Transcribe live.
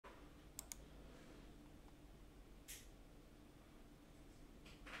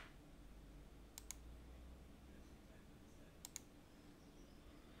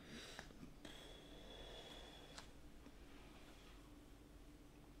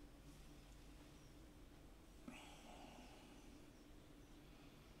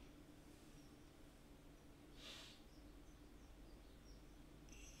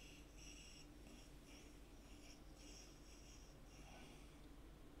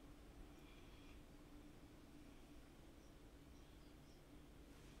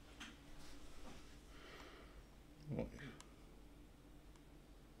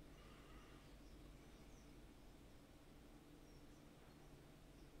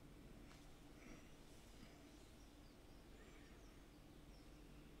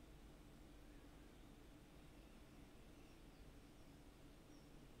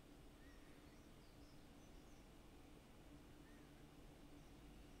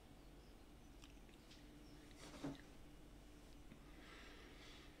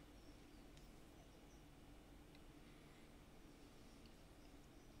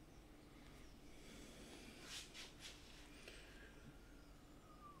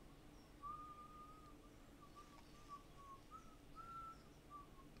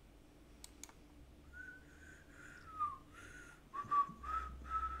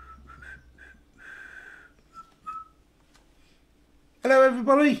Hello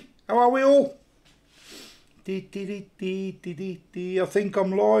everybody, how are we all? I think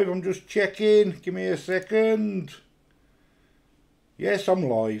I'm live, I'm just checking, give me a second. Yes, I'm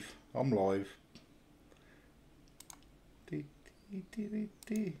live, Hello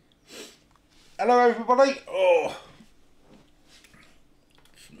everybody. Oh,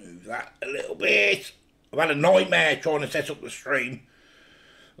 smooth that a little bit. I've had a nightmare trying to set up the stream.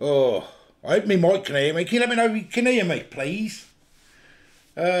 Oh, I hope my mic can hear me. Can you let me know if you can hear me, please?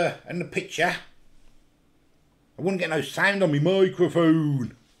 And the picture. I wouldn't get no sound on my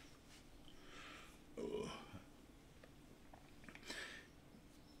microphone.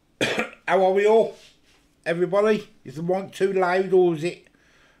 How are we all? Everybody? Is the mic too loud or is it?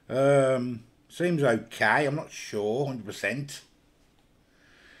 Seems okay, I'm not sure, 100%.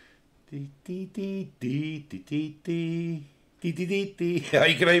 You can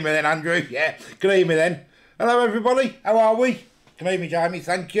hear me then, Andrew. Yeah, can hear me then. Hello everybody, how are we? Can hear me, Jamie,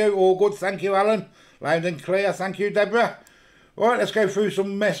 thank you. All good, thank you, Alan. Loud and clear, thank you, Deborah. Right, let's go through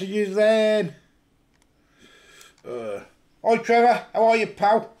some messages then. Hi Trevor, how are you,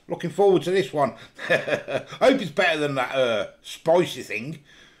 pal? Looking forward to this one. Hope it's better than that spicy thing.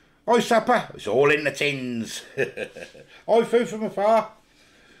 Hi Sapper, it's all in the tins. Hi Food from Afar.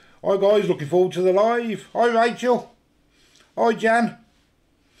 Hi guys, looking forward to the live. Hi Rachel. Hi Jan.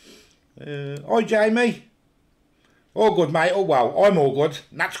 Hi Jamie. All good mate, all well. I'm all good.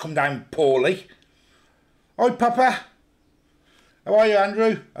 Nat's come down poorly. Hi Papa. How are you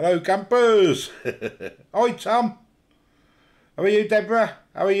Andrew? Hello campers. Hi Tom. How are you Deborah?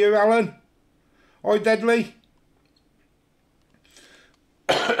 How are you Alan? Hi Deadly.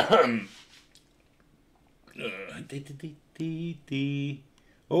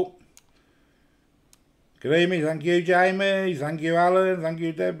 Oh, can you hear me? Thank you, Jamie. Thank you, Alan. Thank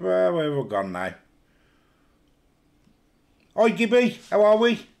you, Deborah. Where have I gone now? Hi, Gibby. How are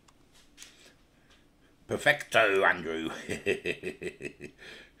we? Perfecto, Andrew.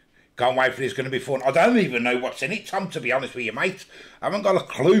 Can't wait for this. It's going to be fun. I don't even know what's in it, Tom, to be honest with you, mate. I haven't got a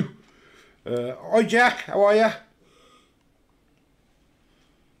clue. Hi, Jack. How are you?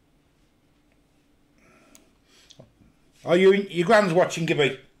 Are you? Your gran's watching,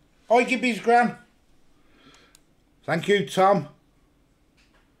 Gibby. Hi, Gibby's gran. Thank you, Tom.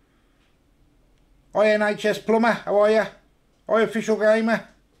 Hi, NHS Plumber. How are you? Hi, Official Gamer.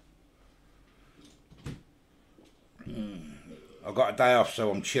 I've got a day off,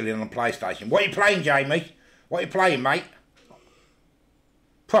 so I'm chilling on the PlayStation. What are you playing, Jamie? What are you playing, mate?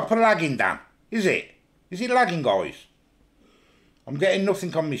 Proper lagging, Dan. Is it? Is it lagging, guys? I'm getting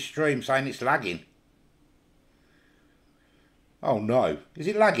nothing on my stream saying it's lagging. Oh no, is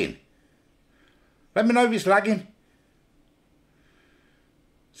it lagging? Let me know if it's lagging.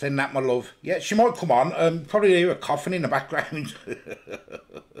 Send that, my love. Yeah, she might come on. Probably hear her coughing in the background.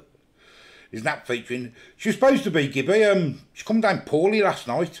 Is that featuring? She was supposed to be, Gibby. She come down poorly last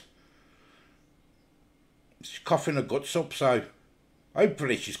night. She's coughing her guts up, so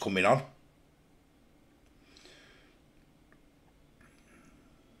hopefully she's coming on.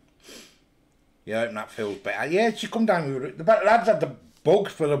 Yeah, I hope that feels better. Yeah, she come down with it. The lads had the bug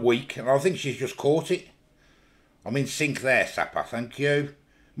for the week, and I think she's just caught it. I'm in sync there, Sapper, thank you.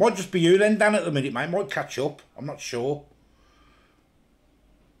 Might just be you then, Dan, at the minute, mate. Might catch up. I'm not sure.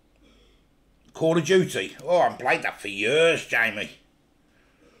 Call of Duty. Oh, I've played that for years, Jamie.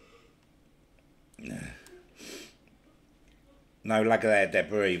 No lag there,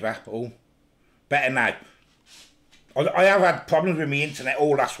 Deborah, either. Oh, better now. I have had problems with my internet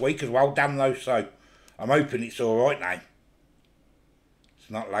all last week as well, damn though, so I'm hoping it's alright now. It's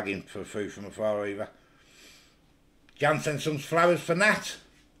not lagging for Food from Afar either. Jan sent some flowers for Nat.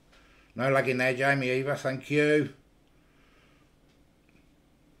 No lagging there, Jamie, either, thank you.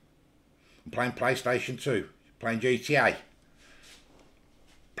 I'm playing PlayStation 2. Playing GTA.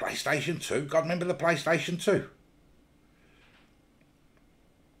 PlayStation 2? God, remember the PlayStation 2?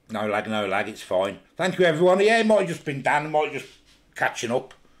 No lag, it's fine. Thank you everyone. Yeah, it might have just been Dan, it might have just catching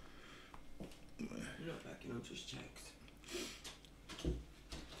up. You're not back, I've just checked.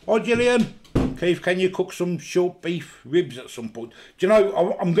 Hi Gillian. Keith, can you cook some short beef ribs at some point? Do you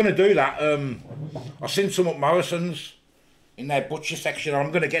know, I'm going to do that. I've seen some at Morrison's in their butcher section.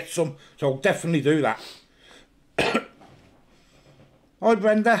 I'm going to get some, so I'll definitely do that. Hi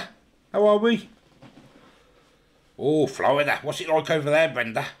Brenda, how are we? Oh, Florida. What's it like over there,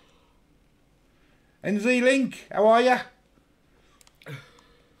 Brenda? NZ Link, how are you?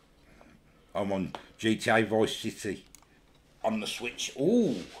 I'm on GTA Vice City on the Switch.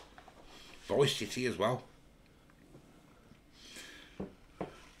 Ooh, Vice City as well. And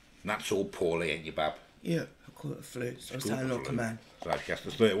that's all poorly, ain't you, Bab? Yeah, of caught a flu, so I'm sounding like a man. So she has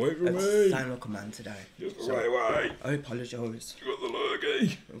to stay away from I'm me. sounding like a man today. Just stay away. I apologise. You got the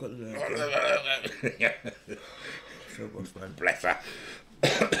lurgy. I've got the lurgy. Yeah. Feel rough, man. Bless her.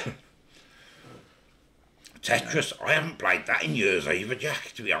 Tetris, I haven't played that in years either,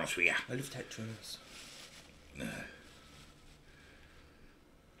 Jack, to be honest with you. I love Tetris. No.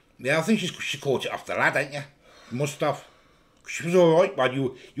 Yeah, I think she caught it off the lad, ain't you? Must have. She was alright, but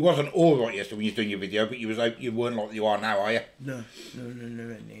you wasn't alright yesterday when you was doing your video, but you weren't like you are now, are you? No,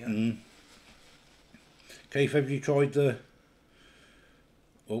 any. Keith, have you tried the...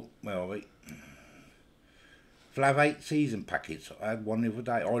 Oh, where are we? Flav 8 season packets. I had one the other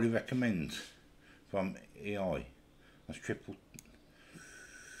day. I highly recommend. From EI. That's triple.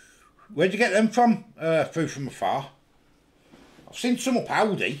 Where'd you get them from? Through from afar. I've seen some up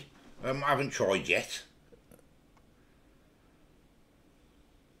Aldi. I haven't tried yet.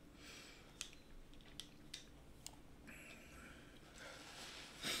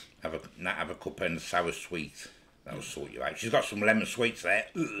 Have a cup and sour sweet. That'll sort you out. She's got some lemon sweets there.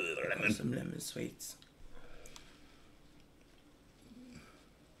 Ugh, lemon. Some lemon sweets.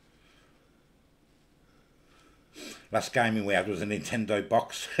 Last gaming we had was a Nintendo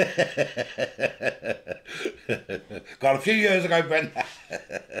box. Got a few years ago, Brenda.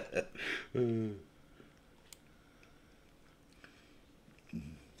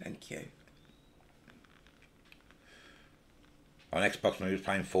 Thank you. On Xbox when he was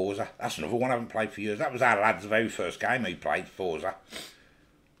playing Forza. That's another one I haven't played for years. That was our lad's very first game he played, Forza.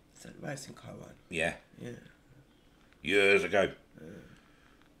 Is that the racing car one? Yeah. Yeah. Years ago.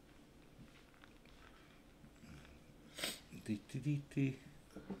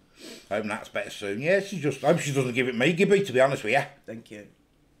 Hope that's better soon. Yeah, I hope she doesn't give it me, Gibby, to be honest with you. Thank you.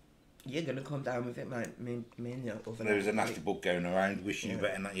 You're going to come down with it, mate. Me and you. There was a nasty bug going around, wishing you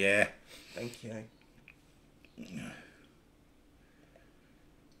better than that. Yeah. Thank you.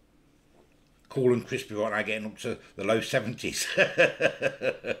 Cool and crispy right now, getting up to the low 70s.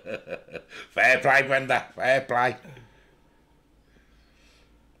 Fair play, Brenda. Fair play.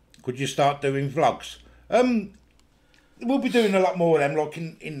 Could you start doing vlogs? We'll be doing a lot more of them, like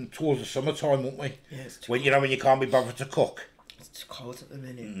in towards the summertime, won't we? Yeah, it's too when you know when you can't be bothered to cook. It's too cold at the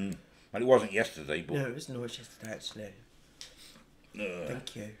minute. Well, it wasn't yesterday, but no, it was nice yesterday actually.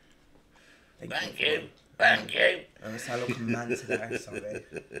 Thank you. Thank you. Thank you. I sound like a man today. Sorry, I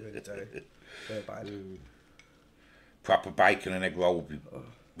really do. Very bad. Proper bacon and egg roll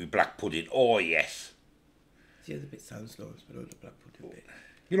with black pudding. Oh yes. The other bit sounds nice, but I like the black pudding bit.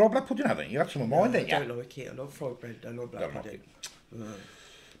 You like black pudding, haven't you? You had some of mine, didn't you? I don't like it. I like fried bread. I like black pudding.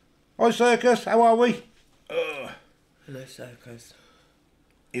 Hi Circus, how are we? Hello Circus.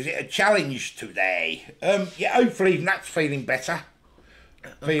 Is it a challenge today? Yeah, hopefully Nat's feeling better.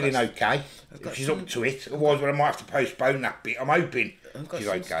 Feeling okay. If she's up to it. Otherwise, I might have to postpone that bit. I'm hoping she's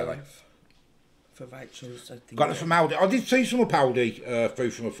okay, though. For Rachel's, I think. Got it from Aldi. I did see some of Aldi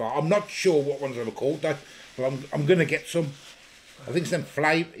through from afar. I'm not sure what ones they were called, though. But I'm going to get some. I think it's them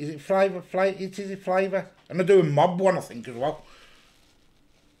flavour. Is it flavour? Is it flavour? And they're doing mob one, I think, as well.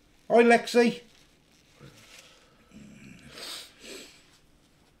 Hi, Lexi.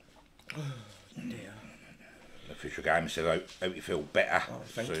 Dear. The official game said, hope you feel better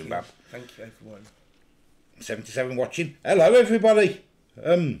soon, Bab. Thank you, everyone. 77 watching. Hello, everybody.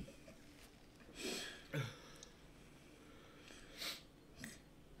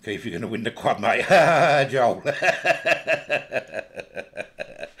 Okay, if you're going to win the quad, mate. Joel.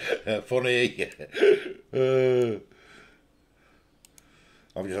 Funny.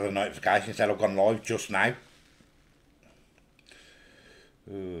 I've just had a notification said I've gone live just now.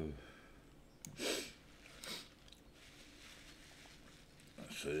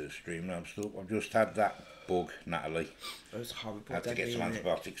 That's Streamlab stuff. I've just had that bug, Natalie. It was horrible. I had to get some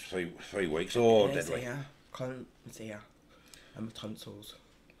antibiotics for 3 weeks. Yeah, Oh, deadly. It's here. And my tonsils.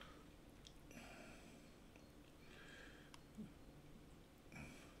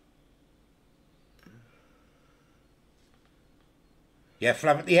 Yeah, I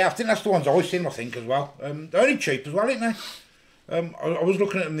think that's the ones I've seen, I think, as well. They're only cheap as well, aren't they? I was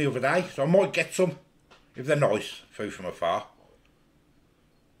looking at them the other day, so I might get some, if they're nice, through from afar.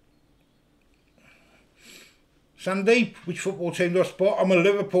 Sandeep, which football team do I support? I'm a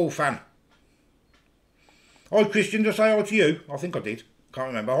Liverpool fan. Hi, Christian, did I say hi to you? I think I did. Can't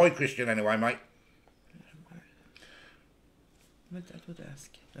remember. Hi, Christian, anyway, mate. My dad would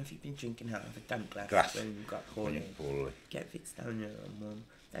ask, have you been drinking out of a damp glass when you got poorly? Get fits down your mum.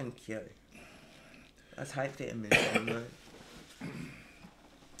 Thank you. That's high vitamins, mate.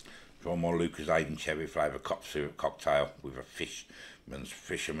 Try my Lucasade and cherry flavour cop syrup cocktail with a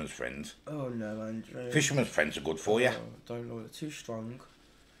fisherman's friends. Oh no, Andrew. Fisherman's friends are good for you. Don't know, they're too strong.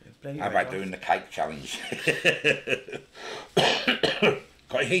 How about doing the cake challenge?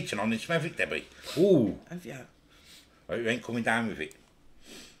 Got it heating on this, have it, Debbie? Ooh. Have you? Oh, you ain't coming down with it.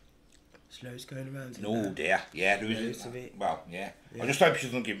 Slow's going around. Oh dear, yeah, there is. Well, yeah. I just hope she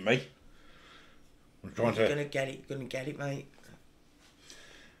doesn't give me. I'm trying to. Gonna get it, mate.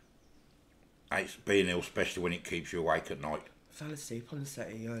 It's being ill, especially when it keeps you awake at night. I fell asleep on the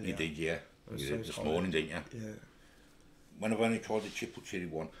settee earlier. You did, yeah. You did this morning, didn't you? Yeah. When I've only tried the chipotle chili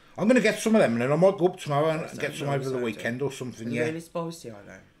one. I'm going to get some of them and then I might go up tomorrow and get some over the weekend or something, They're really spicy, I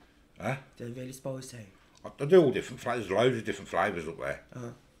know. Huh? They're really spicy. I do all different flavours. There's loads of different flavours up there.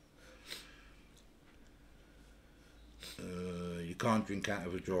 You can't drink out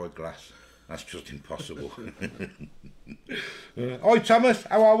of a dry glass. That's just impossible. Hi Thomas,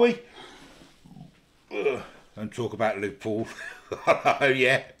 how are we? Don't talk about Lichfield. Oh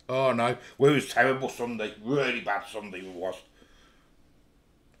yeah. Oh no. Well, it was terrible Sunday. Really bad Sunday it was.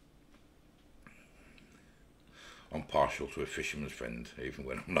 I'm partial to a fisherman's friend, even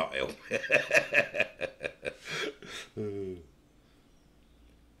when I'm not ill.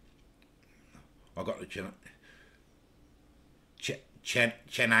 I got the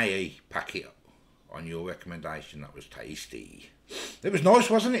Chennai packet on your recommendation. That was tasty. It was nice,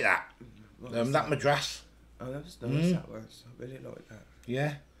 wasn't it? That madras. Oh, that was nice. That was. I really liked that.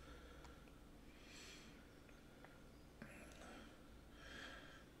 Yeah.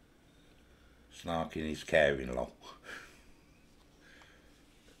 Snarking is caring, lol.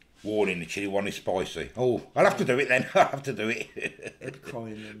 Warning, the chili one is spicy. Oh, I'll have to do it then. I'll have to do it. He'll be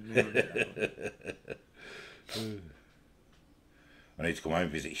crying then. I need to come home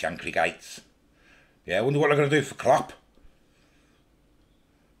and visit Shankly Gates. Yeah, I wonder what they're going to do for Klopp.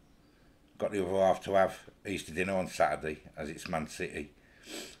 Got the other half to have Easter dinner on Saturday, as it's Man City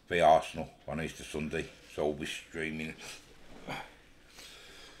v Arsenal on Easter Sunday. So I'll be streaming.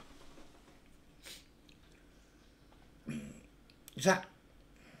 Is that?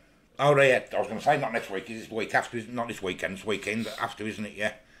 Oh yeah, I was going to say not next week. It's the week after, not this weekend. It's weekend after, isn't it?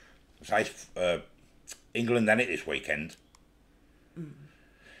 Yeah. I say England then it this weekend.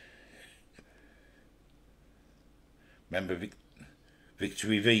 Remember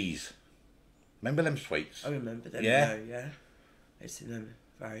Victory V's? Remember them sweets? I remember them. Yeah. Yeah. It's in them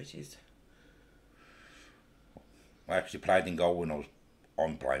varieties. I actually played in goal when I was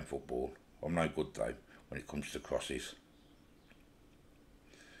on playing football. I'm no good though when it comes to crosses.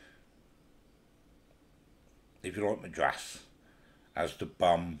 If you like Madras, as the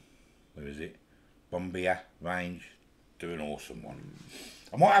where is it? Bombia range, do an awesome one.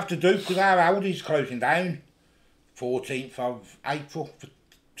 I might have to do, because our Aldi's closing down 14th of April for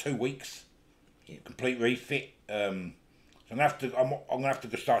 2 weeks. Yeah. Complete refit. So I'm gonna have to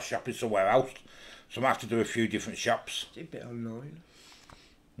go start shopping somewhere else. So I'm gonna have to do a few different shops. Do a bit online.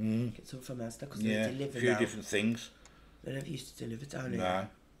 Get some from Asda, because yeah, they deliver a few now. Different things. They never used to deliver down here. No.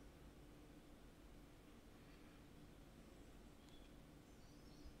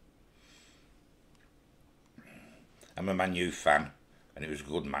 I'm a Man U fan, and it was a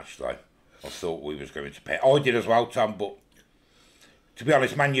good match though. I thought we was going to pay. I did as well, Tom, but to be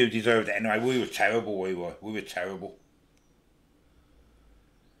honest, Man U deserved it anyway. We were terrible, we were terrible.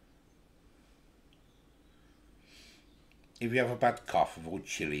 If you have a bad cough, avoid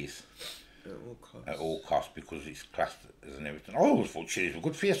chilies. At all costs, because it's classed as an irritant. I always thought chilies were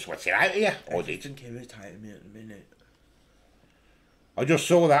good for you, sweat it out of you. I did. It irritated me at the minute. I just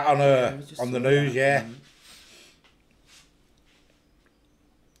saw that on the news, yeah.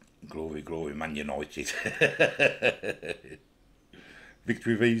 Glory, glory, Man United.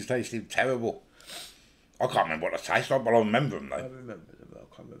 Victory V's tasted terrible. I can't remember what they taste like, but I remember them though. I remember them, but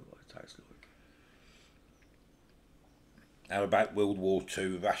I can't remember what it tastes like. How about World War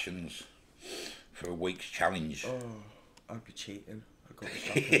II rations for a week's challenge? Oh, I'd be cheating. I've got to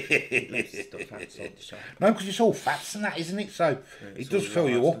stop it. Loads of stuff outside the shop. No, because it's all fats and that, isn't it? So yeah, it does fill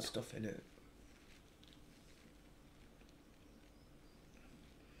you up. Stuff in it.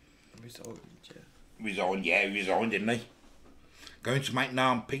 Resigned, didn't he? Going to make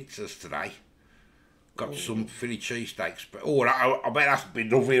naan pizzas today. Got some Philly cheesesteaks, but I bet that's been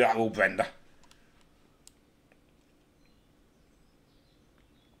lovely, that will, Brenda.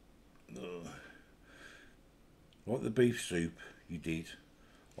 Like the beef soup you did,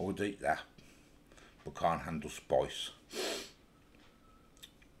 I would eat that, but can't handle spice.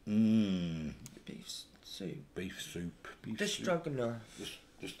 Beef soup. Beef soup. The stroganoff.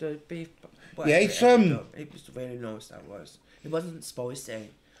 Just the beef. Yeah, it's It was really nice. That was. It wasn't spicy.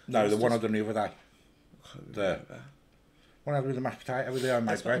 No, the one I done the other day. The one I had with the mashed potato with the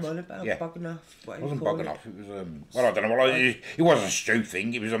homemade bread. That's what I'm on about, yeah. Boganoff. It wasn't Boganoff, it was, well, I don't know, it wasn't a stew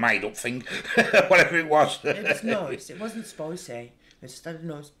thing, it was a made-up thing, whatever it was. It was nice, it wasn't spicy, it just had a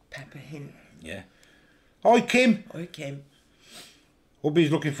nice pepper hint. Yeah. Hi, Kim. Hi, Kim.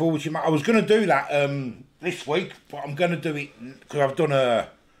 Hubby's looking forward to you. I was going to do that this week, but I'm going to do it, because I've done a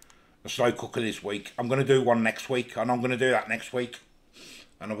slow cooker this week. I'm going to do one next week, and I'm going to do that next week.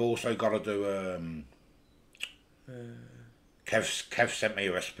 And I've also got to do... Kev sent me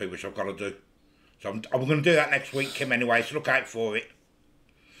a recipe which I've got to do. So I'm going to do that next week, Kim, anyway, so look out for it.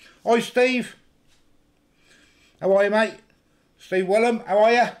 Hi, Steve. How are you, mate? Steve Willem, how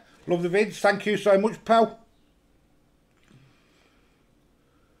are you? Love the vids. Thank you so much, pal.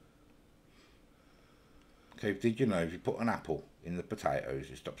 Kev, did you know if you put an apple in the potatoes,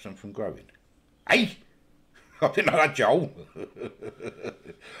 it stops them from growing? Hey! I didn't know that, Joel.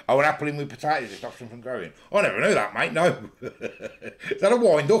 Oh, an apple in with potatoes, it stops them from growing. I never knew that, mate, no. Is that a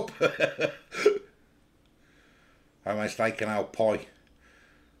wind-up? Homemade steak and ale pie.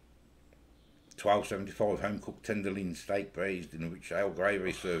 $12.75, home-cooked tenderloin steak braised in a rich ale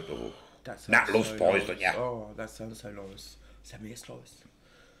gravy served. Oh, Nat loves pies, don't you? Oh, that sounds so nice. Send me a slice.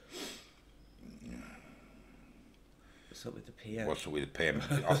 What's up with the PM? What's up with the PM?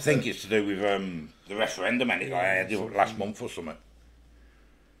 I think it's to do with the referendum, and I had it last month or something.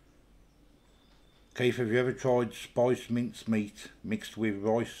 Keith, have you ever tried spiced mince meat mixed with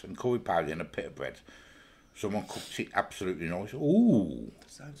rice and curry powder in a pita bread? Someone cooked it absolutely nice. Ooh.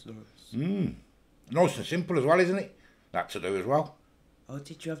 Sounds nice. Nice and simple as well, isn't it? That to do as well. Oh,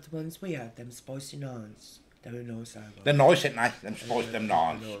 did you have the ones we had? Them spicy naans? They were nice, They're nice, aren't they? Them spiced them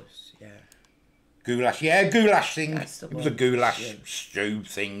naans. Nice, yeah. Goulash, yeah, goulash thing. It was a goulash stew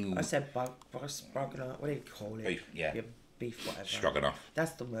thing. I said stroganoff. What do you call it? Beef, yeah. Beef, whatever. Stroganoff.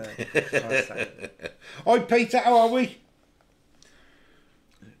 That's the word. Hi, Peter. How are we?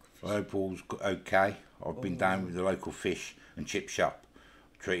 Paul's okay. I've been down with the local fish and chip shop,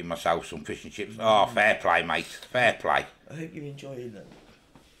 treating myself some fish and chips. Oh, fair play, mate. Fair play. I hope you're enjoying them.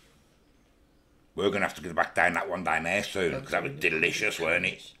 We're going to have to get back down that one down there soon, because that was delicious, weren't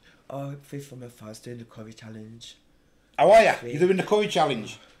it? Oh, food from my father's doing the curry challenge. How are you? You're doing the curry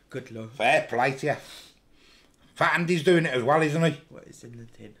challenge? Good luck. Fair play to you. Fat Andy's doing it as well, isn't he? What is in the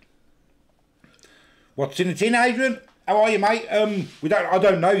tin? What's in the tin, Adrian? How are you, mate? I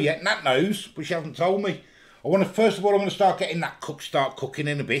don't know yet. Nat knows, but she hasn't told me. First of all, I'm going to start getting that start cooking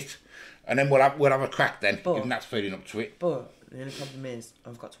in a bit, and then we'll have a crack then. If Nat's feeding up to it. But the only problem is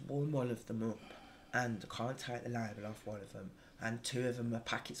I've got to warm one of them up, and I can't take the label off one of them. And two of them are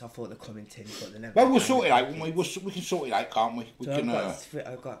packets. I thought they're coming tins, but they're never. Well, we'll sort it out, won't we? We can sort it out, can't we?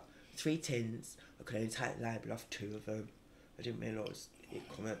 I've got 3 tins. I could only take the label off 2 of them. I didn't realise it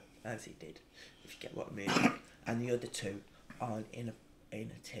come out as it did, if you get what I mean. And the other 2 aren't in a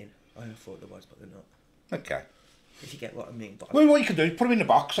tin. I thought there was, but they're not. Okay. If you get what I mean. But well, what you can do is put them in the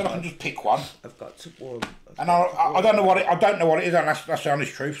box, and I can just pick one. I've got to warm. I don't know what it. I don't know what it is, and that's the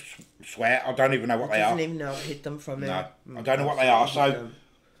honest truth. Swear, I don't even know what they are. I don't even know. I hid them from No, I don't know what they are. So,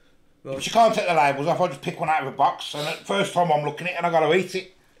 if you can't take the labels off, I just pick one out of a box, and the first time I'm looking at it, and I got to eat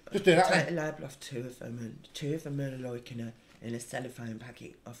it. Just do that. Take the label off 2 of them, and 2 of them are like in a cellophane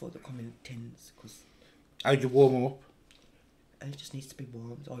packet. I thought they'd come in tins, because. How'd you warm them up? It just needs to be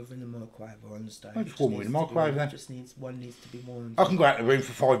warmed, either in the microwave or on the stove. Just warm them in the microwave then. One needs to be warmed. I can go out in the room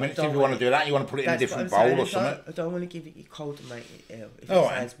for 5 minutes if you want to do that. You want to put it in a different bowl or something. I don't want to give it you cold and make it ill. If it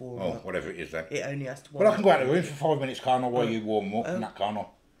says warm up, whatever it is then. It only has to warm Well, I can go out in the room for 5 minutes, can't I, while you warm them up and that, can't I?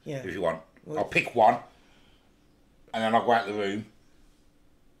 Yeah. If you want. I'll pick one, and then I'll go out the room.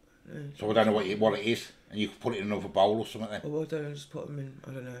 So I don't know what it is, and you can put it in another bowl or something then. Well, I don't know, just put them in,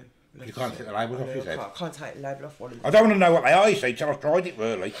 I don't know. You can't take the labels off your head. I can't take the label off one of them. I don't want to know what they are, you see, till I've tried it,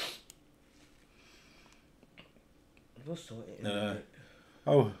 really. We'll sort it in a bit.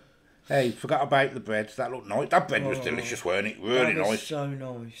 Oh, hey, forgot about the bread. That looked nice. That bread was delicious, weren't it? Really nice. That was so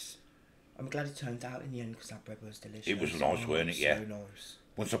nice. I'm glad it turned out in the end, because that bread was delicious. It was nice, weren't it? Yeah. So nice.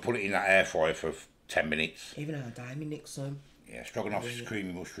 Once I put it in that air fryer for 10 minutes. Even our Damie nicked some. Yeah, stroganoff's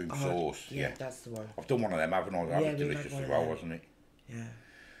creamy mushroom sauce. Yeah, that's the one. I've done one of them, haven't I? That was delicious as well, wasn't it? Yeah.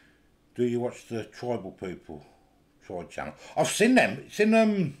 Do you watch the Tribal People channel? I've seen them.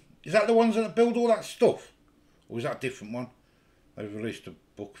 Is that the ones that build all that stuff? Or is that a different one? They've released a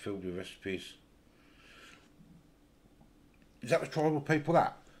book filled with recipes. Is that the Tribal People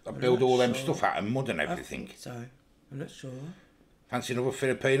that build all them stuff out of mud and everything? I think so. I'm not sure. Fancy another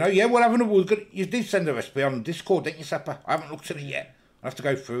Filipino? Yeah, we'll have another. You did send a recipe on Discord, didn't you, Sapper? I haven't looked at it yet. I'll have to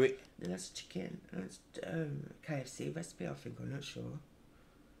go through it. That's chicken. That's KFC recipe, I think. I'm not sure.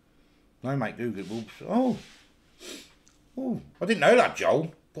 No, mate, Google bulbs. Oh. Oh, I didn't know that,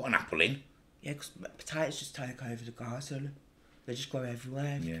 Joel. Put an apple in. Yeah, because potatoes just take over the garden. They just grow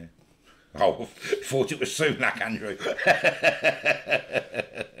everywhere. Yeah. Oh, thought it was sumac, Andrew.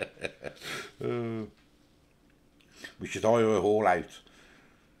 We should hire her all out.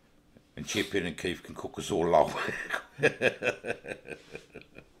 And Chip in and Keith can cook us all long. I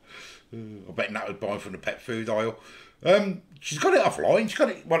bet Nat would buy from the pet food aisle. She's got it offline. She's got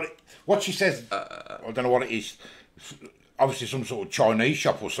it. Well, what she says, I don't know what it is. Obviously, some sort of Chinese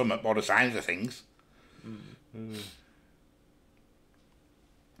shop or something by the sounds of things.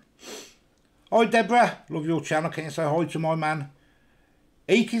 Hi, Deborah. Love your channel. Can you say hi to my man?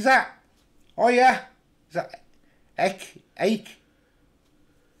 Eek, is that? Oh, yeah. Is that Eek?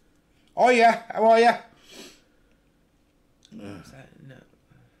 Oh, yeah. How are you? Is that, no.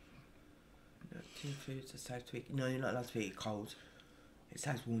 Two foods are safe to eat. No, you're not allowed to eat it cold. It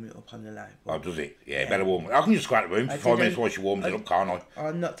says warm it up on the label. Oh, does it? Yeah, better warm it. I can just go out the room for 5 minutes while she warms it up, can't I?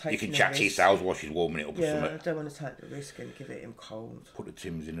 I'm not taking. You can chat to yourselves while she's warming it up or something. I don't want to take the risk and give it him cold. Put the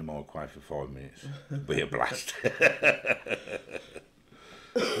Tims in the microwave for 5 minutes. Be a blast.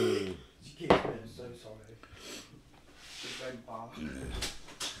 You keep so sorry.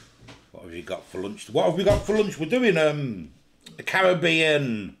 What have you got for lunch? What have we got for lunch? We're doing a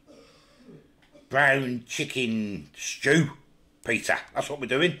Caribbean brown chicken stew, Peter. That's what we're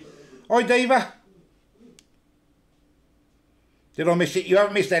doing. Hi, Diva. Did I miss it? You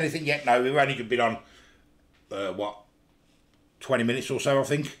haven't missed anything yet? No, we've only been on, 20 minutes or so, I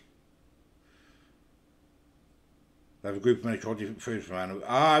think. They have a group of many try different foods from around.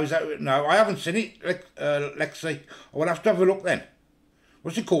 Ah, is that... No, I haven't seen it, Lexi. I will have to have a look then.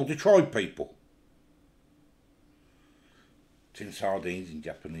 What's it called? The Tribe People. Tin sardines in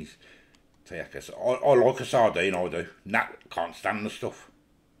Japanese. Taiyaki. I like a sardine, I do. Nat can't stand the stuff.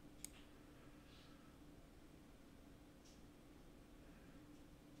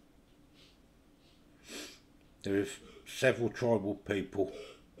 There are several tribal people.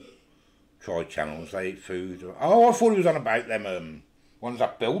 Try channels, they eat food. Oh, I thought he was on about them ones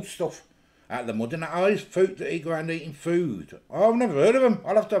that build stuff out of the mud and that. Oh, it's food that eat around eating food. Oh, I've never heard of them.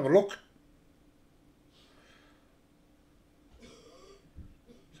 I'll have to have a look.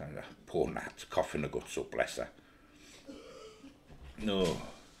 So poor Nat, coughing the guts up, bless her. No.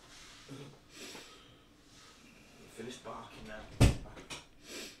 Finished barking now.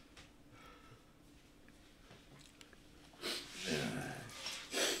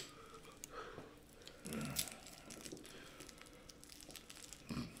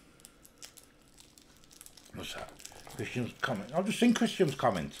 What's that? Christian's comment. I've just seen Christian's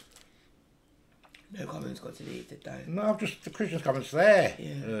comment. No comments got to leave, did they? No, I've just the Christian's comments there.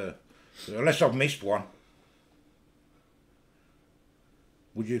 Yeah. Unless I've missed one.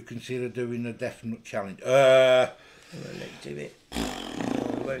 Would you consider doing a definite challenge? I won't let you do it.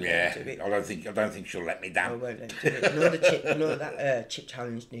 Yeah, I don't think she'll let me I down. won't let you do it. Nor that chip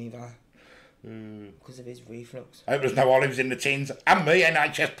challenge neither. Because of his reflux. I hope there's no olives in the tins. And me,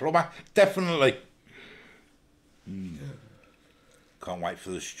 NHS plumber, definitely. Can't wait for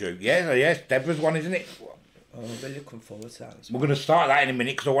the stew. Yes, Deborah's one, isn't it? Oh, we're looking forward to that. We're going to start that in a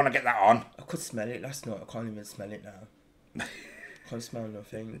minute because I want to get that on. I could smell it last night. I can't even smell it now. Can't smell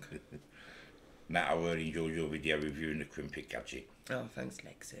nothing. Nat, I really enjoyed your video reviewing the crimpet gadget. Oh, thanks,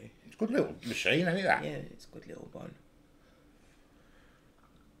 Lexi. It's a good little machine, isn't it, that? Yeah, it's a good little one.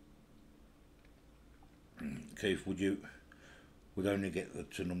 Keith, would only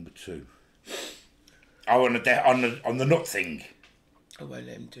get to number 2. Oh, on the nut thing. I won't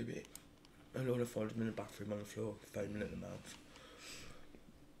let him do it. I'll want to find him in the bathroom on the floor, foaming at the mouth.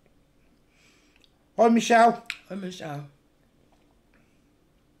 Hi, Michelle. Hi, Michelle.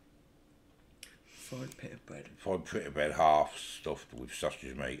 Fried pita bread. Fried pita bread, half stuffed with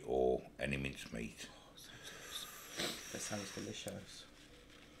sausage meat or any minced meat. Oh, that sounds delicious.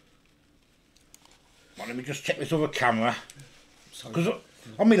 Well, let me just check this other camera. Sorry. Because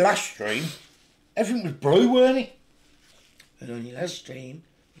on my last stream, everything was blue, weren't it? And on your last stream,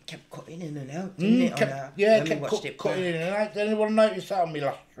 it kept cutting in and out, didn't it? Kept cutting in and out. Did anyone notice that on my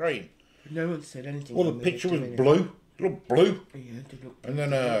last stream? No one said anything. All the picture was blue. It looked blue. Yeah, it did look blue.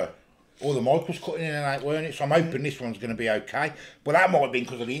 And then all the mic was cutting in and out, weren't it? So I'm hoping this one's going to be okay. But that might have been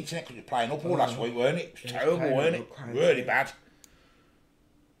because of the internet, because you're playing up all last week, weren't it? It was terrible, weren't it? Really bad.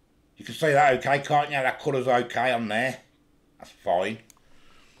 You can see that okay, can't you? That colour's okay on there. That's fine.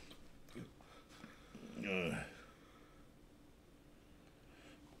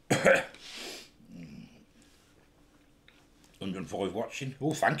 105 watching.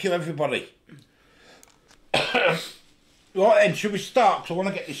 Oh, thank you, everybody. Right then, should we start? 'Cause I want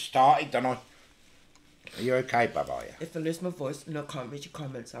to get this started, don't I? Are you okay, Bob, are you? If I lose my voice and I can't read your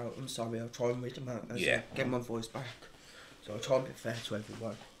comments out, I'm sorry, I'll try and read them out as Yeah. I get my voice back. So I'll try and be fair to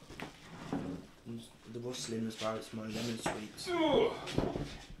everyone. And the rustling as well, it's my lemon sweets.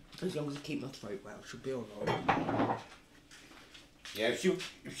 As long as I keep my throat well, should be alright. Yeah, if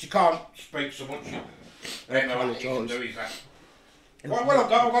she can't speak so much, then all you can do is that. Well, I've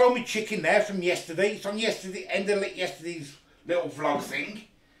got all my chicken there from yesterday. It's on yesterday's little vlog thing.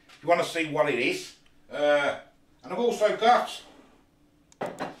 If you want to see what it is. And I've also got,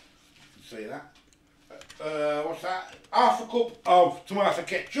 see that? What's that? Half a cup of tomato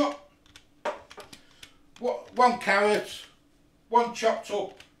ketchup. 1 carrot, 1 chopped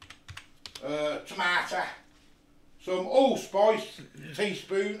up tomato, some allspice, a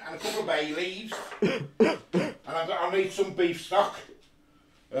teaspoon, and a couple of bay leaves. And I need some beef stock.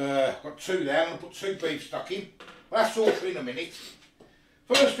 Got 2 there, I'm going to put 2 beef stock in. Well, that's all for in a minute.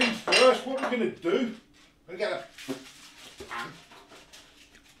 First things first, what we're going to do, we're going to get a pan.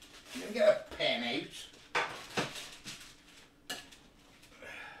 I'm going to get a pen out.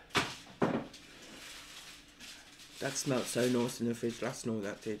 That smelled so nice in the fridge last night,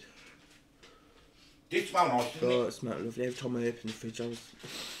 that did. Did smell nice, didn't Oh, it? it smelled lovely. Every time I opened the fridge, I was...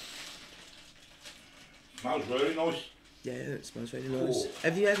 Smells really nice. Yeah, it smells really nice. Oh.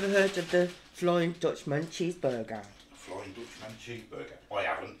 Have you ever heard of the Flying Dutchman cheeseburger? Flying Dutchman cheeseburger. I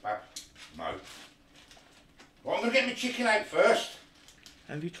haven't, Bab. No. Well, I'm going to get my chicken out first.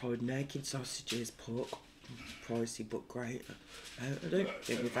 Have you tried naked sausages, pork? Pricey but great. I don't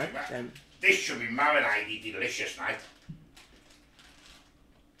think we've had them. This should be marinated delicious now.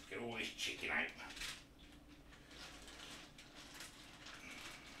 Get all this chicken out.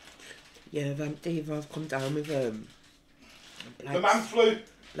 Yeah, Dave, I've come down with The man flu.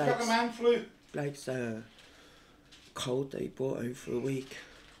 Got the man flu. Blake's cold that he brought home for a week.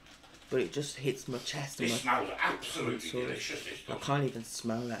 But it just hits my chest. This smells absolutely delicious, this I stuff. can't even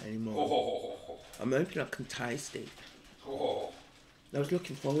smell that anymore. Oh. I'm hoping I can taste it. Oh. I was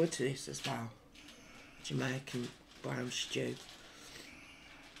looking forward to this as well. Jamaican brown stew.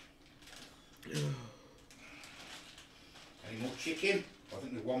 Any more chicken? I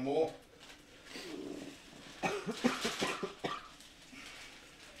think there's one more.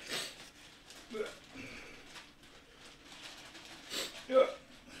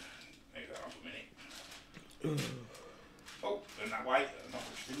 Leave that off a minute. Oh, in that way. Not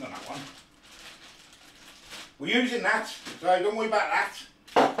much thing on that one. We're using that, so don't worry about that.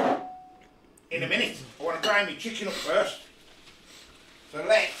 In a minute. I want to grind my chicken up first. So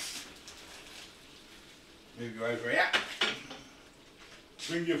let's move you over here.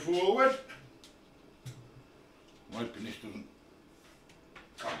 Bring you forward. I'm hoping this doesn't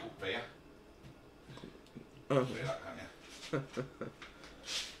come up here. Oh. See that, can't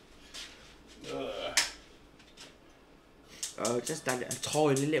you? Oh, just add a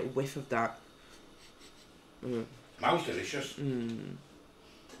tiny little whiff of that. Smells delicious.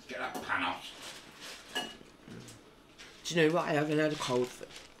 Get that pan out. Do you know what? I haven't had a cold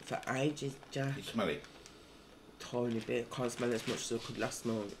for ages, Jack. You smell it? Tiny bit. Can't smell as much as I could last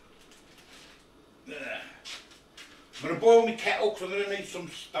night. I'm going to boil my kettle because I'm going to need some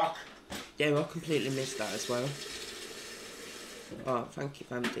stock. Yeah, I completely missed that as well. Oh, thank you,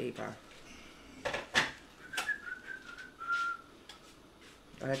 Van Diva.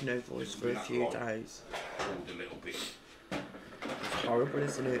 I had no voice for a few days. Hold a little bit. It's horrible,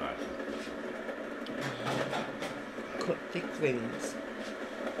 isn't it? Right. Cut thick rings.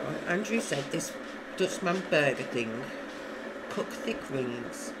 Andrew said this Dutchman burger thing. Cook thick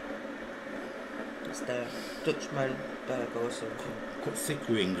rings. It's the Dutchman burger or something. Cut thick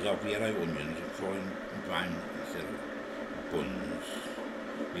rings of yellow onions and fry them brown instead of buns.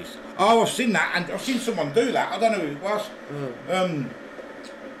 This. Oh, I've seen that, and I've seen someone do that. I don't know who it was.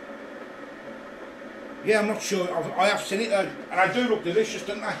 Yeah, I'm not sure. I have seen it though, and I do look delicious,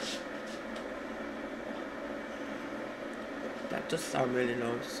 don't they? That does sound really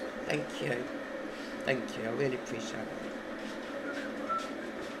nice. Thank you. Thank you, I really appreciate it.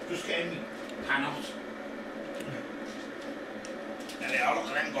 Just getting the pan out. There they are, look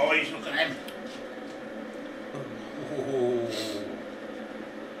at them guys, look at them. Oh.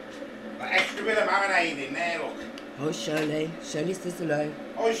 That extra bit of marinade in there, look. Oh, Shirley. Shirley says hello.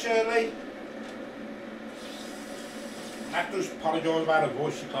 Hi Shirley. I have to just apologise about her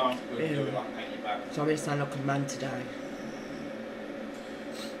voice, you can't really do it like that, you back. Sorry, I sound like a man today.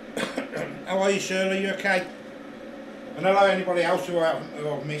 How are you, Shirley? You okay? And hello, anybody else who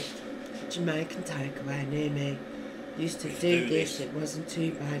I've missed? Jamaican takeaway near me. Used to do this, it wasn't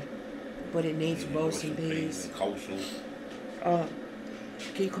too bad. But it needs rice and peas. And coleslaw. Oh,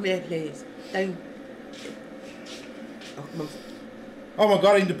 can you come here, please? Don't. Oh, come on. Oh my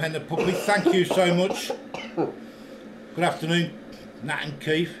God, independent puppy, thank you so much. Good afternoon, Nat and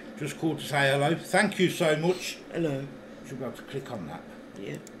Keith. Just called to say hello. Thank you so much. Hello. You should be able to click on that.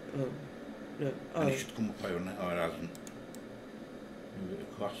 Yeah. Oh. No. Oh. And it should come up over on it. Oh, it hasn't. Move it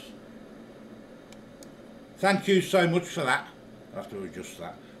across. Thank you so much for that. I'll have to adjust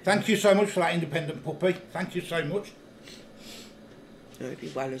that. Thank you so much for that, independent puppy. Thank you so much. No, it'd be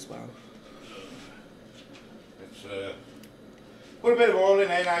well as well. Let's put a bit of oil in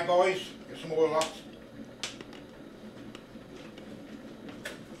there now, guys. Get some oil off.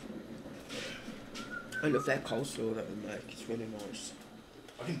 I love their coleslaw that they make. It's really nice.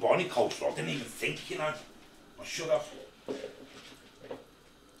 I didn't buy any coleslaw. I didn't even think, you know. I should have.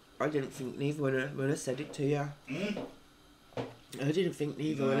 I didn't think neither when I said it to you. Mm? I didn't think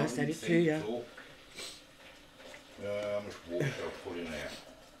neither when I said it to you. How much water shall I put in there?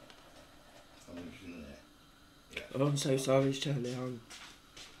 How much in there? Yeah. Oh, I'm so sorry, Shirley.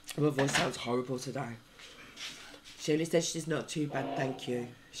 My voice sounds horrible today. Shirley says she's not too bad, thank you.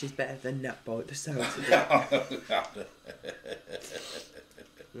 She's better than that by the sounds of it.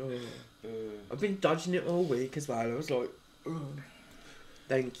 Oh. I've been dodging it all week as well. I was like, oh.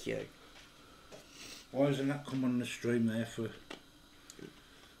 Thank you. Why hasn't that come on the stream there for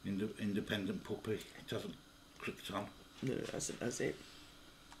independent puppy? It hasn't clicked on. No, it hasn't, has it?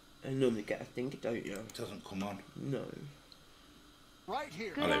 I normally get a thing, don't you? It hasn't come on. No. Right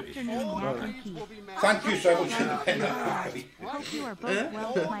here. Good afternoon, Nat and Keith. Thank you so much, independent puppy. Hope you are both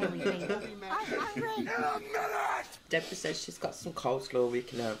well, smiley face. I'm hungry. Deborah says she's got some coleslaw we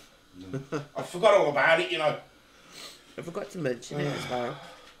can have. I forgot all about it, you know. I forgot to mention it as well.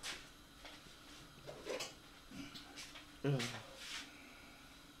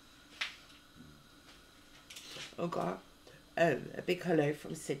 Oh God. A big hello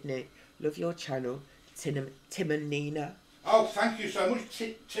from Sydney. Love your channel. Tim and Nina. Oh, thank you so much,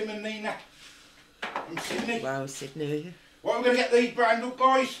 Tim and Nina from Sydney. Wow, Sydney. What are we going to get these browned up,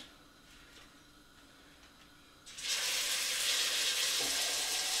 guys?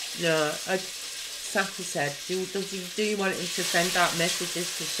 No, Sappy said, do you want him to send out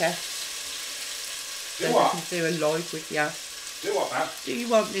messages to chefs? Do so what? we can do a live with you. Do what, man? Do you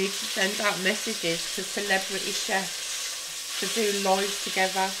want me to send out messages to celebrity chefs to do lives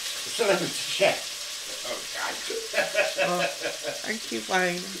together? Celebrity chef. Okay. Oh, thank you,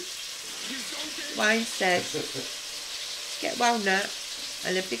 Wayne. Wayne said, get well, Nat,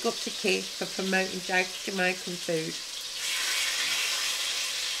 and a big up to Keith for promoting Jamaican food.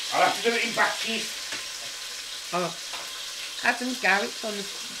 I'll have to do it in batches. Oh, Adam Garrett's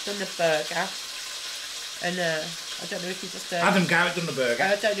done the burger, and I don't know if you just heard Adam Garrett done the burger.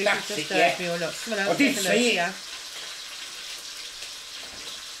 I don't know if you just heard me or not. Someone else I did see it. Yeah.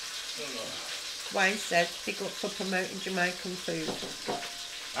 Wayne said, big up for promoting Jamaican food.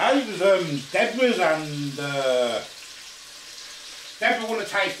 It was Deborah's, and Deborah wanted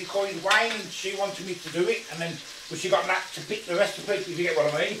to taste it called Wayne, and she wanted me to do it, and then she got Nat to pick the recipe, if you get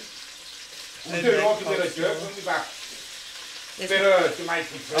what I mean. We'll do like a bit of jerk, won't we, back? A bit of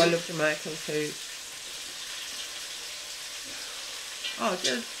Jamaican food. I love Jamaican food. Oh,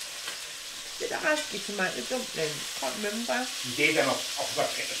 did I ask you to make the dumplings? Can't remember. You did, and I forgot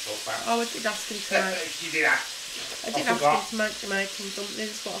to get the stuff back. Oh, I did ask him to make. She did that. I did ask him to make Jamaican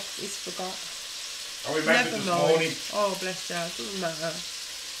dumplings, but he's forgot. I remember this morning. Oh, bless you. Doesn't matter.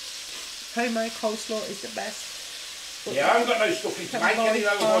 Homemade coleslaw is the best. But yeah, I haven't got no stuffing to make any,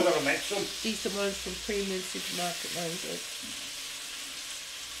 otherwise I'll make some. Decent ones from premium supermarket ranges.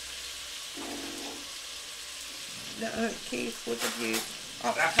 No, Keith, what have you?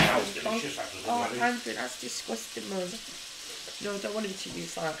 Oh, that smells delicious, that doesn't oh, it? Andrew, that's disgusting, man. No, I don't want him to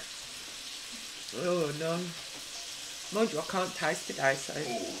use that. Oh, no. Mind you, I can't taste today, so...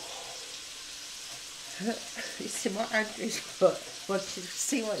 You see what Andrew's put? Want to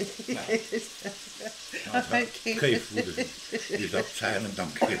see what it is? No, I think Keith would have used up tail and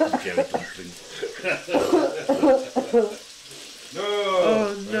donkey and jelly dumplings. No!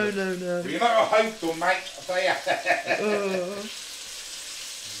 Oh, no. You're not a hope though, mate, I'll tell you. Oh.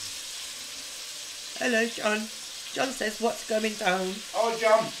 Hello, John. John says, what's going down? Oh,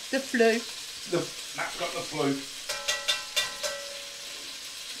 John. The flu. Matt's got the flu.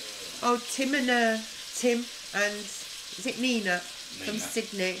 Oh, Tim and is it Nina from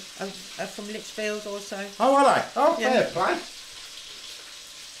Sydney, from Lichfield also. Oh, are they? Oh, Yeah. fair play.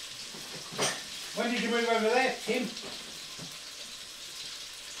 When did you move over there, Tim?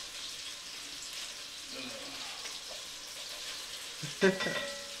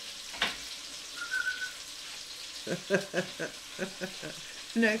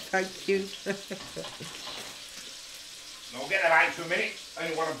 No, thank you. I'll get them out for a minute.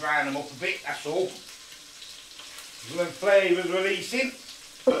 Only want to brown them up a bit, that's all. So the flavour's releasing.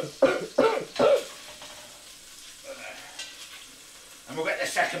 And we'll get the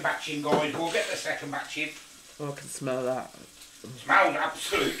second batch in, guys. We'll get the second batch in. Oh, I can smell that. It smells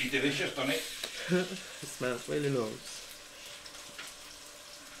absolutely delicious, doesn't it? It smells really nice.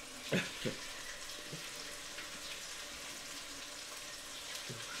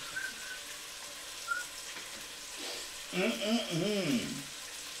 Bring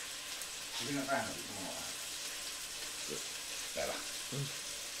it round a bit more. Better.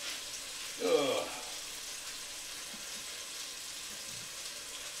 Ugh.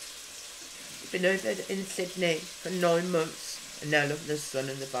 Been over in Sydney for 9 months and now loving the sun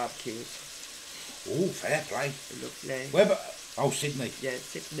and the barbecues. Oh, fair play. Lovely. Where but oh, Sydney. Yeah,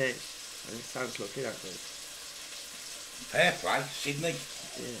 Sydney. And it sounds lovely, that does. Fair play, Sydney.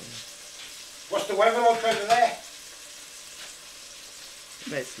 Yeah. What's the weather like over there?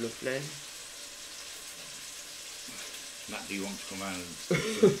 But it's lovely. Matt, do you want to come out and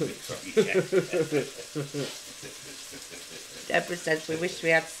fix up your chest? Deborah says we wish we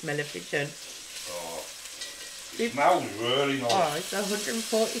had smell-o-vision. Oh, it smells really nice. Oh, it's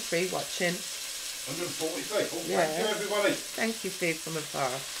 143 watching. 143. Oh, Yeah. thank you, everybody. Thank you, Food from afar.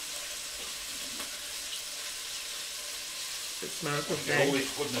 It smells Get all lovely.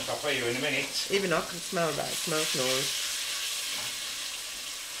 this goodness off here in a minute. Even I can smell that. It smells nice.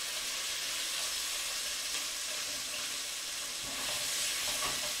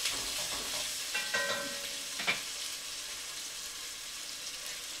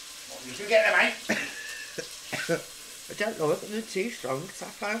 You can get them out. I don't like them. They're too strong,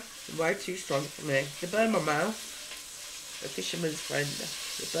 Sappho. They're way too strong for me. They burn my mouth. A fisherman's friend.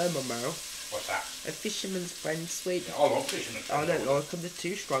 They burn my mouth. What's that? A fisherman's friend, sweet. I love fisherman's I friend. don't like them. They're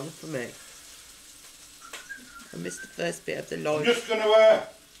too strong for me. I missed the first bit of the I'm life. just going to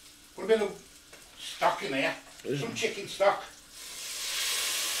put a bit of stock in here. Some chicken stock.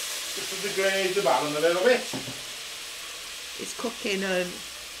 Just to degrade the bottom a little bit. It's cooking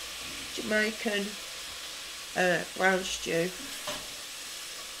Jamaican brown stew.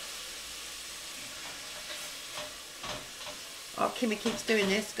 Oh, Kimmy keeps doing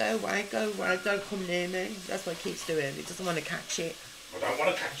this. Go away, don't come near me. That's what he keeps doing. He doesn't want to catch it. I don't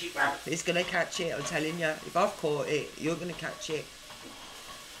want to catch it now. He's going to catch it, I'm telling you. If I've caught it, you're going to catch it.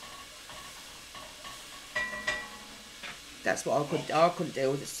 That's what I couldn't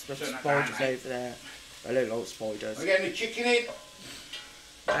deal with the spiders over there. I don't like spiders. We're getting the chicken in.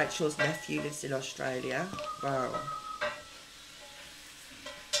 Rachel's nephew lives in Australia. Wow.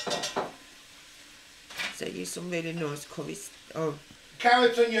 So use some really nice curries. Oh,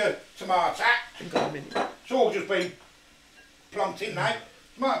 Carrots and your tomato. hang on a minute. It's all just been plunked in now.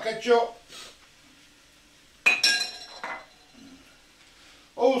 Tomato ketchup.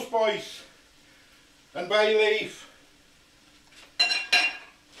 Allspice and bay leaf.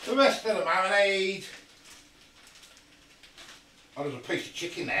 The rest of the marinade. Oh, there's a piece of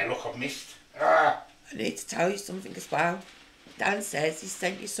chicken there, look, I've missed. Ah. I need to tell you something as well. Dan says he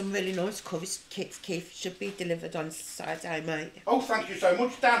sent you some really nice curry kits, Keith. Should be delivered on Saturday, mate. Oh, thank you so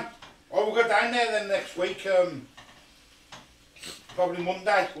much, Dan. I will go down there then next week, probably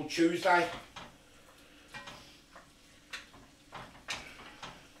Monday or Tuesday.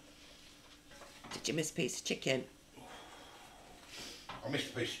 Did you miss a piece of chicken? I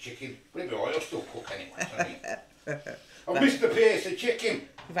missed a piece of chicken, but it'll be alright, I'll still cook anyway. I missed a piece of chicken.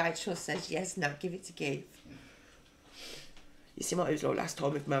 Rachel says yes, now give it to Keith. You see what it was like last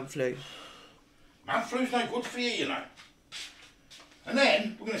time with man flu? Man flu's no good for you, you know. And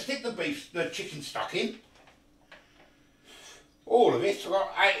then we're going to stick the chicken stock in. All of it. I've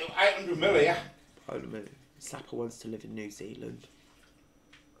got 800 ml here. Hold a minute. Sapper wants to live in New Zealand.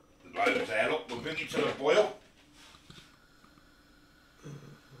 Loads there, look, we'll bring it to the boil.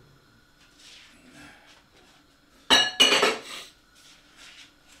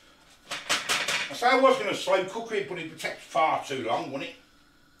 I say I was going to slow cook it, but it would take far too long, wouldn't it?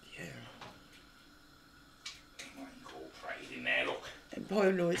 Yeah. Incorporated in there, look. And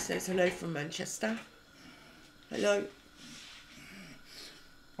Boyle Lloyd says hello from Manchester. Hello.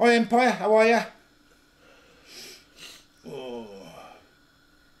 Hi Empire, how are you? Oh.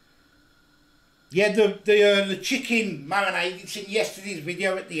 Yeah, the chicken marinade, it's in yesterday's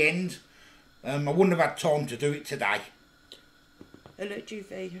video at the end. I wouldn't have had time to do it today. Hello,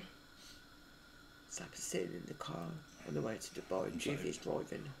 Juvie. Sapper's sitting in the car on the way to Dubai and Juvie's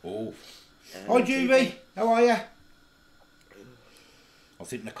driving. Oh. Hi Juvie, how are you? I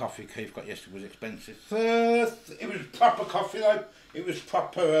think the coffee Keith got yesterday was expensive. It was proper coffee though. It was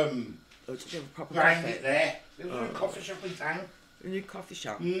proper. Or did you have a proper Grind coffee? it there. There was a coffee shop in town. A new coffee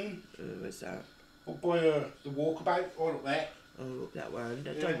shop? Where's that? Up by the walkabout, all up there. Oh, up that way.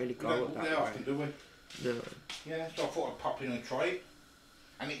 I don't really go up that there way. often, do we? No. Yeah, so I thought I'd pop in and try it.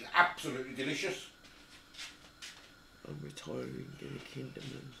 And it's absolutely delicious. I'm retiring in the kingdom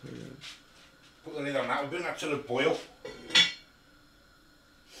and Put the lid on that, we'll bring that to the boil.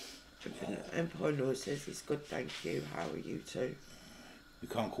 Empire Lord says it's good, thank you. How are you too? We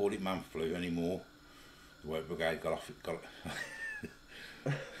can't call it man flu anymore. The White Brigade got off it,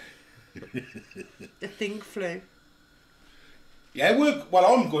 The thing flew. Yeah, well,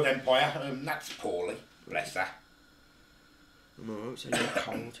 I'm good, Empire. That's poorly. Bless her. No, it's only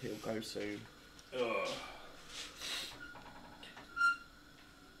cold. He'll go soon. Ugh.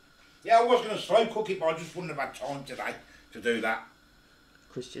 Yeah, I was going to slow cook it, but I just wouldn't have had time today to do that.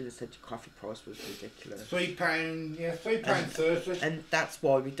 Christian has said the coffee price was ridiculous. £3, yeah, £3.30. And that's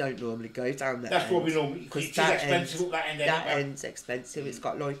why we don't normally go down that. That's end. what we normally. Because it's expensive up that end. That end's expensive. It's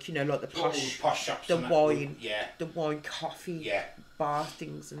got like like the posh shops, the and wine, that. the wine coffee, bar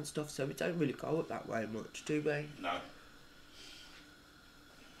things and stuff. So we don't really go up that way much, do we? No.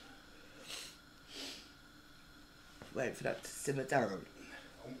 Waiting for that to simmer down.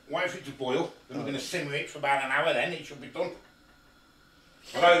 Wait for it to boil. Then we're going to simmer it for about an hour. Then it should be done.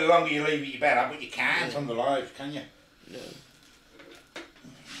 I know the longer you leave it, you better, but you can't on the live, can you? No.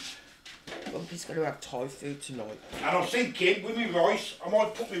 Bumpy's going to have Thai food tonight. And I was thinking, with my rice, I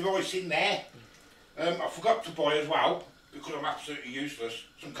might put my rice in there. I forgot to buy as well, because I'm absolutely useless,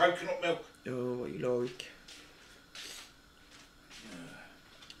 some coconut milk. Oh, what you like?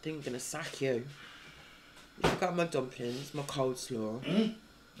 I think I'm going to sack you. I forgot my dumplings, my coleslaw,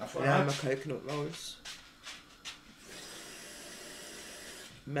 That's what and my coconut rice.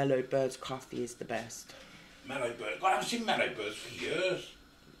 Mellow Bird's coffee is the best. Mellow Bird. God, I haven't seen Mellow Birds for years.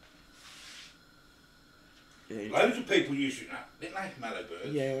 Yeah. Loads of people used that, didn't they? Mellow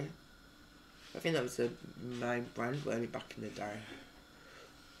Birds. Yeah. I think that was the main brand, weren't it, back in the day?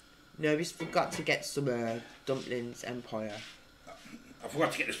 No, we forgot to get some dumplings, Empire. I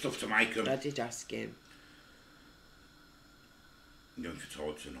forgot to get the stuff to make them. I did ask him. I'm going to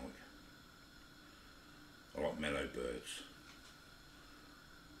Todd tonight. I like Mellow Birds.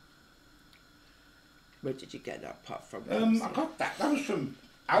 Where did you get that pot from? I got that. That was from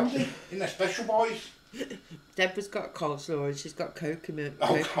Aldi in their special boys. Deborah's got coleslaw and she's got coconut.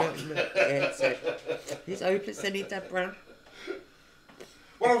 Oh, coconut milk. Yeah, so he's hopeless, isn't he, Deborah?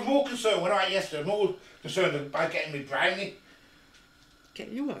 Well, I was more concerned when I ate yesterday. I'm more concerned about getting me brownie.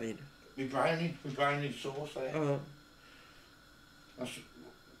 Getting you what in? My brownie sauce there. Oh. That's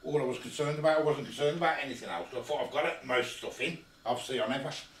all I was concerned about. I wasn't concerned about anything else. I thought I've got it, most stuff in. Obviously, I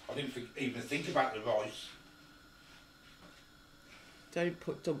didn't even think about the rice. Don't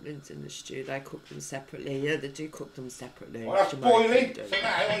put dumplings in the stew, they cook them separately. Yeah, they do cook them separately. Well, that's Jamaican boiling. do. So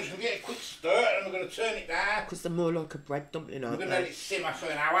now I'm just going to get a quick stir and we're going to turn it down. Because they're more like a bread dumpling, We're aren't going to let they? it simmer for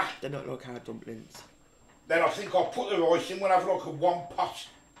an hour. They're not like our dumplings. Then I think I'll put the rice in. We'll have like a one pot.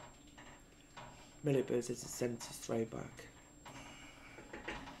 Millibirds is a 70s throwback.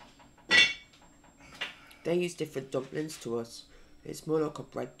 They use different dumplings to us. It's more like a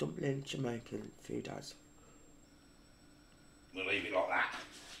bread dumpling Jamaican food has. We'll leave it like that.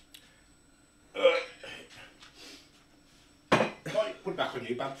 Right, put it back on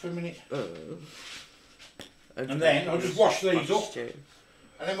your bag for a minute. And then I'll just wash these up. Stew.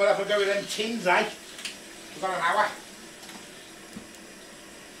 And then we'll have a go with them tins, eh? We've got an hour.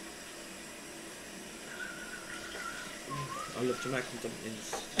 I love Jamaican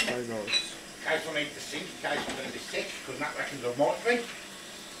dumplings. So nice. In case I need to sink, in case I'm going to be sick, because Nat reckons I might be.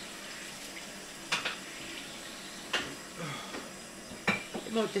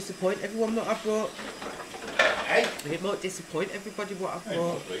 It might disappoint everyone what I brought. Hey? It might disappoint everybody what I Hey,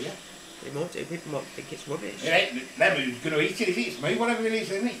 brought. might be, yeah. It might do. People might think it's rubbish. It ain't them who's going to eat it if it's me, whatever it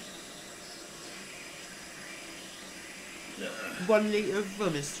is, isn't it? 1 litre of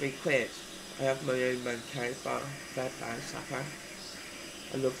rum is £3. I have my own man cave bar. Fair play, sapper.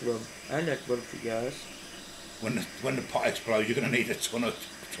 I love rum. I haven't had rum for years. When the pot explodes, you're going to need a ton of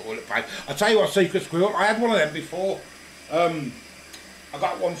toilet paper. I'll tell you what, Secret Squirrel, I had one of them before. I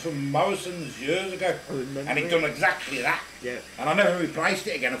got one from Morrison's years ago, and it done exactly that. Yeah. And I never replaced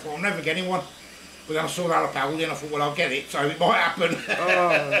it again. I thought I'm never getting one. But then I saw that up Aldi and I thought, well, I'll get it, so it might happen.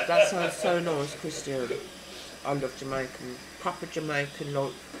 Oh, that sounds so nice, Christian. I love Jamaican, proper Jamaican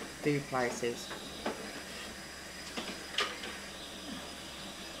like food places.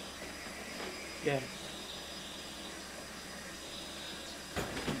 Yeah.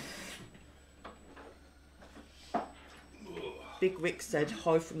 Big Rick said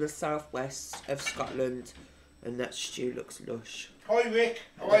hi from the southwest of Scotland, and that stew looks lush. Hi Rick,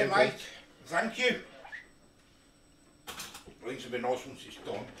 how are you mate? Thank you. Drinks will be nice once it's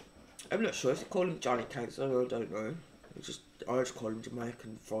done. I'm not sure if they call them Johnny cakes or I don't know. I just call them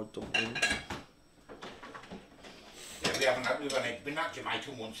Jamaican fried dumplings. Yeah, we've only been at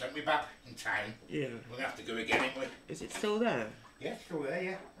Jamaican once, haven't we, back in town? Yeah. We're gonna have to go again, ain't we? Is it still there? Yeah, it's still there,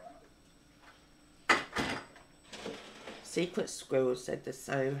 yeah. Secret Squirrel said the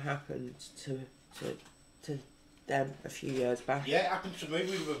same happened to them a few years back. Yeah, it happened to me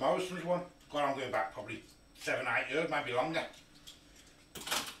with the Morrison's one. God, I'm going back probably 7 or 8 years, maybe longer.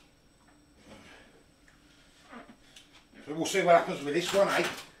 So we'll see what happens with this one, eh?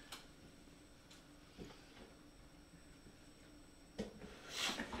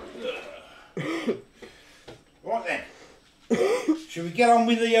 Right then. Shall we get on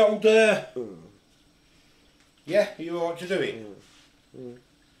with the old... Yeah, are you alright to do it?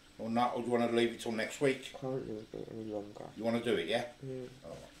 Or not, or do you want to leave it till next week? Can't leave it any longer. You want to do it, yeah?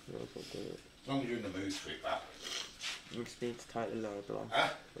 Oh. No, I can't do it. As long as you're in the mood for it, that. I just need to take the label off. Huh?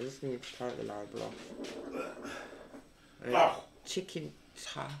 I just need to take the label off. Oh. Chicken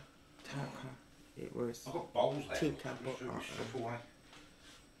taka. It was. I've got bowls there. Tikka, but Throw my stuff away.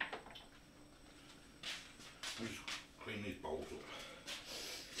 I'll just clean these bowls up.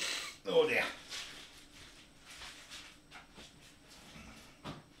 Oh dear.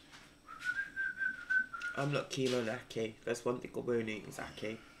 I'm not keen on ackee. That's one thing I won't eat is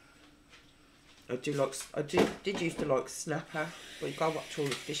ackee. I did used to like snapper, but you gotta watch all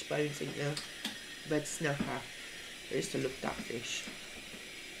the fish bones in there. Red snapper. I used to love that fish.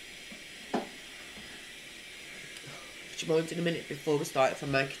 Would you mind in a minute before we start if I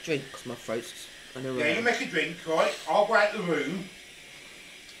make a drink? Because my throat's... Yeah, you make a drink, right? I'll go out the room.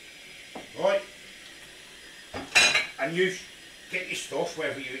 Right? And you get your stuff,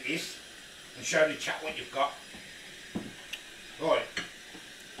 wherever it is, and show the chap what you've got. Right.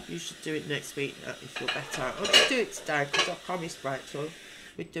 You should do it next week if you're better. I'll just do it today because I promised Rachel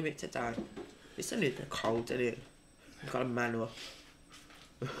we'd do it today. It's only the cold, isn't it? I've got a man up.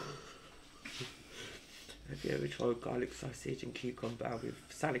 Have you ever tried garlic sausage and cucumber with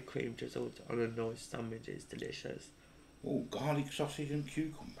salad cream drizzled on a nice sandwich? It's delicious. Oh, garlic sausage and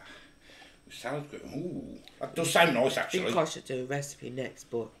cucumber. With salad cream. Ooh. That does sound nice, I actually. think I should do a recipe next,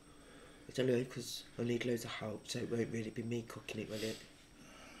 but I don't know because I need loads of help, so it won't really be me cooking it, will it?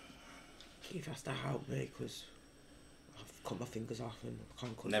 Keith has to help me because I've cut my fingers off and I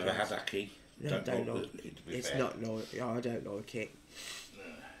can't cook. Never had ackee. No, I don't like it. It's not like I don't like it.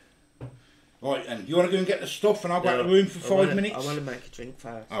 Right, and you want to go and get the stuff and I'll go out the room for 5 minutes? I want to make a drink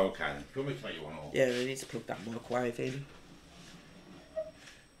first. Oh, okay then. Do you want me to make you one or? Yeah, I need to plug that microwave in.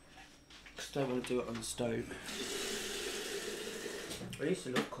 Because I don't want to do it on the stove. I used to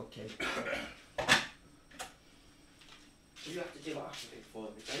love cooking. You have to do it after it for me,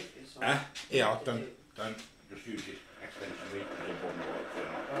 don't you? So Yeah, don't just use it extensively.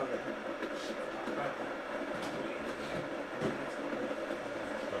 Oh,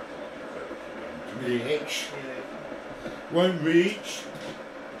 Reach. yeah. Won't reach.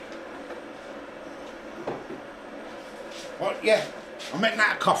 What? Yeah. I'm making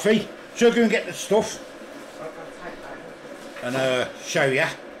that a coffee. So go and get the stuff and show ya.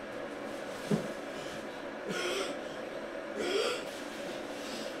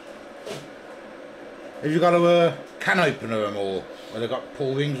 Have you got a can opener them or have they got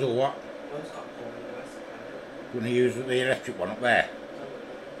pull rings or what? One's got pull rings. You want to use the electric one up there?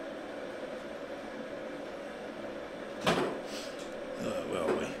 Where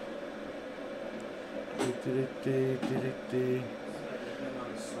are we?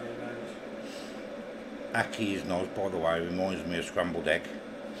 Ackee is nice, by the way. It reminds me of scrambled egg.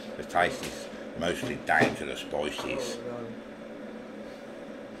 The taste is mostly down to the spices.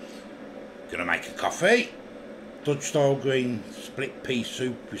 Gonna make a coffee. Dutch style green split pea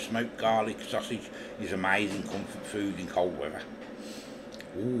soup with smoked garlic sausage is amazing comfort food in cold weather.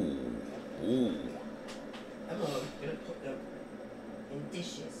 Ooh, ooh. I'm going to put them in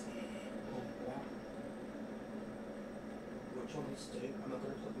dishes. Or what? What do you want me to do? Am I going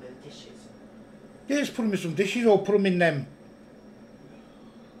to put them in dishes? Yeah, just put them in some dishes or put them in them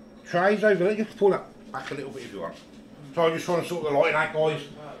trays over there. You can pull that back a little bit if you want. So I just want to sort the lighting out, guys.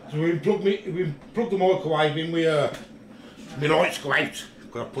 So we plug the microwave in, my lights go out.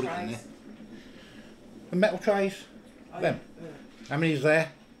 Because I put it in there. The metal trays. Them. How many is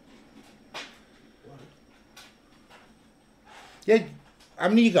there? Yeah, how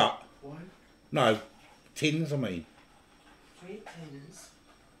many you got? One. No, tins I mean. 3 tins.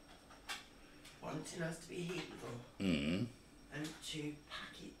 One tin has to be heated though. and 2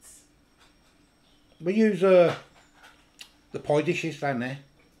 packets. We use the pie dishes down there.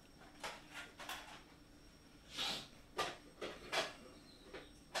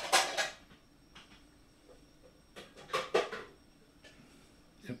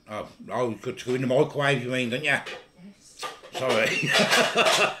 Oh, good to go in the microwave, you mean, don't you? Yes. Sorry.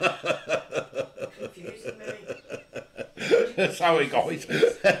 Confusing me. Sorry, guys.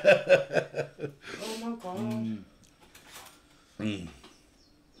 Oh my god.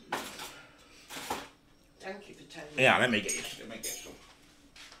 Thank you for telling me. Yeah, let me get some. Let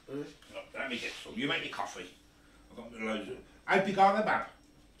me get some. You make your coffee. I've got me loads of... How'd you go on the bab?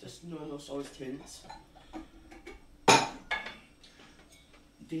 Just normal size tins.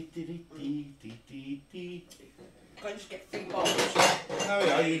 Can I just get 3 bowls? No,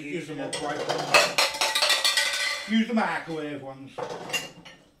 yeah, you use them up right. Use the microwave ones.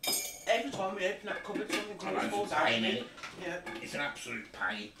 Every time we open that cupboard, something I know, comes falls it's a out. pain, innit? Yeah. It's an absolute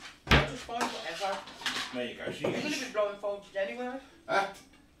pain. I'll just find whatever. There you go. So You're going to be blindfolded anyway. Huh?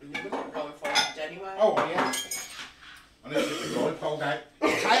 You're going to be blindfolded anyway. Oh, yeah. I need to get the blindfold out.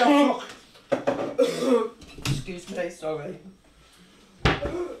 Hey, look. Excuse me, sorry.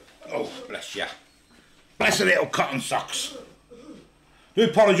 Oh, bless you. Bless the little cotton socks. Do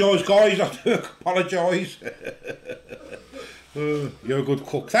apologise, guys. I do apologise. You're a good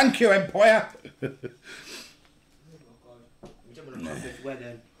cook. Thank you, Empire. Oh my god. You don't want to cook this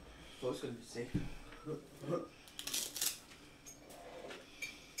wedding. I was going to be sick.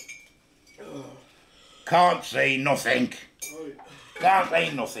 Can't see nothing. Can't see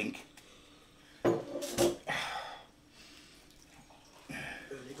nothing. Only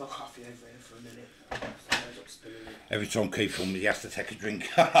got coffee over here for a minute. Every time Keith films, he has to take a drink.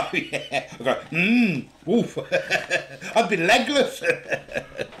 Oh, yeah. I go, woof. I've been legless.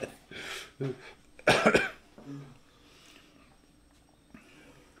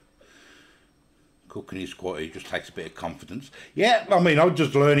 Cooking is quite, it just takes a bit of confidence. Yeah, I mean, I'm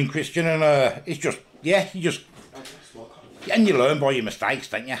just learning, Christian, and it's just, yeah, you just, and you learn by your mistakes,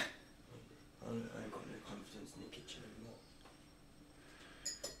 don't you? I ain't got no confidence in the kitchen anymore.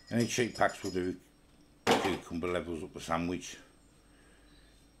 Any cheap packs will do. Cucumber levels up the sandwich.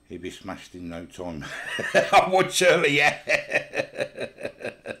 He'd be smashed in no time. I would surely, yeah.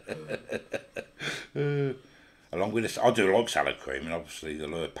 Along with this, I do like salad cream, and obviously the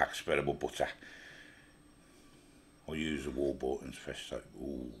lower pack spreadable butter. I use the Warburton's fresh soap.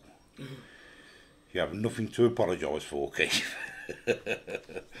 Ooh. You have nothing to apologise for, Keith.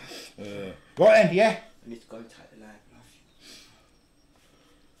 Right then, yeah. I need to go and take the label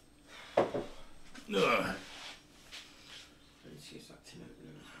off. Do I need to use that tin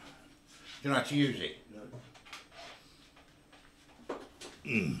opener. you know how to use it? No.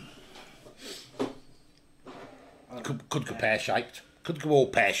 Could go pear-shaped. Could go all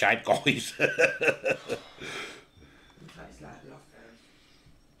pear-shaped, guys. Take this label off first.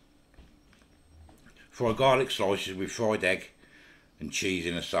 Fry garlic slices with fried egg and cheese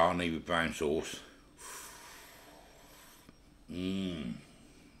in a sarnie with brown sauce.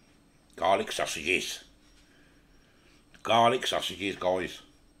 Garlic sausages. Garlic sausages, guys.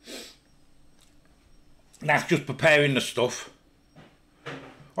 That's just preparing the stuff.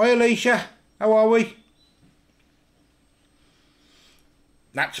 Hi, Alicia. How are we?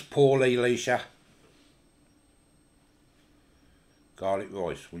 That's poorly, Alicia. Garlic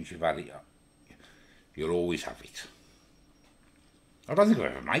rice, once you've had it, you'll always have it. I don't think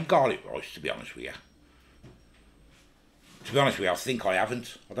I've ever made garlic rice, to be honest with you. To be honest with you, I think I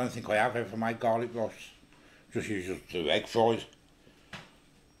haven't. I don't think I have ever made garlic rice. Just usually do egg fries.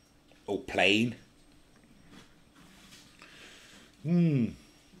 Or plain.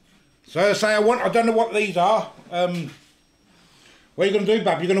 So I say I don't know what these are. What are you going to do,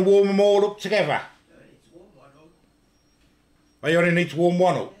 Bab? You're going to warm them all up together? Oh, you only need to warm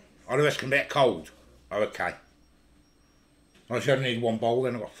one up? Oh, the rest can get cold? Oh, okay. I should only need one bowl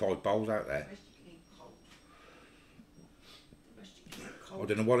then. I've got 5 bowls out there. I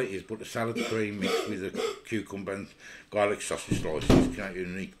don't know what it is, but the salad cream mixed with the cucumber and garlic sausage slices is kind of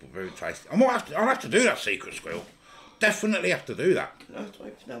unique but very tasty. I'll have to do that, Secret Squirrel. Definitely have to do that. I have to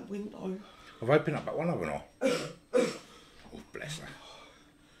open that window. I've opened up that one, haven't I? Oh, bless her.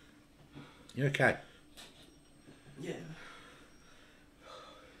 You okay? Yeah.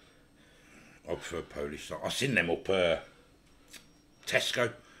 I prefer Polish sauce. I've seen them up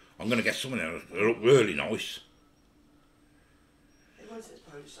Tesco. I'm going to get some of them. They look really nice. Everyone says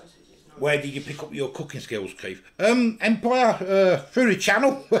Polish sausages. Where did you pick up your cooking skills, Keith? Empire, through the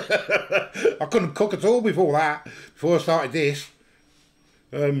channel. I couldn't cook at all before that, before I started this.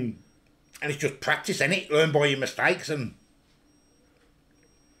 And it's just practice, innit? Learn by your mistakes and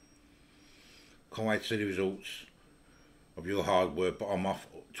Can't wait to see the results of your hard work, but I'm off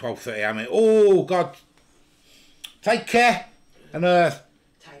 12:30. I mean, oh God, take care and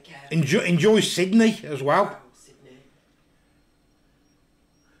Take care. enjoy Sydney as well. Wow, Sydney.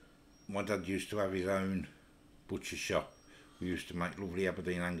 My dad used to have his own butcher shop. We used to make lovely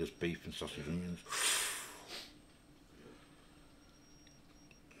Aberdeen Angus beef and sausage onions.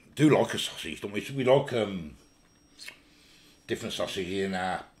 Do like a sausage, don't we? We like different sausage and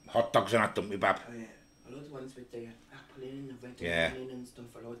hot dogs and that, don't we, Bab? Oh yeah, I like the ones with the apple in and the red Yeah. onion and stuff.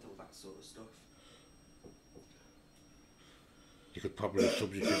 I like all that sort of stuff. You could probably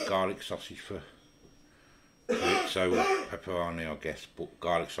substitute garlic sausage for it, so pepperoni, I guess, but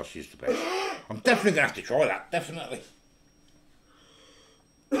garlic sausage is the best. I'm definitely going to have to try that, definitely.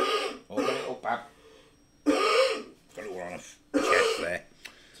 Oh, got it up, Bab. Got it all on a chest there.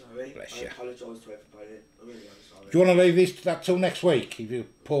 Sorry, Bless I you. apologise to everybody. I really am sorry. Do you want to leave this till next week, if you're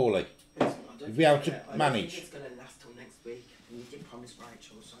poorly? I don't You'll think be able it's to gonna- I don't manage. think it's going to last till next week. And you did promise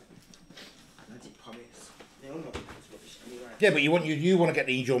Rachel, so. And I did promise. They all know it's rubbish anyway. Yeah, but you want to get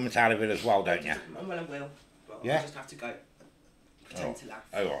the enjoyment out of it as well, don't you? Well, I will. But Yeah? I just have to go. Pretend to laugh.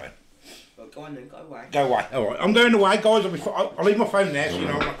 All right. But go on then, go away. Go away. All right. I'm going away, guys. I'll leave my phone there so you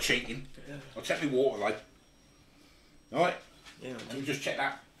know I'm not cheating. I'll check my water, like. All right. Yeah, Let me just check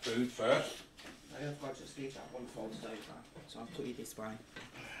that food first. I've got to just leave that one folded over. So I'll put you this way.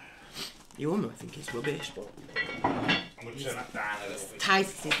 You all might think it's rubbish, but I'm going to turn that down a little bit.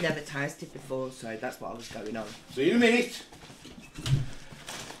 it's never tasted before, so that's what I was going on. See you in a minute.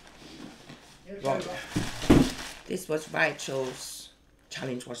 Right. This was Rachel's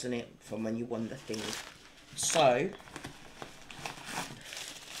challenge, wasn't it? From when you won the thing. So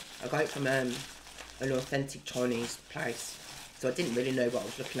I got it from an authentic Chinese place. So I didn't really know what I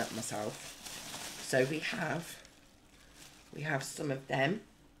was looking at myself. So we have some of them.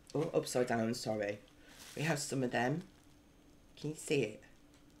 Oh, upside down, sorry. We have some of them. Can you see it?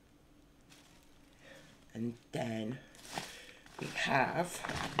 And then we have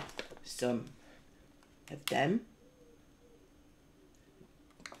some of them.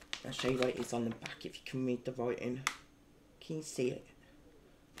 I'll show you what it is on the back if you can read the writing. Can you see it?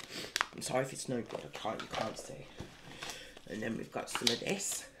 I'm sorry if it's no good, you can't see. And then we've got some of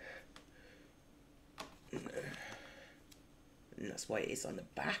this. And that's what it is on the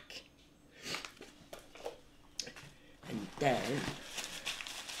back. And then,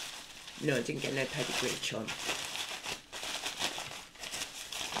 no, I didn't get no pedigree chum.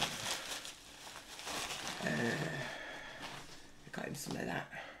 I got him some of that.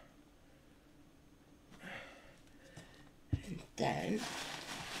 And then,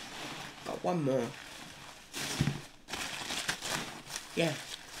 got one more. Yeah,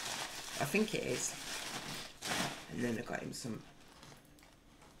 I think it is. And then I got him some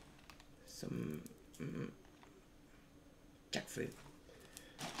jackfruit.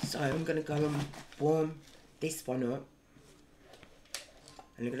 So I'm gonna go and warm this one up,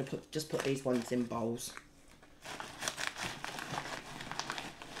 and I'm gonna just put these ones in bowls.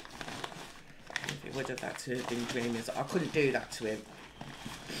 If it would have had to have been dreamers, I couldn't do that to him.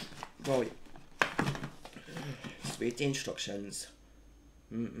 Right. Just read the instructions.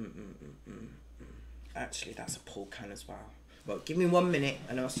 Actually, that's a pork can as well. Well, give me 1 minute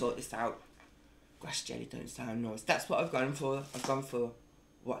and I'll sort this out. Grass jelly don't sound nice. That's what I've gone for. I've gone for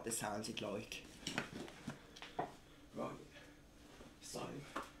what the sounded like. Right. So.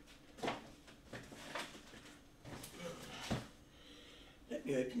 Let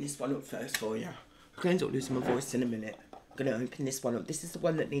me open this one up first for you. I'm going to end up losing my voice in a minute. I'm going to open this one up. This is the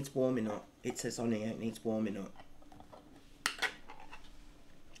one that needs warming up. It says on here it needs warming up.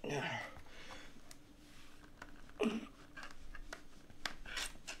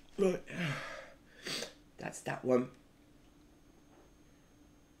 Right, that's that one.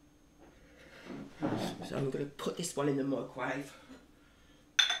 So I'm going to put this one in the microwave.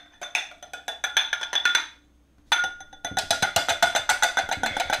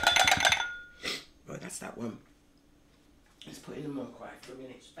 Right, that's that one. Let's put it in the microwave for a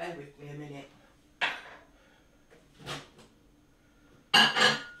minute. Just bear with me a minute.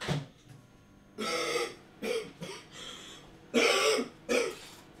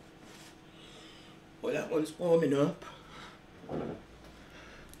 Well, that one's warming up.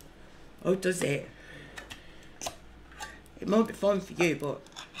 Oh, does it? It might be fun for you, but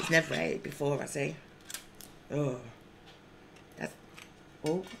he's never ate it before, has he? Oh.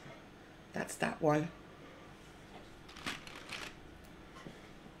 That's that one.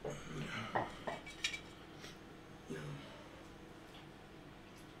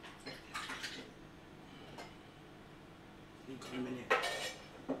 A minute.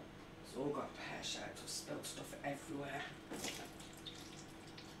 It's all got pear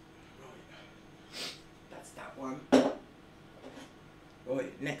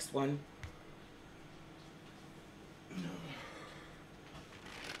Right, next one.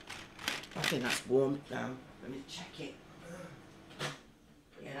 I think that's warmed now. Let me check it.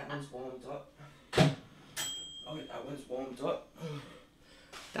 Yeah, that one's warmed up. Oh, that one's warmed up.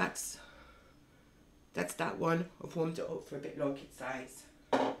 That's that one. I've warmed it up for a bit like its size.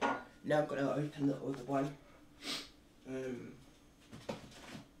 Now I'm gonna open the other one.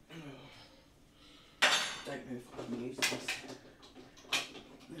 Don't know if I can use this.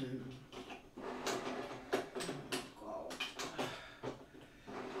 God.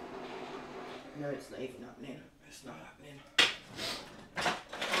 No, it's not even happening. It's not happening. I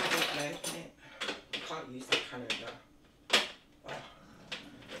can't open it. I can't use that can opener. Oh.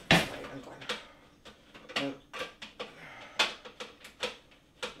 Wait, I'm going.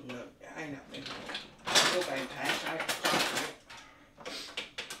 No, it ain't happening. Still going pear-shaped.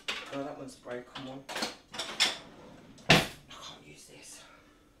 Oh, that one's broken one. I can't use this.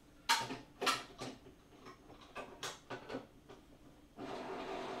 I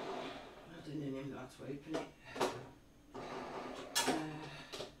didn't even know how to open it.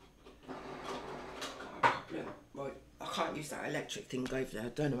 Right, I can't use that electric thing over there. I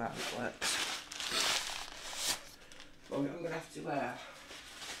don't know how it works. Right, I'm going to have to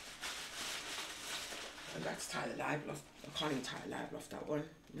tie the label off. I can't even tie the label off that one.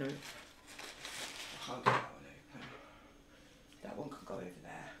 No. I can't get that one open. That one can go over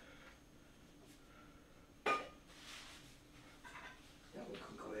there. That one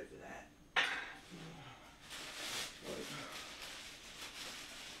can go over there. Right.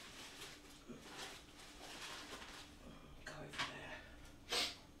 Go over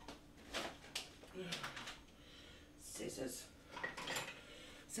there. Scissors.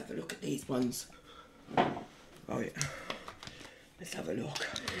 Let's have a look at these ones. Right. Let's have a look.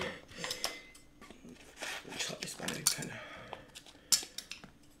 Chop this one open.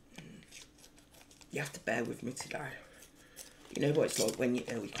 You have to bear with me today. You know what it's like when you're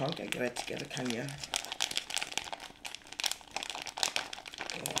ill, you can't get your head together, can you?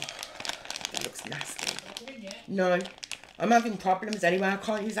 Oh, that looks nasty. No, I'm having problems anyway. I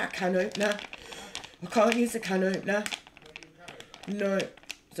can't use that can opener. I can't use the can opener. No,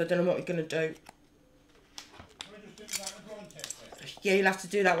 so I don't know what we're going to do. Yeah, you'll have to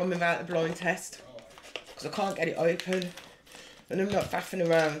do that one without the blind test. Because I can't get it open. And I'm not faffing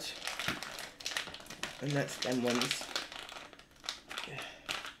around. And that's them ones. Yeah.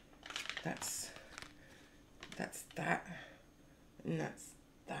 That's that. And that's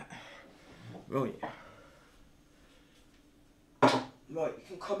that. Right. Right, you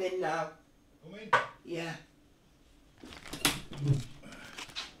can come in now. Come in? Yeah.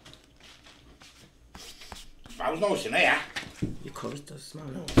 Smells nice in here. Your colours does smell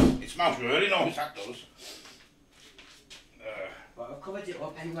nice. It smells really nice, that does. But I've covered it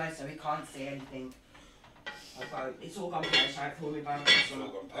up anyway, so we can't see anything. It's all gone pear-shaped for me, babe. It's all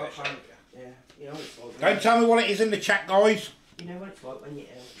gone pear-shaped, yeah. You know what it's like. Don't tell me what it is in the chat, guys. You know what it's like when you're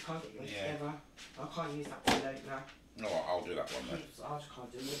ill. You can't get your head Yeah. together. I can't use that one out now. No, I'll do that one then. I just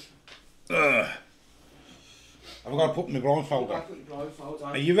can't do it. I've got to put my blindfold I've on. got to put your blindfold on.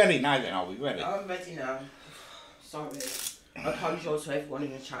 Are you ready now then? Are we ready? I'm ready now. Sorry. I apologise to everyone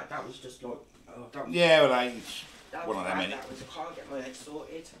in the chat. That was just like... Oh, that was, Yeah, well, it's that one was of them, bad, innit? that was, I can't get my head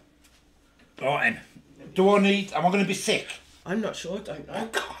sorted. Right then. Do I need... Am I going to be sick? I'm not sure, don't know. Oh,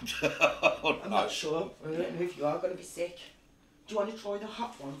 God. I'm not sure. I don't know if you are going to be sick. Do you want to try the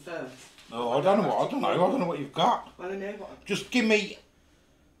hot one first? No, I don't know what... I don't know what you've got. Well, I know what... Just give me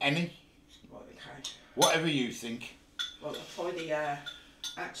any. Right, okay. Whatever you think. Well, I'll try the,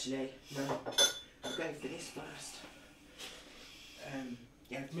 actually, no. I'll go for this first.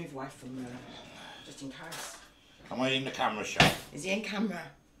 Yeah, move away from, just in case. Am I in the camera shot? Is he in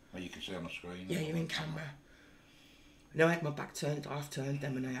camera? Well, you can see on the screen. Yeah, you're in camera. No, I had my back turned, half turned,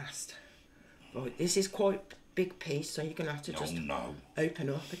 then when I asked. Right, this is quite a big piece, so you're going to have to just open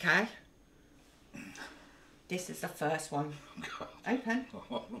up, okay? This is the first one. Open.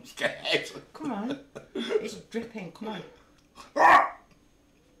 Oh, I'm scared. Come on. It's dripping, come on.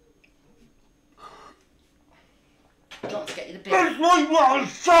 Do you want to get you the big? That's my rotten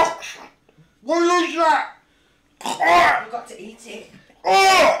socks! What is that? You've got to eat it.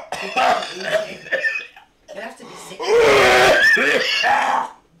 You've got to eat it. You'll have to be sick.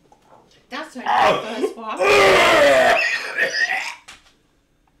 That's only the first one.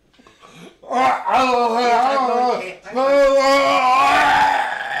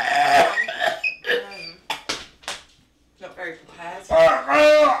 Not very prepared.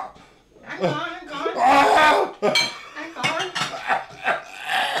 Hang on.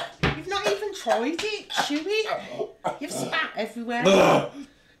 You've not even tried it. Chew it. You've spat everywhere.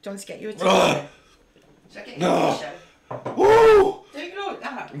 you want to get you a t-shirt? Should I get you a t-shirt? Woo! Don't you like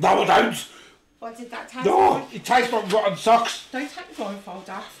that? No, I don't. What did that taste No, like? it tastes like rotten socks. Don't take the blindfold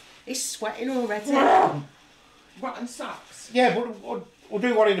off. It's sweating already. Rotten socks. Yeah, but we'll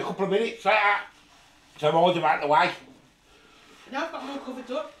do one in a couple of minutes. Like that. So I'm holding them out of the way. Now I've got them all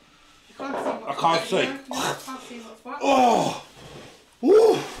covered up. You can't see what's I can't see. No, I can't see what's what. Oh!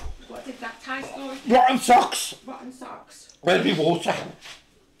 Woo! What did that taste like? Rotten socks. Rotten socks. Where's my water?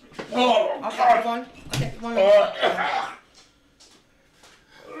 Oh, I'll get God. you one. I'll get you one.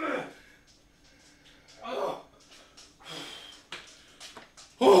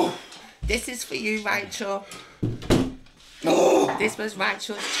 Oh. This is for you, Rachel. Oh. This was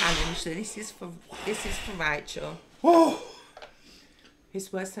Rachel's challenge, so this is for Rachel. Oh.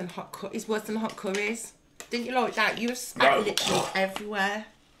 It's worse than hot curries. Didn't you like that? You were spat literally everywhere.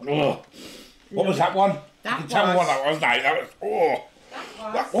 Oh. What was that one? That you can tell me what that was now.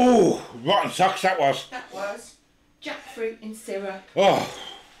 That was rotten socks that was. That was jackfruit in syrup. Oh.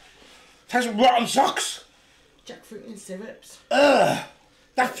 Tastes like rotten socks. Jackfruit in syrups.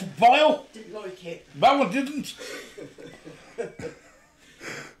 That's vile. Didn't like it. No, I didn't.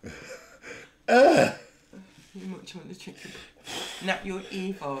 You much want the chicken. No, you're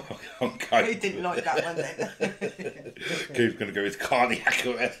evil. Okay. You didn't like that one then. Keith's going to go with cardiac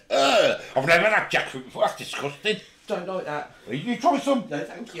arrest. I've never had jackfruit before. That's disgusting. Don't like that. You try some. No,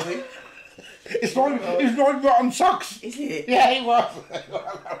 thank you. It's like rotten socks. Is it? Yeah, it was.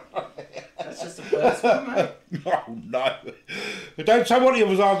 That's just the first one, mate. Oh, no. Don't say what the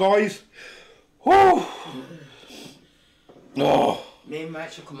others are, guys. Whew. Oh. Me and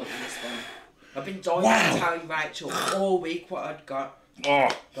Rachel come up with this one. I've been dying to tell you, Rachel, all week what I'd got. Oh.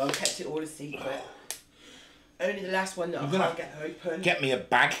 But I kept it all a secret. Only the last one that I can't get open. Get me a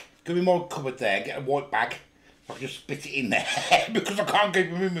bag. Give me my cupboard there. Get a white bag. I can just spit it in there because I can't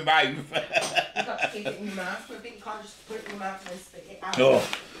keep them in my mouth. You've got to keep it in your mouth, but I think you can't just put it in your mouth and then spit it out. Oh.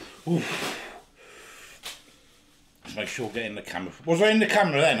 Oof. Let's make sure I get in the camera. Was I in the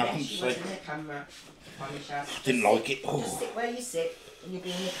camera then? I couldn't Yes, you was see. in the camera. Didn't like it. Oh. Just sit where you sit and you'll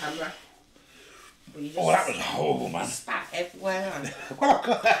be in the camera. But you just Oh, that was horrible, man. spat everywhere. I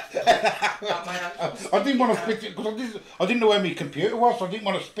didn't want to spit it because I didn't know where my computer was, so I didn't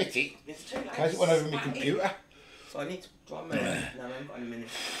want to spit it. It's too late. In case it went over my computer. So I need to dry my hands. No, I haven't got any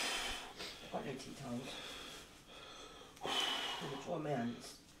minutes. I've got no tea towels. I'm going to dry my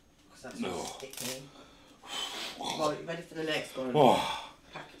hands. Because that's No. sticky. Right, ready for the next one? Oh.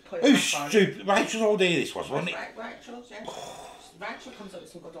 Put it Who's back on. stupid? Rachel's idea this was, wasn't it? Rachel's, yeah. Rachel comes up with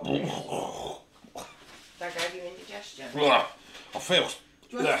some good ideas. That gave you indigestion. Ugh. I feel... Do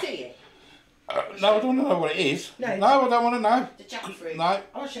you want to see it? No, I don't want to know what it is. No. I don't want to know. The jackfruit. No.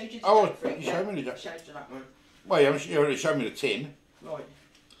 I showed you the Oh, jackfruit. you showed me the I showed you that one. Well, you already showed me the tin. Right.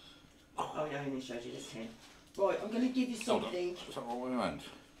 Oh, yeah, I only showed you the tin. Right, I'm going to give you something. Is that what we meant?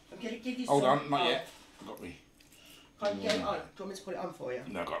 I'm going to give you Hold something. on, not yet. I got me. Can you get it on? Do you want me to put it on for you?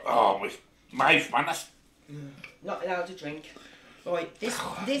 No, I got... Oh, my mouth, man. That's... Not allowed to drink. Right,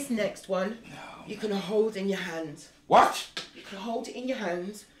 this next one, you can hold in your hand. What? You can hold it in your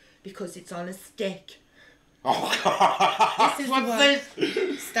hand because it's on a stick. Oh, God. This is What's the one. this?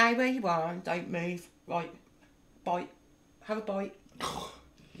 Stay where you are and don't move. Right, bite. Have a bite.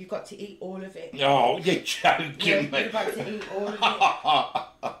 You've got to eat all of it. Oh, you're joking Yeah, me. you're about to eat all of it.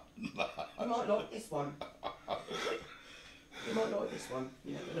 You might like this one. You might like this one.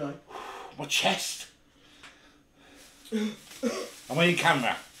 You never know. My chest. Am I in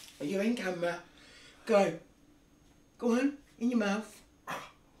camera? Are you in camera? Go. Go on, in your mouth.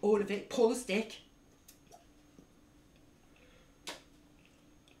 All of it. Pull the stick.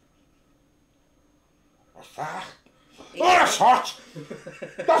 What's that? Oh, that's hot!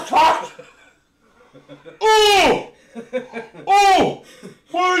 That's hot! Oh! Oh!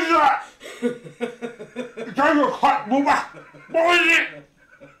 What is that? It's like a hot boomer. What is it?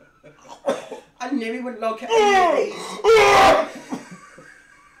 I knew he wouldn't like any of these.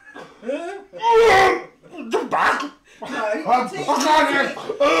 The back. No, I take can't. it.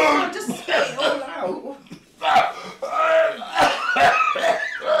 Oh, just spit it all out.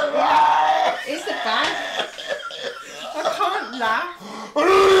 It's the bag. I can't laugh.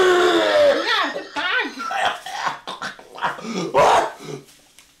 Yeah, the bag.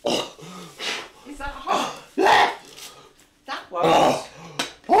 Is that hot?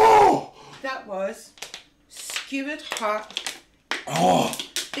 That was skewered hot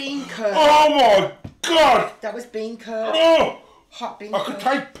bean curd. Oh my God! That was bean curd. Oh! Hot bean I curd. could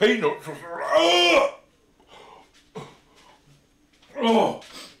take peanuts. Oh! Oh!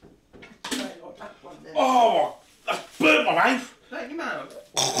 Don't like that one then. Oh! That's burnt my mouth. Put it in your mouth.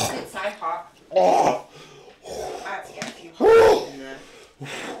 It's so hot. Oh, I had to get a few hot in there.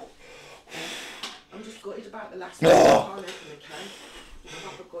 I'm just gutted about the last one. I can't open the can. It's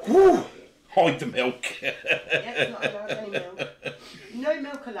proper gutted about it. hide the milk. Yeah, it's not allowed any milk. No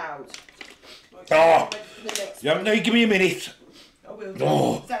milk allowed. Right, Oh. ready for the next Yeah, one. no, give me a minute. I will do.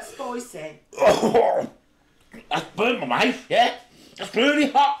 Oh. Is that spicy? Oh, that's burnt my mouth, yeah? That's really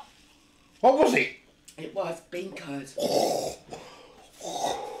hot. What was it? It was bean curd.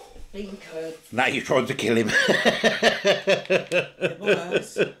 Bean curd. Now you're trying to kill him. It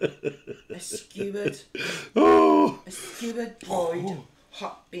was a skewered boiled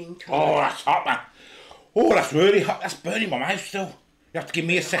hot bean curd. Oh, that's hot, man. Oh, that's really hot. That's burning my mouth still. You have to give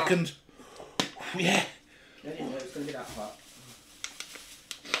me a second. Yeah. I didn't know it was going to be that hot.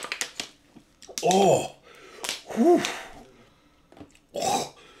 Oh. Whew.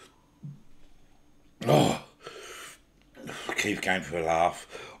 Oh. Oh. Keep going for a laugh.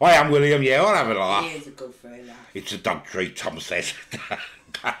 I am William, yeah, I'll have a laugh. He is a good for a laugh. It's a dog treat, Tom says.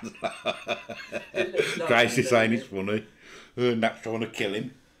 It looks Grace is saying lovely. it's funny. Nat's trying to kill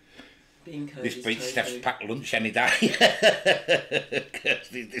him. Bean curd This is beats tofu. Steph's packed lunch any day.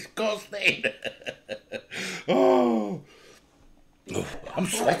 Kirsty's disgusting. Oh. I'm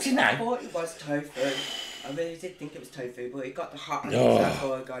sweating I now. thought it was tofu. I really did think it was tofu, but it got the hot on it, Oh. so that's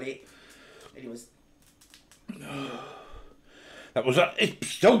how I got it. And it was... That was it's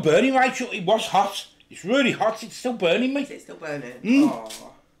still burning, Rachel. It was hot. It's really hot. It's still burning me. Is it still burning? Mm.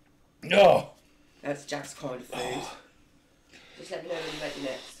 Oh, Oh. that's Jack's kind of food. Just let me know when you make your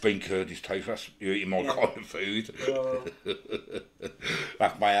next. Bean curd is tofu. That's- You're eating my Yeah. kind of food. Oh.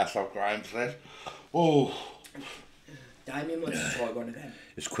 Laugh my ass off, Graham says. Oh. Damien wants to try one of them.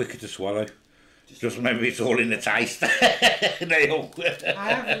 It's quicker to swallow. Just remember it's all in the taste. Neil. I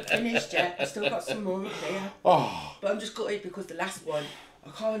haven't finished yet. I've still got some more up here. Oh. But I'm just gutted because the last one, I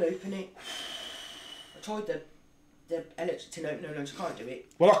can't open it. I tried the electric tin opener and I just can't do it.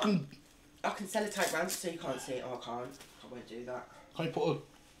 Well, I can sell it tight round so you can't see it. Oh, I can't. I won't do that. you put a...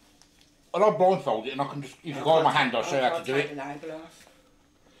 I'll blindfold it and I can just... If you go in my hand, I'll show you how to do take it. the label off.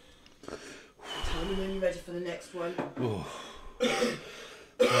 Tell me when you're ready for the next one.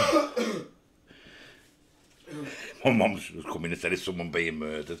 My mum was coming and said there's someone being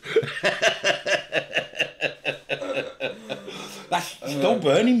murdered. That's still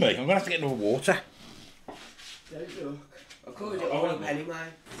burning me. I'm going to have to get another water. Don't look. I covered it all up anyway.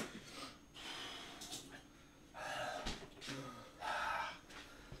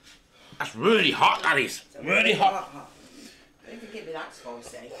 That's really hot, that is. Really hot. Don't think it'd be that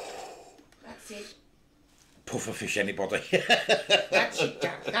spicy. That's it. Puffer fish, anybody. That's your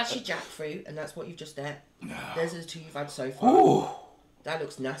jackfruit, and that's what you've just ate. Those are the two you've had so far. Ooh. That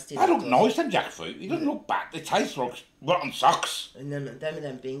looks nasty. That look does. nice, them jackfruit. It doesn't look bad. They taste like rotten socks. And then them and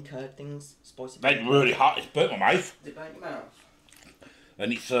them bean curd things, spicy. They're bean really hot. It's burnt my mouth. curd. Does it burn your mouth?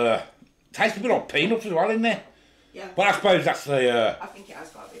 And it's tastes a bit like peanuts as well in there. Yeah. But I suppose that's the I think it has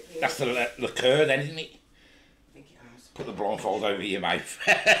got a bit of that's the liqueur then, isn't it? I think it has. Put the blindfold over your mouth.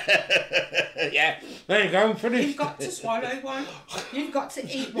 Yeah, there you go, finished. You've got to swallow one. You've got to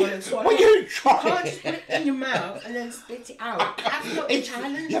eat one and swallow Well, it. you You can't try. just put it in your mouth and then spit it out. That's not the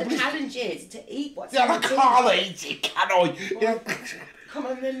challenge. yeah, The but it's- challenge is to eat what's Yeah, I in the can't eat it, can I? Yeah, Come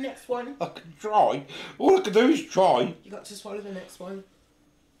on, the next one. I can try. All I can do is try. You got to swallow the next one.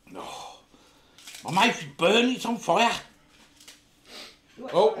 My mouth is burning, it's on fire. You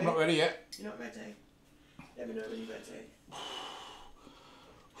want to Oh, swallow I'm not it? ready yet. You're not ready. Let me know when you're ready.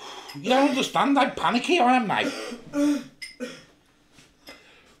 You don't understand how panicky I am now.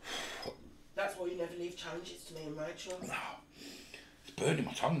 That's why you never leave challenges to me and Rachel. It's burning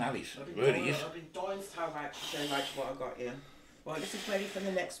my tongue now, this. I've It been really dying, is. I've been dying to tell Rachel, show Rachel what I got here. Right, this is ready for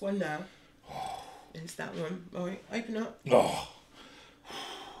the next one now. It's that one. Right, open up. Oh,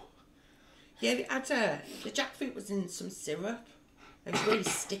 Yeah, it had the jackfruit was in some syrup. It was really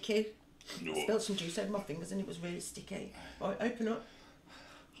sticky. I spilled some juice over my fingers and it was really sticky. Right, open up.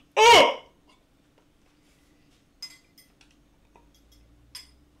 oh!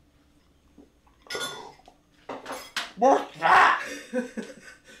 What's that?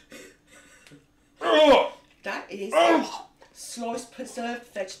 Oh! That is Oh! sliced preserved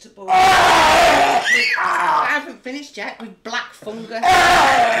vegetables. Ah! I haven't finished yet with black fungus.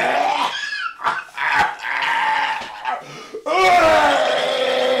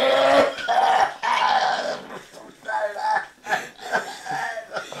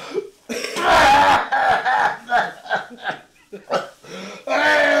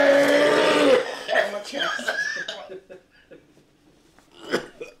 On my chest.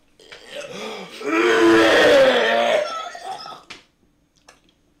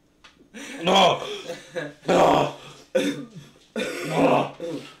 Oh. Oh. Oh.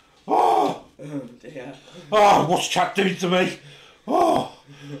 Oh. Dear. Oh, what's chat doing to me? Oh,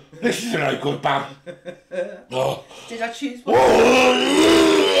 this is no good, Bab. Oh. Did I choose one?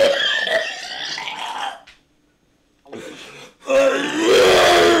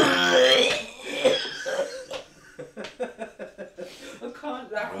 I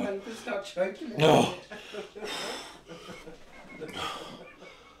can't laugh when you can start choking. Oh.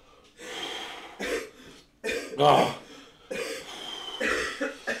 Oh.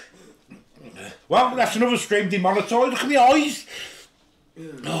 Well, that's another stream demonetized. Look at the eyes.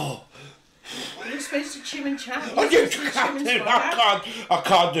 Oh. You're supposed to chew and chat. I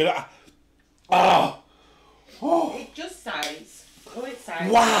can't do that. Oh. Oh. It just says, all it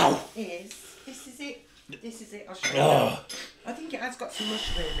says Wow. is, this is it. This is it. I'll show you. Oh. I think it has got some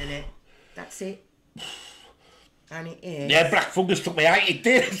mushroom in it. That's it. And it is Yeah, black fungus took me out. It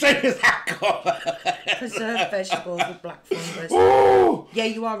did. So does that guy. preserved vegetables with black fungus. Oh. Yeah,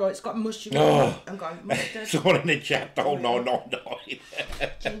 you are right. It's got mushroom in Oh. it. I'm going mustard, Someone in the chat. Oh, no.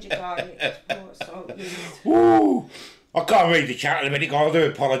 ginger garlic, more salt. Ooh. I can't read the chat in a minute, guys. I do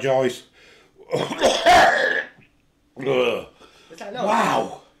apologise. Was that nice?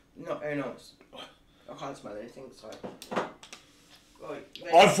 Wow. Not very nice. I can't smell anything, so. Right.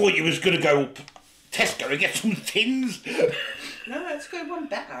 I thought you was going to go up Tesco and get some tins. No, let's go one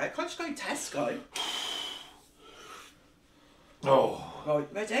better. I can't just go Tesco. Oh. Right,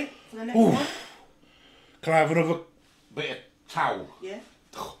 ready for the next Ooh. one? Can I have another bit of towel? Yeah.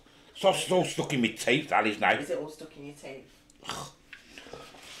 It's all stuck in my teeth, that is now. Is it all stuck in your teeth?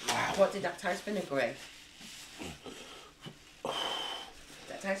 What did that taste vinegary? Did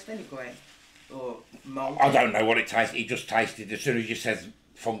that taste vinegary? Or mold? I don't know what it tasted. It just tasted, as soon as you said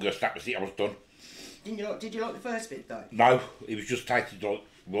fungus, that was it, I was done. Did you like the first bit though? No, it was just tasted like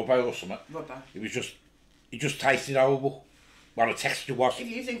rubber or something. Rubber. It just tasted horrible. Well, the texture was. If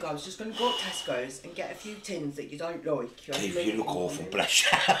you think I was just going to go up Tesco's and get a few tins that you don't like, If you look awful, bless you.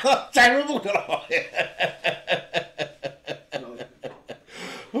 Terrible, don't I?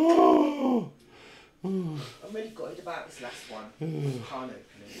 Oh. I'm really gutted about this last one. Can't open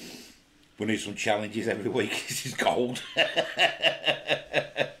it. We need some challenges every week. This is gold.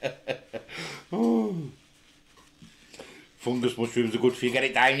 Oh. Fungus mushrooms are good for you. Get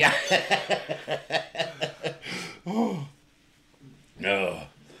it down, yeah. Oh. Oh.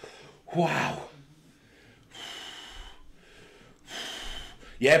 Wow.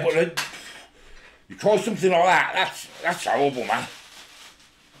 Yeah, but you try something like that. That's horrible, man.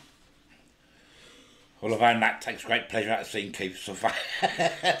 Well, I found that takes great pleasure out of seeing Keith suffer.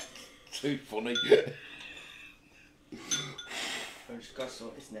 Too funny. I'm just going to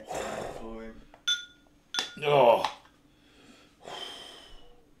sort this next one out for him. Oh.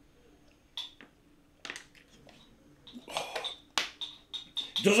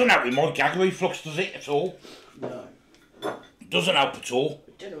 Doesn't help with my gag reflux, does it, at all? No. Doesn't help at all.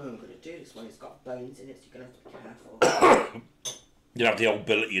 I don't know what I'm going to do this one. It's got bones in it, so you're going to have to be careful. You'll have the old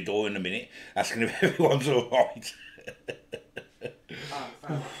bill at your door in a minute, asking if everyone's alright. Oh, I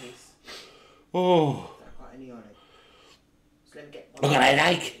found a piece. Oh. I've got any on it. So let me get one. Look at that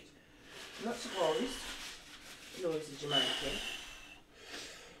headache. I'm not surprised. The noise is Jamaican.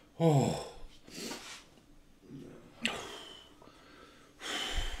 Oh.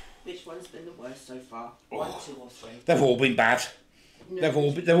 Which one's been the worst so far? 1, 2 or 3? They've all been bad.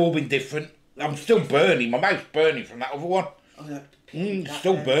 No. They've all been different. I'm still burning. My mouth's burning from that other one. Oh, no, pink, It's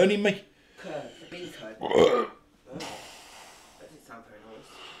still burning me. Curd, the bean curd. That didn't sound very nice.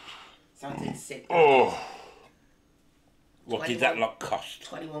 Sounds insipid. Oh. What did that 21 lot cost?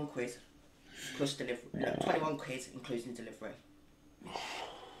 21 quid plus delivery. No, 21 quid including delivery.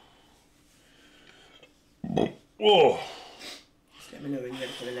 Oh. Just let me know when you're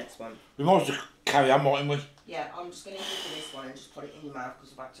ready for the next one. We might as well carry on, mightn't we? Yeah, I'm just going to give you this one and just put it in your mouth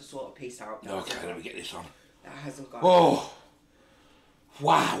because I'm about to sort a piece out. Okay, let me get this on. That hasn't got. Oh.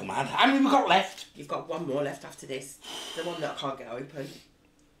 Wow, man. How many have we got left? You've got one more left after this. The one that I can't get open.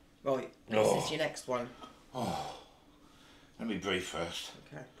 Right, Oh. this is your next one. Oh. Let me breathe first.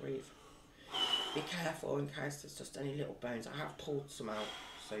 Okay, breathe. Be careful in case there's just any little bones. I have pulled some out,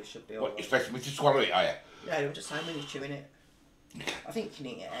 so you should be What, alright. you expecting me to swallow it, are you? No, I'm just saying when you're chewing it. I think you can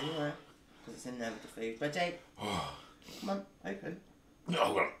eat it anyway, because it's in there with the food. Ready? Oh. Come on, open. No,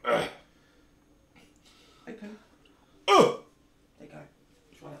 hold on. Open. Oh. There you go.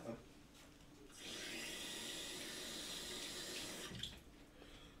 Try that one.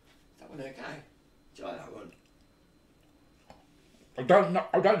 Is that one okay? Do you like that one? I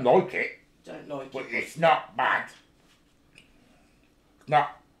don't like it, Don't like but it. it's not bad. It's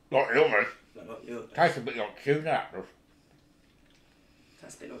not Not yummy. Not like yours. Tastes a bit like tuna, that does.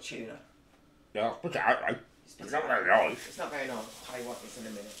 That's a bit like tuna. Yeah, I'll put it out, though. It's not very nice. It's not very nice. I'll tell you what this in a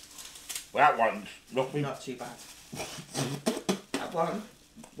minute. Well, that one's nothing. Not too bad. That one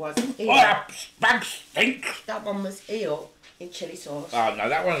was Oh, eel. that bag stinks. That one was eel in chilli sauce. Oh, no,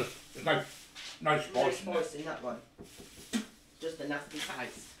 that one's... There's no No spice in it. spice in that one. Just a nasty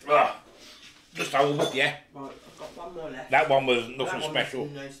taste. Ugh. Just over, yeah. Right, I've got one more left. That one was That nothing one special.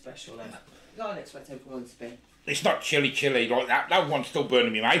 was no special then. Go on, expect everyone to be. It's not chilly like that. That one's still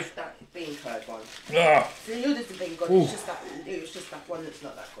burning my mouth. That bean curd one. Ugh. The others have been good. Ooh. It was just that one that's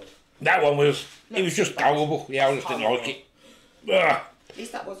not that good. That one was... Not It was too just bad. gullible. Yeah, I just didn't like it. Ugh. At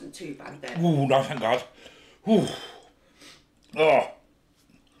least that wasn't too bad then. Ooh, no, thank God. Ooh. Oh. I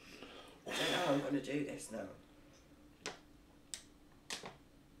don't know how I'm going to do this now.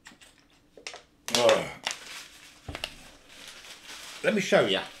 Ugh. Let me show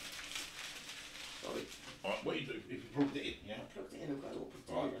you. Sorry. Right, what you do, if you plugged it in, yeah? I plugged it in and got it all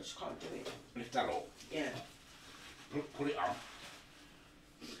put Right. in. I just can't do it. Lift that up. Yeah. Put it on.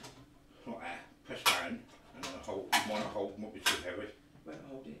 Like that. Press down. And then hold, you want to hold them up, it's too heavy. Won't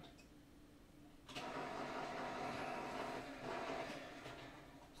hold it.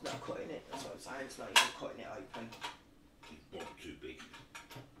 It's not cutting it, that's what I'm saying. It's not even cutting it open. It wasn't too big.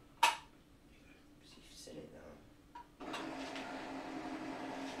 See if you've seen it now.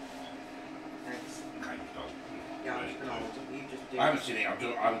 Thanks. Okay, stop. Yeah, I'm just going to hold it. You just do I haven't seen it, I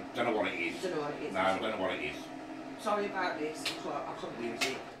don't know what it is. You don't know what it is. No, I don't know what it is. Sorry about this. I couldn't use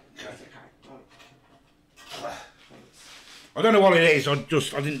it. It's okay. Right. Thanks. I don't know what it is, I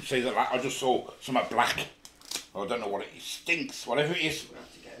didn't see that, I just saw something black. I don't know what it is. Stinks, whatever it is. We'll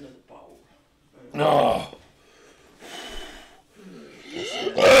have to get another bowl. Oh.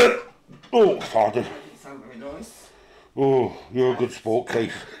 Oh, Father. It sounds very nice. Oh, you're a good sport,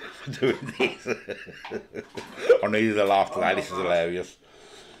 Keith, for doing this. I needed a laugh today, this is hilarious.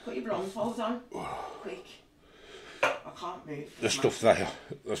 Put your blindfold on. Quick. I can't move. The stuff there,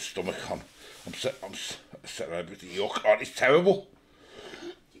 the stomach, I'm set everything. Yuck, oh, it's terrible.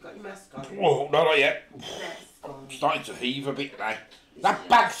 You got your mask on. Oh, no, not yet. Mask on. I'm starting to heave a bit now. That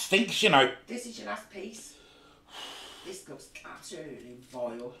bag stinks, you know. This is your last piece. This looks absolutely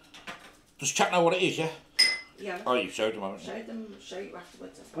vile. Does chat know what it is, yeah? Yeah. Oh, you showed them, haven't you? Show you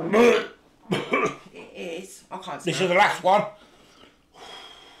afterwards. It is. I can't This smell is the it. last one.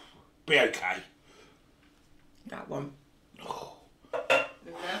 Be okay. That one. We're going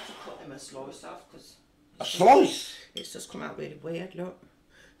to have to cut them a slice off because A slice? it's just come out really weird, look.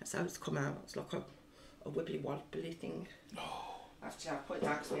 That's how it's come out. It's like a wibbly wobbly thing. After I put it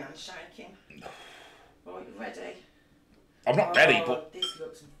down because my hand's shaking. Right, you ready? I'm not ready, but... This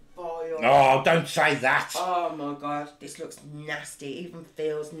looks vile. Oh, don't say that. Oh my god, this looks nasty. It even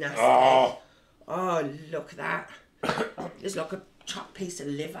feels nasty. Oh. Oh, look at that. It's like a chopped piece of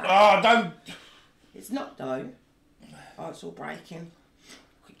liver. Oh, don't... It's not though. Oh, it's all breaking.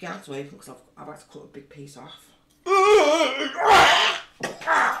 You have to even because I've had to cut a big piece off.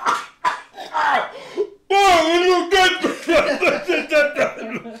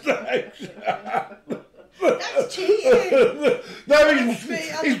 That's cheating. No,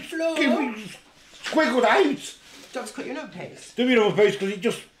 Feet on the floor. he's squiggled out. Do you want to cut your another piece? Do me another piece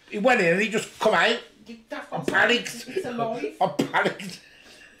because he went in and he just come out. That's I'm what saying. panicked. It's alive. I'm panicked.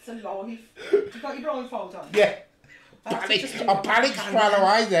 It's alive. You got your blindfold on? Yeah. I have to Panic. just do I it panicked with straight my hand.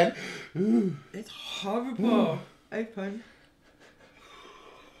 away then. It's horrible. Open.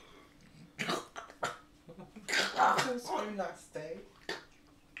 That's so nasty.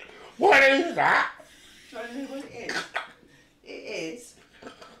 What is that? Do you want to know what it is? It is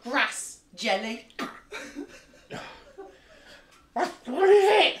grass jelly. What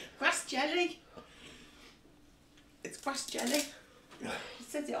is it? Grass jelly. It's grass jelly. It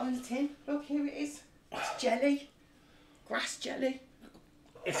says it on the tin. Look, here it is. It's jelly. Grass jelly.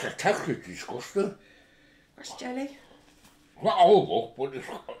 It's a texture disgusting. Grass jelly. It's not horrible, but it's...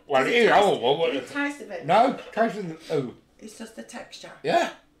 Well, it is horrible, but... Can you taste of it? No, tasting... Oh, It's just the texture. yeah.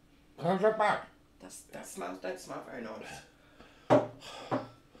 How's that bad? That smells don't smell very nice.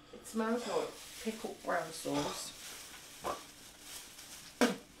 It smells like pickled brown sauce.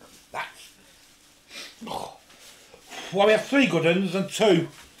 That's... Oh. Well, we have 3 good ones and 2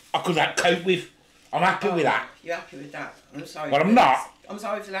 I could cope with. I'm happy with that. You're happy with that? I'm sorry. But I'm not. I'm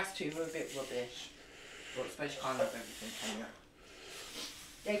sorry if the last 2 were a bit rubbish. But I suppose you can't have everything, can you?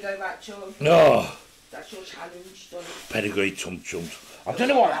 There you go, Rachel. No. That's your challenge done. Pedigree tum chums. I don't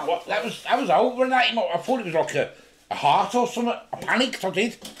know what that was over and that. I thought it was like a heart or something. I panicked, I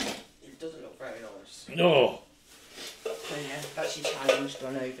did. It doesn't look very nice. No. So yeah, That's your challenge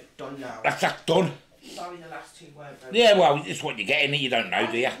done now. That's done. Sorry, the last two weren't very Yeah, well, it's what you're getting. You don't know,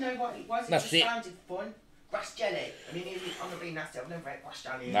 do you? I didn't know what it was. It That's just it. sounded fun. Grass jelly. I mean, I'm not being nasty. I've never had grass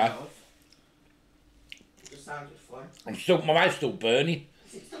jelly in No. my life. It just sounded fun. My mouth's still burning.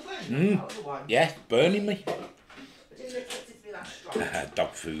 Is it still burning? Mm. That other one? Yeah, it's burning me. I didn't expect it to be that strong.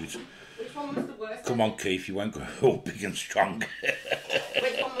 Dog food. Which one was the worst? Come on, Keith, you won't go all big and strong.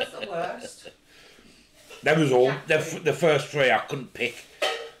 Which one was the worst? That was all. The first three I couldn't pick.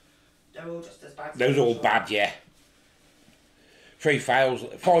 They're all just as bad. They was all bad, yeah.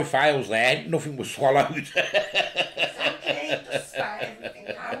 5 fails there. Nothing was swallowed. It's okay. Just spat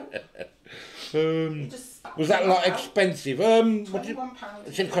everything out. Just spat Was that a lot everything out. expensive? What did, £21.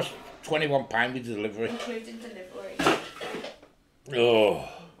 it said cost £21 with delivery. Including delivery. Oh,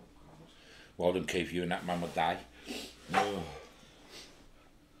 well done, Keith. You and that man would die. Oh.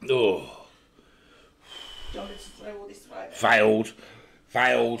 Oh. Do you want me to throw all this away? Failed.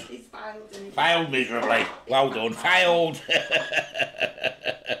 Failed. It's failed. And it's Failed miserably. Well done. Failed. So,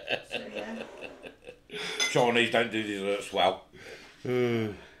 yeah. Chinese don't do desserts well.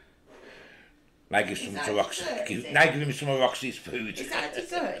 They give some that to Roxy. dessert, is it? They give him some of Roxy's food. Is that a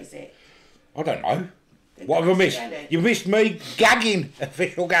dessert, is it? I don't know. The What have I missed? jelly. You missed me gagging,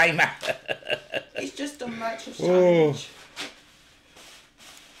 official gamer. It's just done Rachel's Oh. challenge.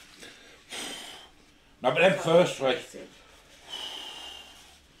 No, but then first three.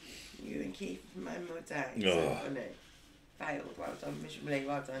 You and Keith made my day. Oh. So funny. Failed. Well done. Miserably.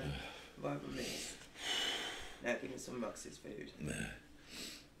 Well done. Well done, miss. Now giving some Roxy's food.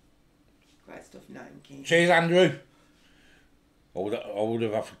 Great stuff, name, Keith. Cheers, Andrew. I would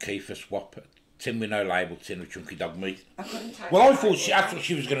have offered Keith a swap. Tin with no label, tin of chunky dog meat. I couldn't take Well, I the thought label. that's what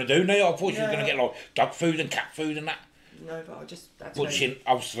she was going to do now. I thought she was No. going to get like dog food and cat food and that. No, but I just. That's But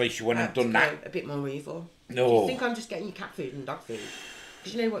obviously she went and done that. A bit more evil. No. Do you think I'm just getting you cat food and dog food?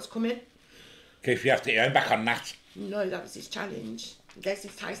 Because you know what's coming? Keith, you have to get your own back on that. No, that was his challenge. There's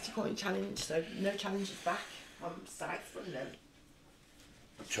his tasty coin challenge, so no challenge is back. I'm safe from them.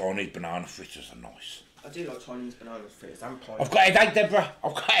 Chinese banana fritters are nice. I do like Chinese banana fritters and pie. I've got a headache, Deborah.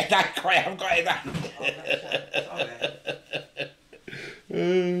 I've got a headache, Craig. I've got a headache.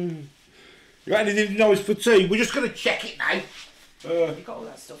 You got anything nice for tea? We're just going to check it now. You got all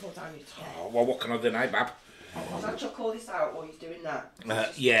that stuff all down your top. Oh, well, what can I do now, Bab? I'll have to call this out while he's doing that.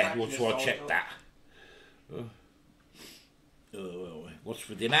 Yeah, Cracking once the I side check up. that. What's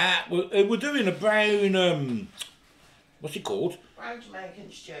for dinner? We're doing a brown, what's it called? Brown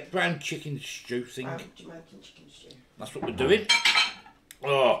Jamaican stew. Brown chicken stew thing. Brown Jamaican chicken stew. That's what we're doing.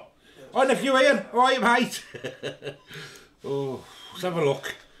 Oh, hi nephew Ian. How are you, mate? Oh, let's have a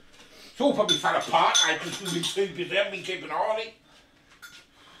look. It's all probably fell apart now because we've been too busy. Haven't been keeping an eye on it.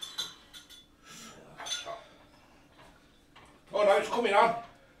 Oh no, it's coming on.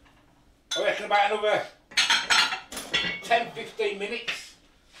 I reckon about another 10-15 minutes.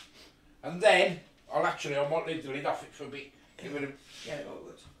 And then I might leave the lid off it for a bit. Give it a Yeah, it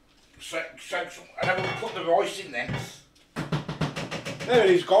would. soak some, and then we'll put the rice in then. There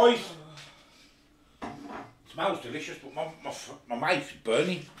it is, guys. Smells delicious, but my mouth is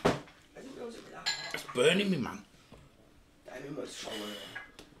burning. I didn't realise it was that hot. It's burning me, man. Damn, much stronger.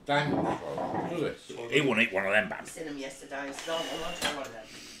 Damn, does it? He won't eat one of them, I man. seen them yesterday, so I'm not trying one of them.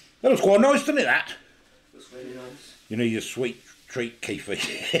 That was quite nice, didn't it, that? It was really nice. You know, your sweet treat, Keithy.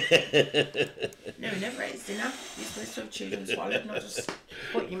 No, he never ate his dinner. You're supposed to have chewed and swallowed, not just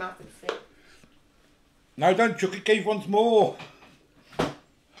put your mouth and fit. No, don't chuck it, Keith, once more. Just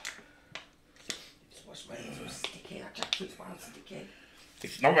wash my hands, it was sticky. That jackfruit's wild sticky.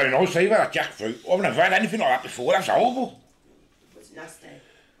 It's not very nice either, that jackfruit. I've never had anything like that before. That's horrible. It was nasty.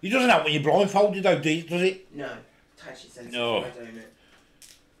 It doesn't help when you're blindfolded, though, does it? No. Tasty sensitive. No. I don't know.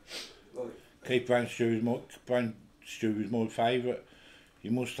 Right. Keith, brown stew is my favourite. You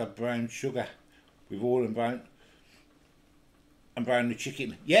must have brown sugar with oil and brown the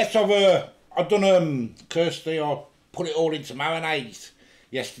chicken. Yes, I've done Kirsty. I put it all into marinade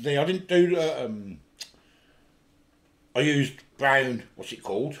yesterday. I didn't do I used brown. What's it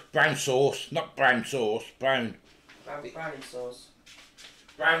called? Brown sauce, not brown sauce. Browning sauce.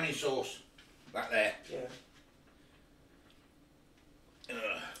 brownie sauce. That there. Yeah.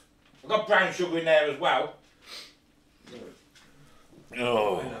 I've got brown sugar in there as well.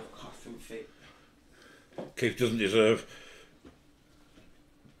 Oh. I have coughing fit. Keith doesn't deserve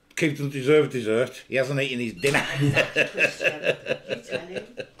dessert. He hasn't eaten his dinner. Exactly, Christian.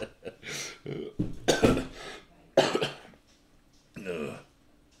 You tell him.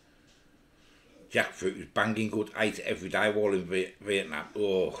 Jackfruit is banging good. Ate it every day while in Vietnam.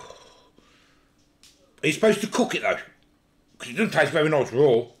 Oh. Are you supposed to cook it though? Because it doesn't taste very nice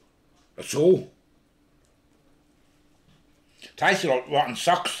raw. At all. Tastes like rotten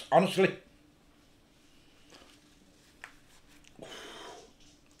socks, honestly.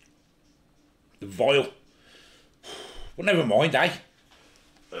 The vile. But never mind, eh?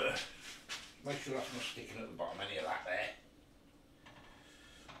 Make sure that's not sticking at the bottom, any of that there.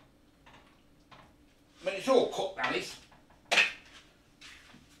 I mean, it's all cooked, that is.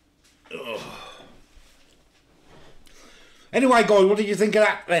 Ugh. Anyway, guys, what did you think of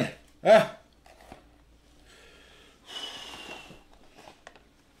that then? Huh?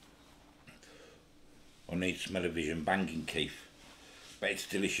 I need smell-o-vision banging, Keith. But it's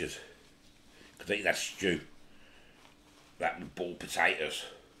delicious. Could eat that stew. That with boiled potatoes.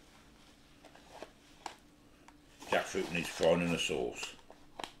 Jackfruit needs frying in a sauce.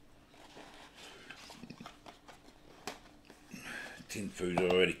 Tin food's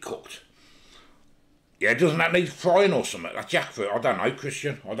already cooked. Yeah, doesn't that need frying or something? That jackfruit, I don't know,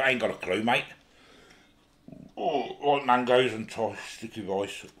 Christian. I ain't got a clue, mate. Oh, like mangoes and sticky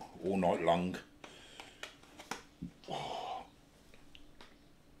rice all night long. Oh.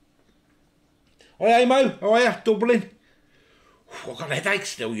 Hey, Mo, how are you? Dublin? I've got a headache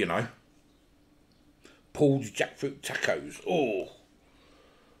still, you know. Pulled jackfruit tacos. Oh.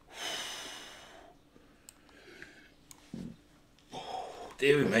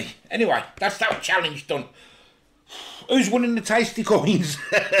 Dear me. Anyway, that's that challenge done. Who's winning the tasty coins?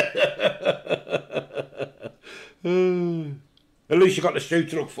 At least you got the shoe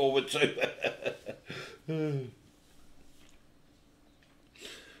to look forward to.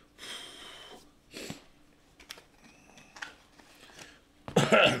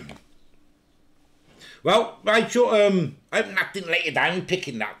 Well, Rachel, I hope that didn't let you down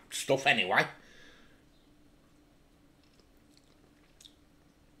picking that stuff anyway.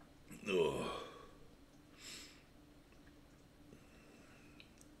 Ugh.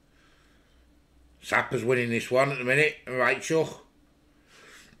 Sapper's winning this one at the minute, Rachel.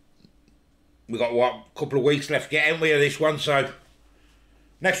 We've got, what, a couple of weeks left yet, haven't we, of this one, so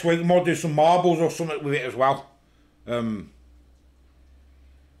next week we might do some marbles or something with it as well. Or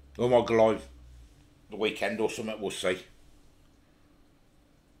might go live the weekend or something, we'll see.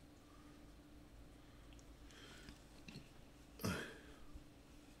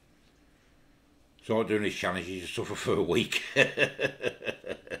 So I'm doing this challenge, you just suffer for a week.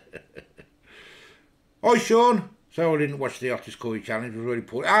 Hi Sean, so I didn't watch the Hottest Curry challenge, it was really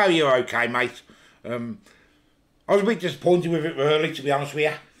poor. Oh, you're okay, mate. I was a bit disappointed with it early, to be honest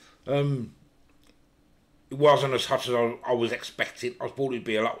with you. It wasn't as hot as I was expecting. I thought it'd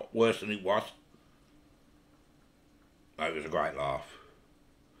be a lot worse than it was. It was a great laugh.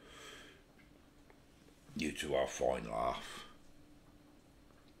 You two are a fine laugh.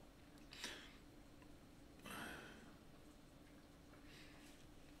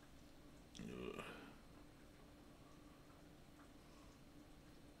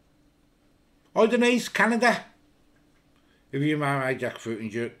 Hi Denise, Canada. If you marry jackfruit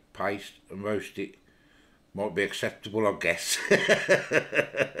and jerk paste and roast it, might be acceptable, I guess.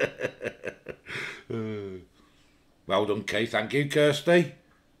 Well done, Keith. Thank you, Kirsty.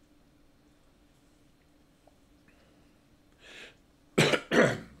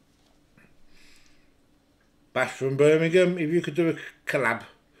 Bash from Birmingham. If you could do a collab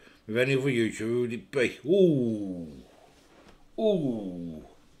with any other YouTuber, who would it be? Ooh. Ooh.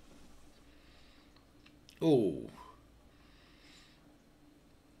 Ooh.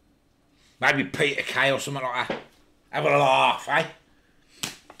 Maybe Peter Kay or something like that. Have a laugh, eh?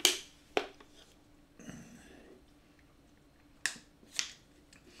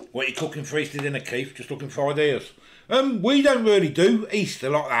 What are you cooking for Easter dinner, Keith? Just looking for ideas. We don't really do Easter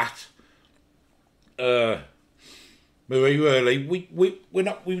like that. Very rarely. We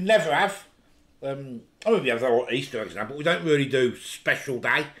never have. I mean, we have our Easter eggs now, but we don't really do special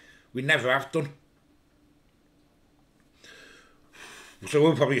day. We never have done. So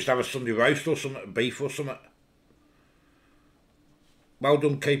we'll probably just have a Sunday roast or something, beef or something. Well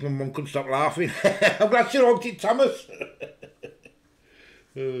done, Keith, my mum couldn't stop laughing. I'm glad you liked it, Thomas.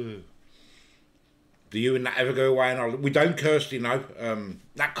 Do you and that ever go away on holiday? We don't, Kirsty, no.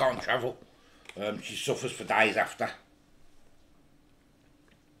 That can't travel. She suffers for days after.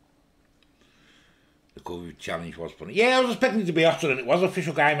 The COVID challenge was funny. Yeah, I was expecting it to be hotter than it was.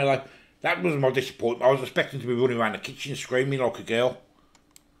 Official game, like, that was my disappointment. I was expecting to be running around the kitchen screaming like a girl.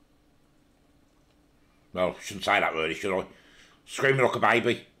 Well, I shouldn't say that really, should I? Screaming like a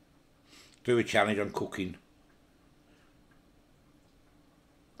baby. Do a challenge on cooking.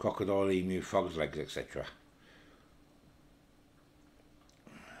 Crocodile, emu, frog's legs, etc.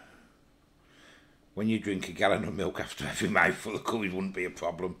 When you drink a gallon of milk after every mouthful of curries wouldn't be a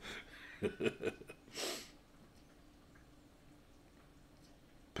problem.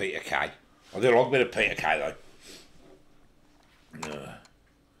 Peter Kay. I do like a bit of Peter Kay though.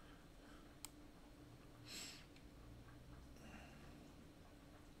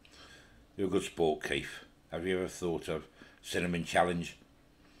 You're a good sport, Keith. Have you ever thought of cinnamon challenge?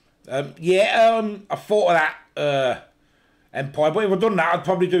 Yeah, I thought of that Empire, but if I'd done that, I'd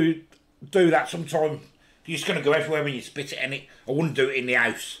probably do that sometime. You're just going to go everywhere when you spit it in it. I wouldn't do it in the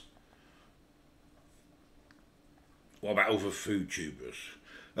house. What about other food tubers?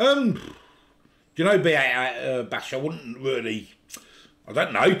 Do you know, B8 Bash, I wouldn't really... I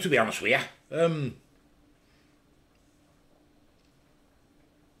don't know, to be honest with you.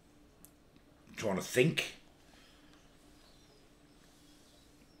 Trying to think.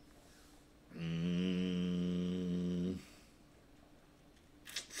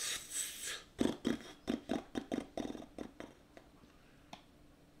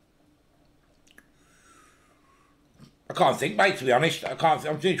 I can't think, mate, to be honest. I can't.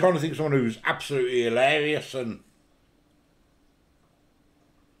 I'm trying to think of someone who's absolutely hilarious and...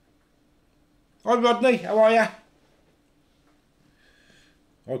 Hi, Rodney, how are you?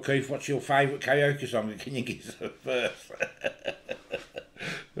 Hi, Keith, what's your favourite karaoke song? Can you give us a verse?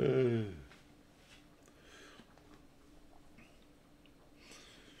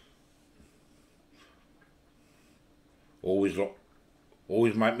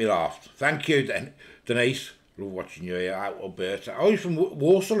 Always make me laugh. Thank you, Denise. Love watching you here out, Alberta. Oh, he's from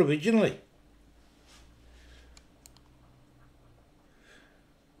Warsaw originally.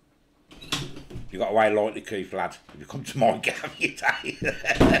 You got away lightly, Keith, lad. If you come to my gaff, you day.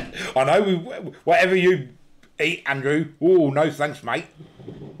 I know, whatever you eat, Andrew. Oh, no thanks, mate.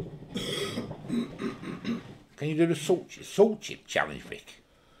 Can you do the salt chip challenge, Vic?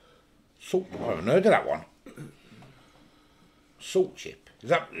 Salt, I haven't heard of that one. Salt chip. Is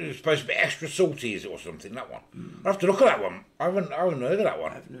that supposed to be extra salty, is it, or something, that one? I'll have to look at that one. I haven't heard of that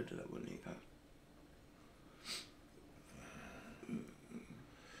one. I haven't heard of that one either.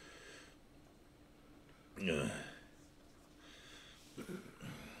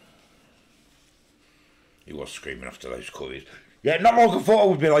 He was screaming after those curries. Yeah, not like I thought I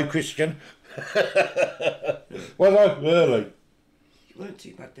would be like Christian. Was I? Really? You weren't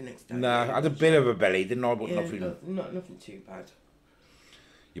too bad the next day. No, I had a bit of a belly, didn't I? But yeah, nothing. Nothing too bad.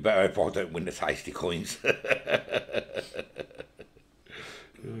 You better hope I don't win the tasty coins. It's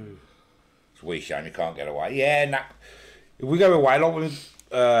a wee shame you can't get away. Yeah, nah. If we go away, like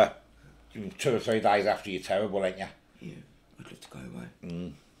 2 or 3 days after, you're terrible, ain't you? Yeah, I'd love to go away.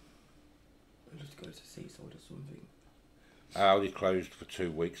 I'd love to go to Seaside or something. Aldi closed for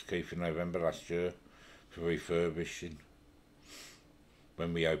 2 weeks, Keith, in November last year for refurbishing.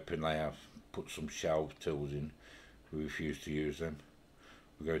 When we opened, they have put some shelf tools in. We refuse to use them.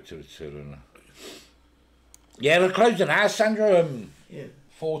 We go to the till and... Yeah, they're closing ours, Sandra. Yeah.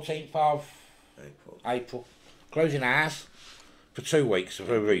 14th of April. Closing ours for 2 weeks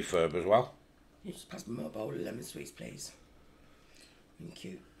for a refurb as well. You just pass me my bowl of lemon sweets, please. Thank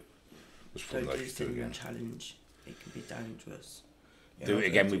you. It's fun Don't do though, the to do again. challenge. It can be dangerous. Do it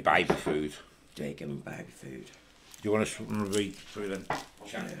again with baby food. Do it again with baby food. Do you want to read through them?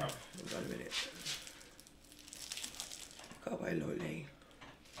 Yeah, hold on a minute. Go away, Lolly.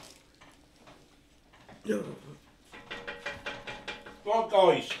 No. Right,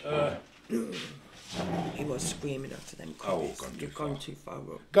 guys. He was screaming after them Oh, comments. You've gone too far,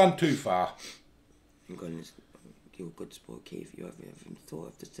 Rob. Gone too far. You're a good sport, Keith. You haven't thought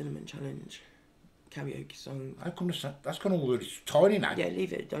of the cinnamon challenge karaoke song. How come that's gone all really tiny now? Yeah,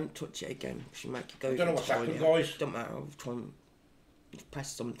 leave it. Don't touch it again. She make it go. I don't know what's happened, tinier. guys. Don't matter. I've tried. You've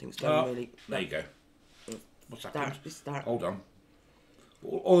pressed something. It's going really. There you go. What's happened? Start. Hold on.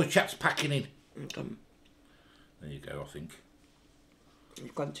 All the chat's packing in. Come. There you go, I think.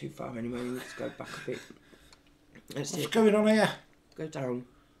 You've gone too far anyway. You need to go back a bit. That's What's it. going on here? Go down.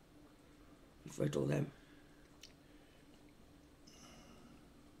 You've read all them.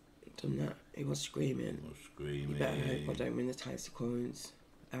 Done that. He was screaming. You better hope I don't win the tasty coins.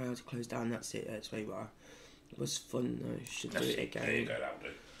 I had to close down. That's it. That's where you are. It was fun though. You should do it again. There you go, that'll do.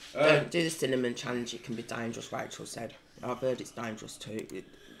 Don't do the cinnamon challenge. It can be dangerous. Rachel said. I've heard it's dangerous too. It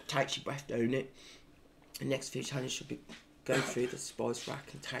takes your breath, don't it? The next few challenges should be go through the spice rack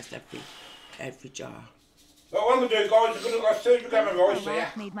and taste every jar. So what I'm going to do, guys, I'm going to go 200 grams of rice The here.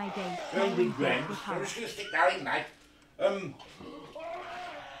 laugh made my day. 200 grams. I'm just going to stick that in now.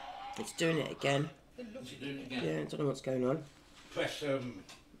 It's doing it again. Is it doing it again? Yeah, I don't know what's going on. Press, Oh,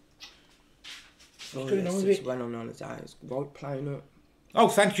 going on yes, with it's it? well on holiday. It's role playing up. Oh,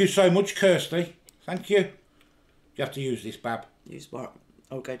 thank you so much, Kirsty. Thank you. You have to use this, Bab. Use what?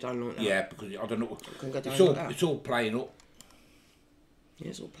 I'll go down like that. Yeah, because I don't know. Can go down It's all like that. it's all playing up. Yeah,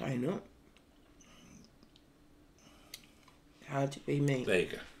 it's all playing up. How'd it be me? There you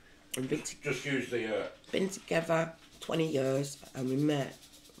go. We've been, Just use the. been together 20 years and we met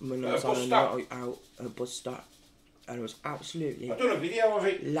when I was bus on a stop. night out at a bus stop and I was absolutely I've done a video of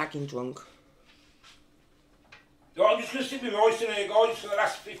it. lagging drunk. Right, I'm just going to stick my voice in here, guys, for the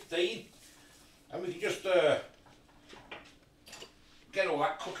last 15. And we can just get all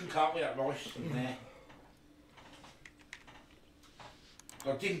that cooking, can't we, that rice in there.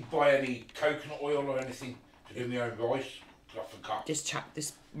 I didn't buy any coconut oil or anything to do my own rice, because I forgot.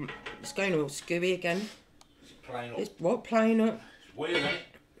 It's going all screwy again. Is it playing up? It's what playing up? It's weird, isn't it?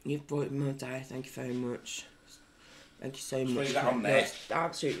 You've brought my day, thank you very much. Thank you so Just much. leave that on there. It's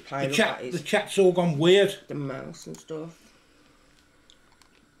absolutely playing The up. That the is chat's all gone weird. the mouse and stuff.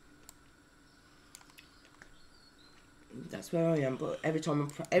 That's where I am, but every time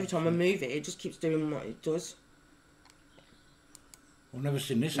I move it, it just keeps doing what it does. I've never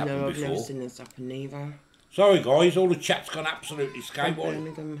seen this happen No, I've before. never seen this happen neither. Sorry, guys, all the chat's gone absolutely skyward.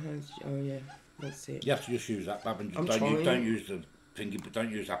 Oh yeah, that's it. You have to just use that, Bab, and I'm just trying. don't use the thingy, but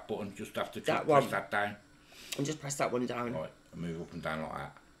don't use that button. Just have to That press one. that down. And just press that one down. Right, and move up and down like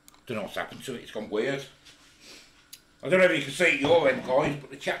that. Don't know what's happened to it. It's gone weird. I don't know if you can see it your end, guys, but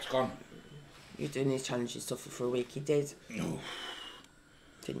the chat's gone. You're doing these challenges stuff for a week. You did, No.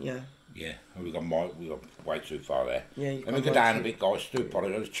 didn't you? Yeah, we got way too far there. Yeah, you Let me got go way down too- a bit, guys. Do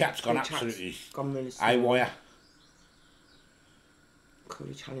apologise. The chat's gone The chat's absolutely gone really slow. haywire.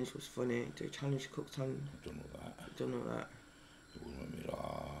 Curry challenge was funny. Do a challenge cooked on. I've done all that. Done all that. It wouldn't make me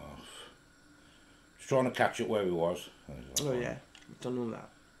laugh. Just trying to catch up where we was. Oh yeah, we've done all that.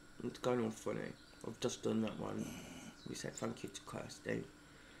 It's going on funny. I've just done that one. We said thank you to Kirsty.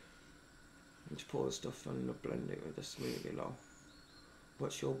 And to pour the stuff on and blend it with a smoothie lot.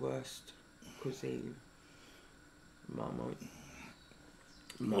 What's your worst cuisine? Marmite.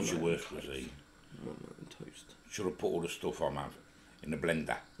 What's your Marmite worst and toast. cuisine? Marmite and toast. Should have put all the stuff on, man, in the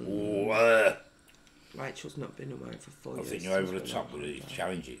blender. Rachel's not been away for 4 I years. think you're over the since top we with went these on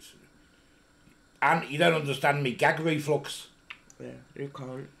challenges. And you don't understand me gag reflux. holiday. Yeah, you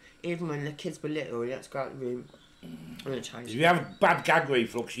can't. Even when the kids were little, you had to go out the room and change. If you have bad gag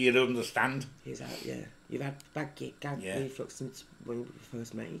reflux, you'd understand. He's out, yeah. You've had bad gag Yeah. reflux since when we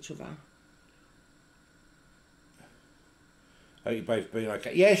first met each other. Hope you both been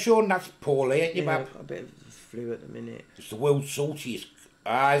okay. Yeah, Sean, that's poorly, ain't you, Yeah, Bab? I've got a bit of the flu at the minute. It's the world's saltiest.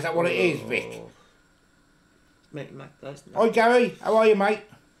 Ah, is that what it is, Vic? Oh. Mate, Mac, that's Hi, Gary. How are you, mate?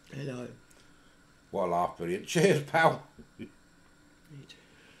 Hello. What a laugh, brilliant. Cheers, pal. Me too.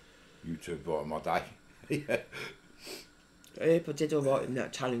 You two brought my day. Yeah. I hope I did alright in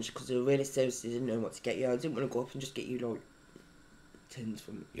that challenge because I really seriously didn't know what to get you. I didn't want to go up and just get you like tins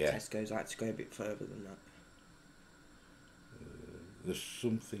from Yeah. Tesco's. I had to go a bit further than that. There's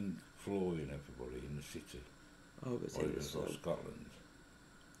something flooring everybody in the city. I was Or in the is sun. it Scotland?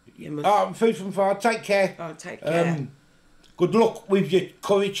 You must- Oh, food from far. Take care. Oh, take care. Good luck with your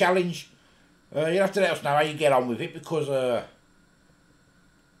curry challenge. You'll have to let us know how you get on with it because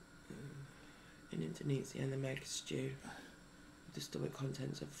In Indonesia, they make a stew with the stomach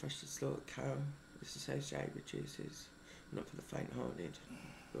contents of a freshly slaughtered cow. It's associated with juices, not for the faint-hearted.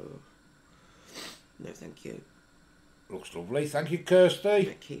 Oh. No, thank you. looks lovely. Thank you,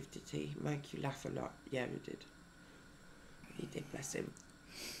 Kirsty. Keith, did he make you laugh a lot? Yeah, he did. He did, bless him.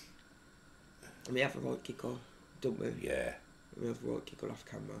 And we have a right giggle, don't we? Yeah. We have a right giggle off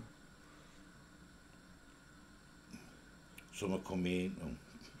camera. Summer coming in. Oh,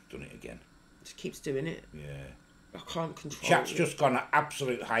 done it again. Just keeps doing it. Yeah. I can't control Chat's it. just gone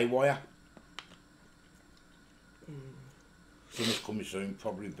absolute haywire. Summer's coming soon.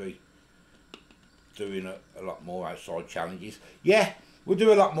 Probably be doing a lot more outside challenges. Yeah, we'll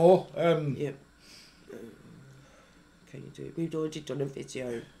do a lot more. Yep. Can you do it? We've already done a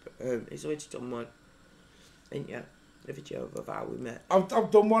video. It's already done one. Ain't you? A video of how we met. I've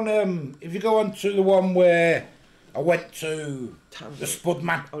done one. If you go on to the one where I went to Tamworth. the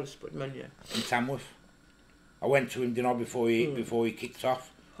Spudman Oh, the Spudman, yeah. in Tamworth. I went to him, didn't I, before he kicked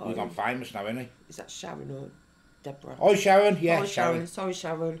off. Oh. He's gone famous now, isn't he? Is that Sharon or Deborah? Hi, Sharon. Yeah, Hi, Sharon. Sorry,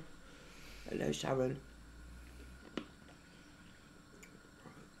 Sharon. Hello, Sharon.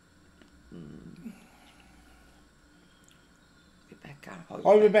 Rebecca.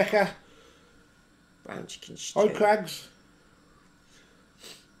 Hi, Rebecca. Brown chicken stew. Hi, Crags.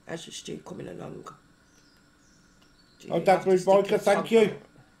 How's your stew coming along? Do Oh, you Dad have to Bruce stick Biker, your thank tongue you. out?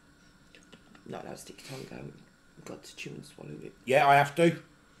 Not allowed to stick your tongue out. You've got to chew and swallow it. Yeah, I have to.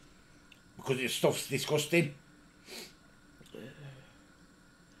 because this stuff's disgusting.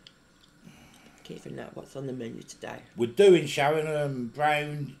 Keeping that, what's on the menu today? We're doing, Sharon,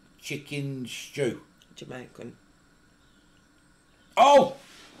 brown chicken stew. Jamaican. Oh!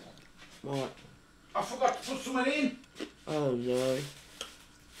 What? I forgot to put something in. Oh no.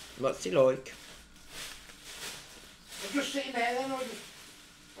 What's he like? I'm just sitting there then,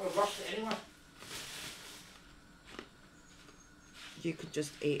 I've lost it anyway. You could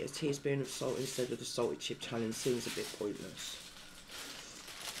just eat a teaspoon of salt instead of the salty chip challenge. Seems a bit pointless.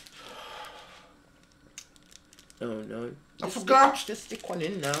 Oh no. I forgot. Just stick one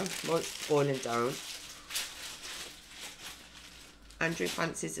in now while it's boiling down. Andrew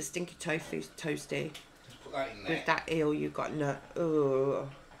fancies a stinky tofu toasty. Put that in there. With that eel you got no. Oh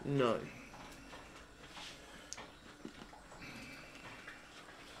no.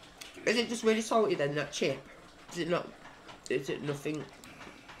 Is it just really salty then, that chip? Is it not? Is it nothing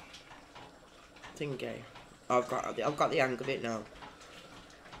thingy? I've got the hang of it now.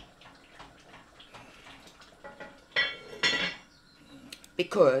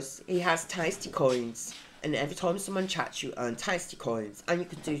 Because he has tasty coins, and every time someone chats you earn tasty coins, and you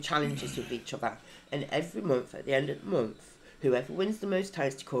can do challenges with each other, and every month at the end of the month whoever wins the most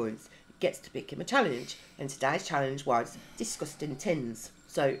tasty coins gets to pick him a challenge, and today's challenge was disgusting tins.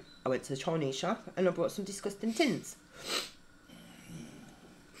 So I went to the Chinese shop and I bought some disgusting tins.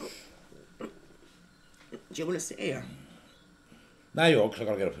 Do you want to sit here? No, you're because I've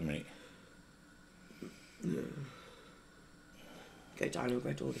got to get up in a minute. No. Go down and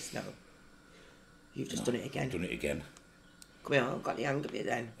read all this now. You've just done it again. Done it again. Come here, I've got the hang of it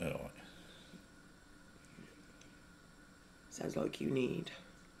then. Alright. Sounds like you need.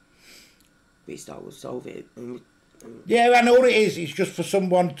 Restart will solve it. Yeah, and all it is just for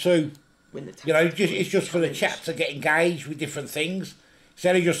someone to, Win the you know, it's just for the chat to get engaged with different things.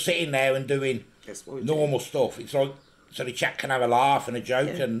 Instead of just sitting there and doing normal stuff, it's like, so the chat can have a laugh and a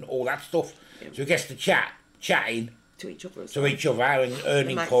joke and all that stuff. Yeah. So it gets the chatting to each other, and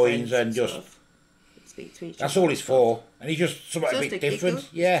earning coins and just speak to each that's all it's for. And it's just something a bit different. Giggle.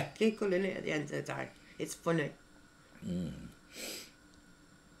 Yeah. Giggle in it at the end of the day. It's funny. Hi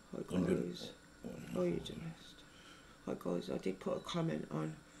guys. How are you doing? Hi guys, I did put a comment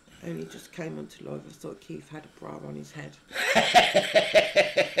on, only just came onto live. I thought Keith had a bra on his head.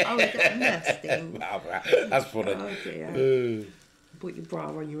 Oh, is that nasty? That's funny. Oh dear. Put your bra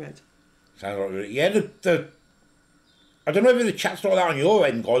on your head. Sounds like really, yeah. I don't know if the chat's like that on your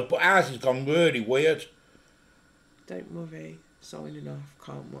end, guys, but ours has gone really weird. Don't worry, signing off,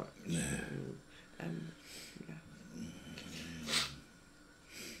 can't watch. Yeah.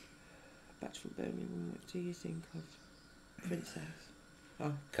 Back from Birmingham, what do you think of Princess?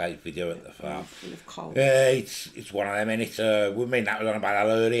 Oh. Kate video at the farm. Full of cold. Yeah, it's one of them, and it's we mean that was on about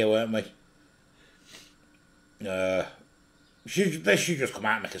that earlier, weren't we? They should just come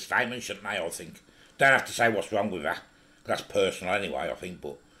out and make a statement, shouldn't they? I think. Don't have to say what's wrong with her. That's personal anyway, I think.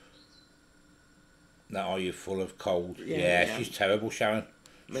 But now, are you full of cold? Yeah, she's terrible, Sharon.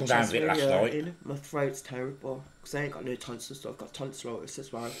 Come down a bit last night. My throat's terrible because I ain't got no tonsils, so I've got tonsillitis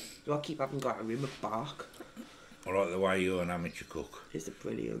as well. So I keep having got a room of bark. I like the way you're an amateur cook. He's a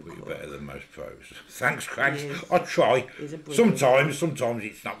brilliant cook. You're better than most pros. Thanks, Craig. I try. Sometimes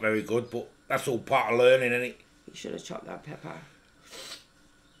it's not very good, but that's all part of learning, isn't it? You should have chopped that pepper.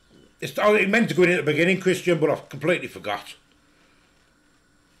 It meant to go in at the beginning, Christian, but I completely forgot.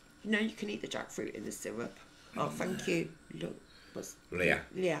 No, you can eat the jackfruit in the syrup. Oh, thank you. Look, Leah.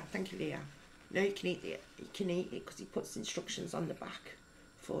 Leah, thank you, Leah. No, you can eat it. You can eat it because he puts instructions on the back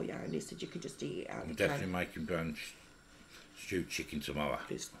for you, and he said you could just eat it out. I'm definitely making brown stewed chicken tomorrow.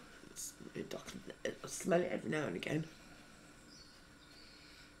 I smell it every now and again.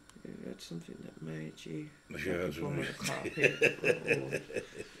 You had something that made you on the carpet.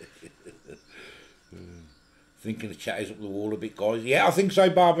 Thinking the chat is up the wall a bit, guys. Yeah, I think so,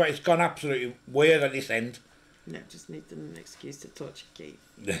 Barbara. It's gone absolutely weird at this end. No, just need an excuse to touch Keith.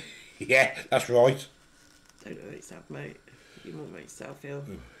 Yeah, that's right. Don't hurt yourself, mate. You won't make yourself ill.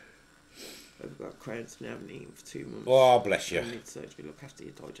 I've got Crohn's and I haven't eaten for 2 months. Oh, bless you. I need surgery. Look after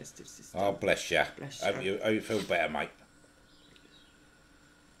your digestive system. Oh, bless you. Bless you. Hope you feel better, mate.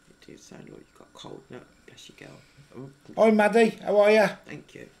 You do sound like you've got cold now. Bless you, girl. Hi, Maddie. How are you?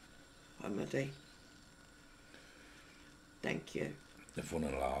 Thank you. Hi, Maddie. Thank you. The fun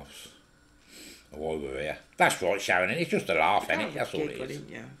and laughs. Why we're here. That's right, Sharon. It's just a laugh, isn't it? That's all it is.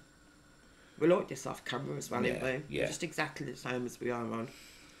 Yeah. We're like this off camera as well, aren't we? Yeah. We're just exactly the same as we are on.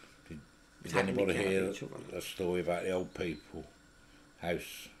 Did anybody hear a story about the old people?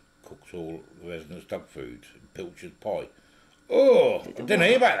 House cooks all the residents' dog food, pilchard pie. Oh, I didn't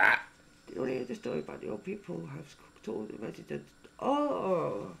hear about that. You want to hear the story about the old people who have cooked all the residents?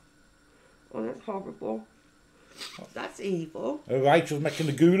 Oh, that's horrible. That's evil. Rachel's making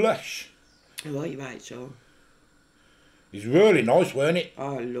the goulash. Right, Rachel. It's really nice, weren't it?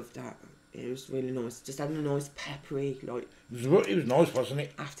 Oh, I love that. It was really nice. Just had a nice peppery, like... It was nice, wasn't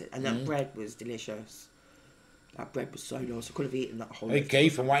it? After, and that bread was delicious. That bread was so nice. I could have eaten that whole... Hey,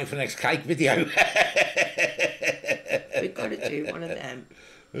 Keith, I'm waiting for the next cake video. We've got to do one of them.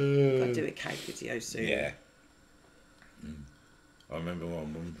 We've got to do a cake video soon. Yeah. I remember my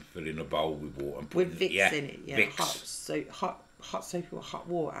mum filling a bowl with water and With Vicks in it, yeah. Vicks. Hot soap with hot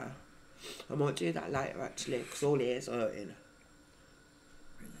water. I might do that later, actually, because all ears are hurting.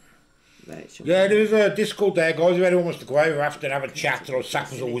 Rachel. Yeah, there's a Discord there, guys. If anyone wants to go over after and have a chat, or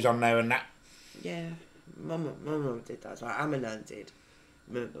Sapper's always on there and that. Yeah, my mum did that as well. And my nan did.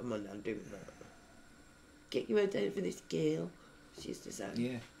 My nan doing that. Get your head down for this girl, she used to say.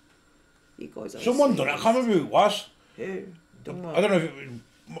 Yeah. You guys are Someone done it. I can't remember who it was. Who? Done what? I don't know if it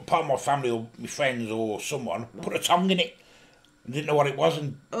was part of my family or my friends or someone. Put a tongue in it. And didn't know what it was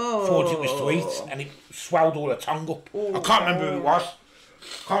and thought it was sweet. And it swelled all the tongue up. I can't remember who it was.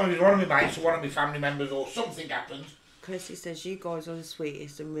 Can't remember if it was one of my mates or one of my family members or something happened. Kirsty says, you guys are the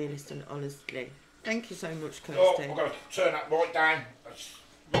sweetest and realest and honestly. Thank you so much, Kirsty. Oh, I've got to turn that right down. That's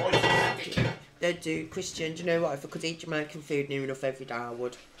right sticky. They do. Christian, do you know what? If I could eat Jamaican food near enough every day, I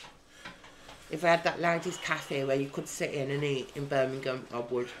would. If I had that ladies' cafe where you could sit in and eat in Birmingham, I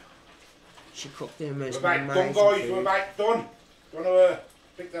would. She cooked the most We're amazing about done, guys. food. We're about done. Do you want to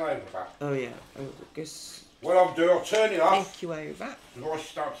pick that over, Pat? Oh, yeah. I guess... What I'll do, I'll turn it off. Thank you over. Before I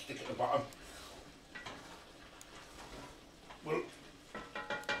start to stick at the bottom. We'll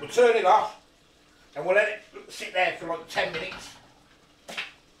turn it off and we'll let it sit there for like 10 minutes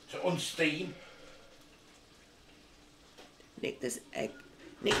to unsteam. Nick the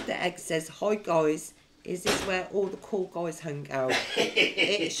Egg says, hi guys, is this where all the cool guys hang out?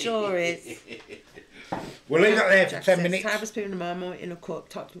 It sure is. We'll leave that there for Jack 10 says, minutes. Tablespoon of marmite in a cup,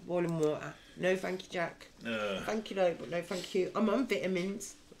 topped with boiling water. No thank you, Jack. Thank you though, but no thank you. I'm on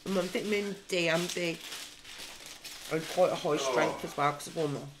vitamins. I'm on vitamin D and B. I'm quite a high strength as well because of all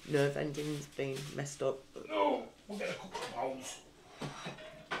my nerve endings being messed up. No, we'll get a couple of bowls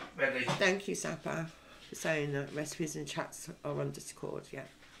ready. Thank you, Sappa, for saying that recipes and chats are on Discord, yeah.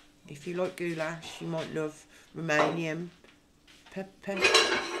 If you like goulash, you might love Romanian pepperfish,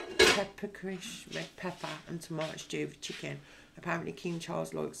 red pepper and tomato stew with chicken. Apparently King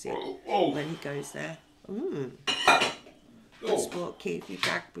Charles likes it when he goes there. Good sport, keep your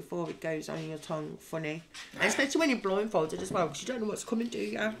gag before it goes on your tongue. Funny. And especially when you're blindfolded as well, because you don't know what's coming, do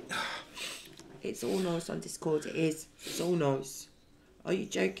you? It's all nice on Discord, it is. It's all nice. Are you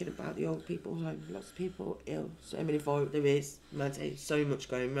joking about the old people home? Lots of people ill. So many violent. There is. Man, there's so much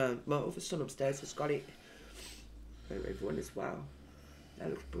going around. My other son upstairs has got it. For everyone as well.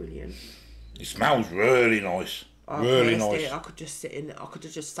 That looks brilliant. It smells really nice. Really nice. I could just sit in. I could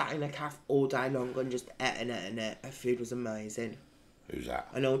have just sat in a cafe all day long and just ate and ate and ate. Her food was amazing. Who's that?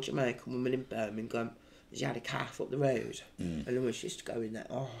 An old Jamaican woman in Birmingham. She had a cafe up the road, and then when she used to go in there,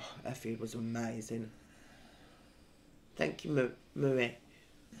 oh, her food was amazing. Thank you, Marie.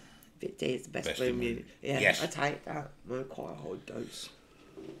 Vit is the best room you. Yeah, yes. I take that. I'm quite a high dose.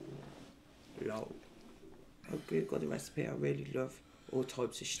 Lol. I Google the recipe. I really love all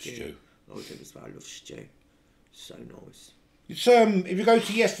types of stew. I do as well. I love stew. So nice. It's if you go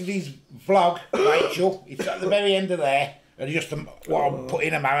to yesterday's vlog, Rachel, it's at the very end of there, and just what I'm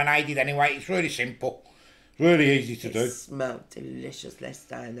putting a marinated anyway. It's really simple. It's really easy to do. It smelled delicious. Let's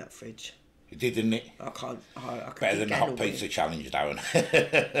stay in that fridge. It did, didn't it? I can't better than the hot pizza challenge, Darren.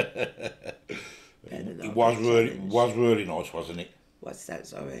 It was really nice, wasn't it? What's that?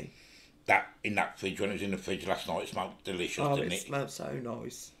 Sorry. That in that fridge, when it was in the fridge last night, it smelled delicious, didn't it? It smelled so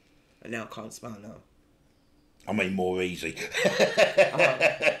nice, and now I can't smell now. I mean, more easy.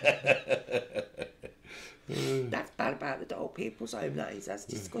 That's bad about the old people's home. That's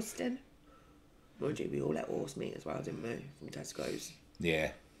disgusting. Mind you, we all ate horse meat as well, didn't we? From Tesco's.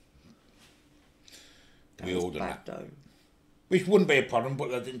 Yeah. We all done that. Though. Which wouldn't be a problem, but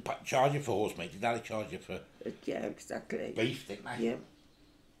they didn't charge you for horse meat. Did they charge you for? Yeah, exactly. Beef, didn't they? Yeah.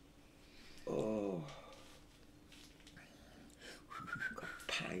 Oh. Got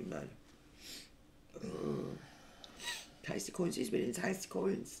pain, man. Oh. Tasty coins. He's winning tasty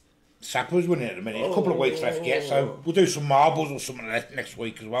coins. Sapper's winning at the minute. A couple of weeks left yet, so we'll do some marbles or something next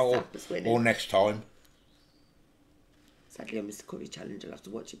week as well, or next time. Sadly, I missed the curry challenge. I'll have to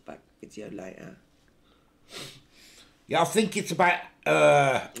watch it back video later. Yeah, I think it's about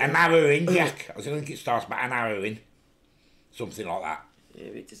an hour in, Jack. I think it starts about an hour in. Something like that. Yeah,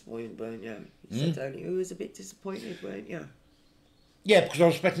 a bit disappointed, weren't you? You said earlier you was a bit disappointed, weren't you? Yeah, because I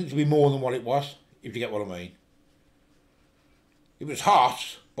was expecting it to be more than what it was, if you get what I mean. It was hot,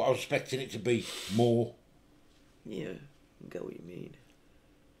 but I was expecting it to be more. Yeah, I get what you mean.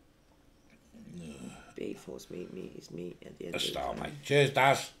 Beef, horse meat, meat is meat at the end A of the star, day. mate. Cheers,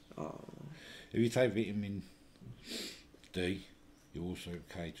 Daz. Oh, If you take vitamin D, you also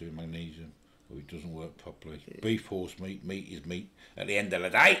cater in magnesium, or it doesn't work properly. Beef, horse meat, meat is meat at the end of the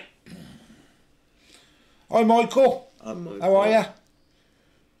day. Hi, Michael. I'm okay. How are you?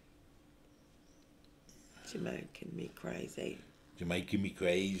 You're making me crazy. You're making me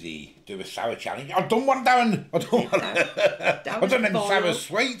crazy. Do a sour challenge. I've done one, Darren. I've done one. That I've was done them vile. sour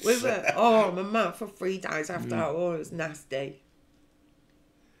sweets. We were, my mouth for 3 days after that. Oh, it was nasty.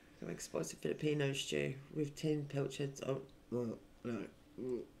 I make spicy Filipino stew with tin pilchards. Oh, no.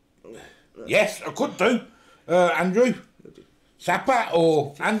 Yes, I could do. Andrew, Sapper,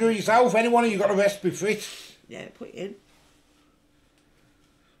 or Andrew yourself, anyone of you got a recipe for it? Yeah, put it in.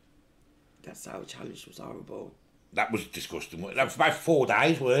 That sour challenge was horrible. That was disgusting. That was about 4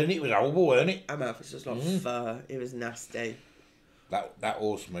 days, weren't it? It was horrible, weren't it? My mouth was just like fur. It was nasty. That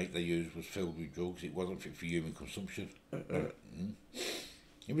horse meat they used was filled with drugs. It wasn't fit for human consumption.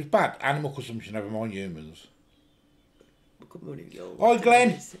 It was bad. Animal consumption, never mind humans. Good morning, y'all. Hi,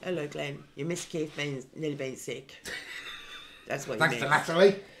 Glenn. Hello, Glenn. You missed Keith nearly being sick. That's what Thanks you to missed.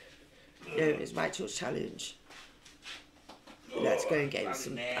 Natalie. Yeah, it's Rachel's challenge. Let's go and get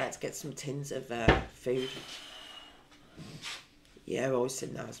some. I had to get some tins of food. Yeah, I was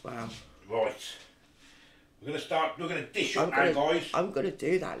in that as well. Right. We're going to dish up now, guys. I'm gonna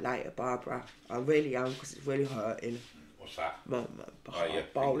do that later, Barbara. I really am, because it's really hurting. What's that? My yeah.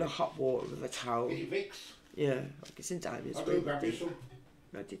 bowl of hot water with a towel. Get your Vicks. Yeah, it's in Damien's I'll go room. grab you some.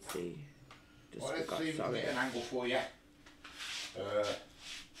 I did see. Just Well, let's forgot, see if we can sorry. get an angle for you.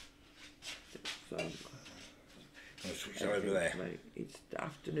 So, I'll switch that over there. mate, it's the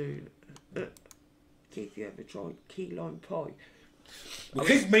afternoon. Keith, you ever tried key lime pie? We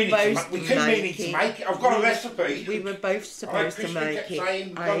keep meaning to make it. I've got a recipe. We were both supposed to Christian make kept it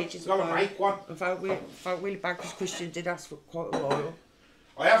saying, ages got to ago. make one. I felt really bad because Christian did ask for quite a while.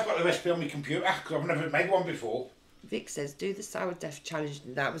 I have got the recipe on my computer because I've never made one before. Vic says, do the sour death challenge,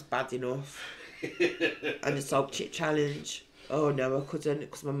 and that was bad enough. And the salt chip challenge. Oh no, I couldn't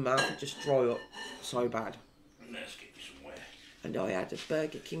because my mouth would just dry up so bad. Let's get you somewhere. And I had a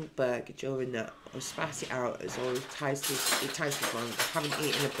Burger King burger during that. I spat it out as I tasted wrong. I haven't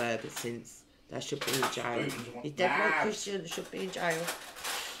eaten a burger since. They should be in jail. You're dead right, Christian. They should be in jail.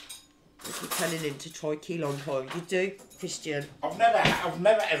 I keep telling him to try key lime pie. You do, Christian. I've never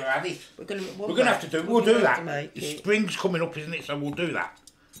ever had it. We're gonna have to do. We'll do that. Make The it. spring's coming up, isn't it? So we'll do that.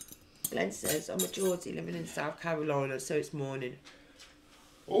 Glenn says, I'm a Geordie living in South Carolina, so it's morning.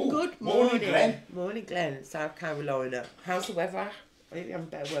 Oh, Good morning. Glenn. Morning, Glenn, South Carolina. How's the weather? I think you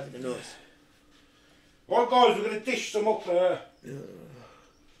have better weather than us. Right, guys, we're going to dish some up. Just is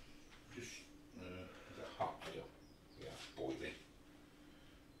it hot still? Yeah, boiling.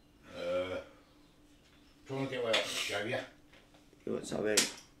 Trying to get where I can show you. You want something?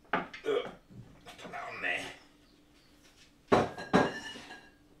 Put that on there.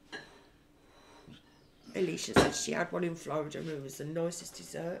 Alicia said she had one in Florida and it was the nicest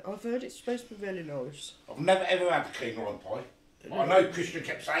dessert. I've heard it's supposed to be really nice. I've never ever had a clean lime pie. I know Christian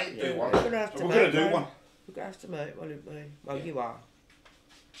kept saying do one. We're going to have to so we're make going to do one. We're going to have to make one, aren't we? Well, you are.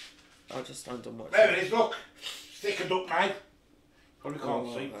 I'll just stand and watch There it is, look. Thickened up now. Probably can't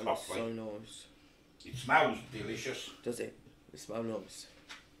see that properly. so nice. It smells delicious. Does it? It smells nice.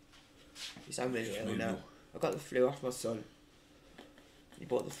 You sound really ill now. I got the flu off my son. He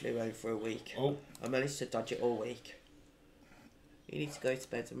brought the flu home for a week. Oh. I managed to dodge it all week. You need to go to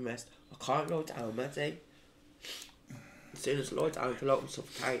bed and rest. I can't lie down, Maddie. As soon as I lie down, I feel like I'm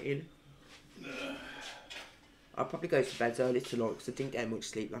suffocating. I'll probably go to bed early tonight because I didn't get much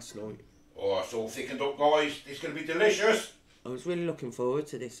sleep last night. Oh, it's all thickened up, guys. It's going to be delicious. I was really looking forward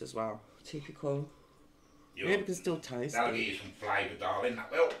to this as well. Typical. Maybe I can still taste That'll it. give you some flavour, darling.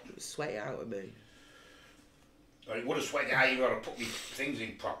 That will. Sweat it out of me. It would have sweated out. You've got to put my things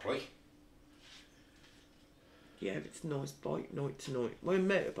in properly. Yeah, it's a nice bike, night to night. Well, a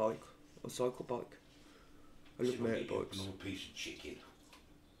motorbike or cycle bike. I love motorbikes. Another piece of chicken.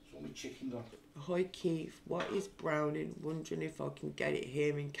 It's all my chicken gone. Hi Keith, what is browning? Wondering if I can get it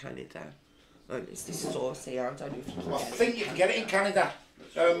here in Canada. It's this sauce here, I don't know if you can Well, I get think you can get it in Canada.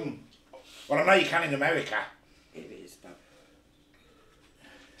 Well, I know you can in America. it. It is, but...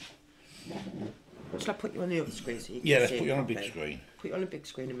 Shall I put you on the other screen so you can Yeah, let's see put it you on a big properly? screen. Put you on a big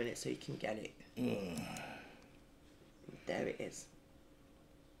screen a minute so you can get it. There it is.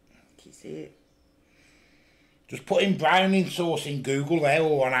 is it? Just put in browning sauce in Google there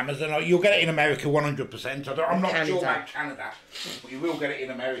or on Amazon. You'll get it in America 100%. I'm not sure about Canada, but you will get it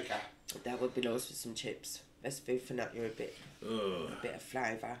in America. That would be nice with some chips. Let's food for that. You're a bit of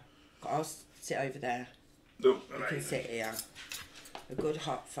flavour. I'll sit over there. You can sit here. A good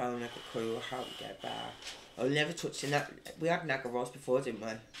hot phone, like a crew, will help you get better. I'll never touch that. We had nagger roast before, didn't we?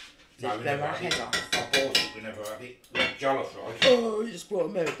 No, we never had it. I bought it, we never had it. Like jollof rice. Oh, you just brought a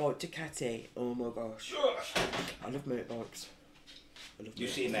motorbike to Catty. Oh my gosh. I love motorbikes. You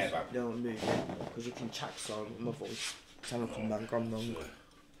sitting there, babe? No, I'm moving. Because you can chat song with my voice. Sound like I'm gone wrong.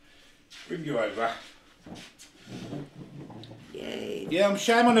 Bring you over. Yay. Yeah, I'm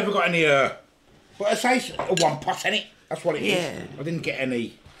ashamed I never got any, but I say it's a one pot, innit? That's what it is. I didn't get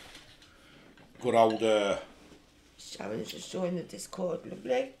any good old, Sharon's just joined the Discord,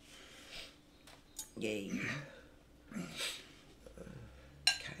 lovely. Yay.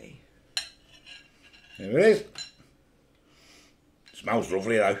 Okay. There it is. Smells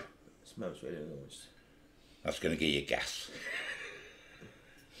lovely though. Smells really nice. That's going to give you gas.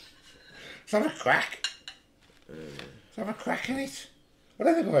 Let's have a crack. Let's have a crack in it. I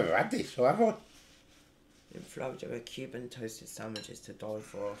don't think I've ever had this, or have I? In Florida, Cuban toasted sandwiches to die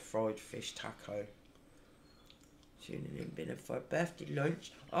for, a fried fish taco. Tuning in, been for a birthday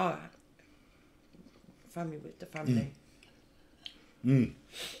lunch. Oh, family with the family.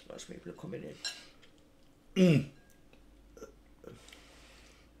 Lots of people are coming in.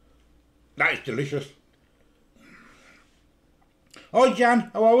 That is delicious. Hi Jan,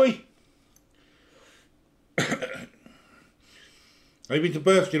 how are we? Have you been to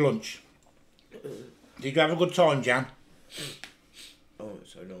birthday lunch? Did you have a good time, Jan? Oh,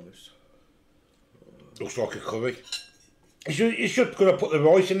 it's so nice. Looks like a curry. You should could have put the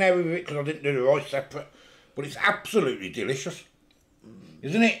rice in there with it because I didn't do the rice separate. But it's absolutely delicious.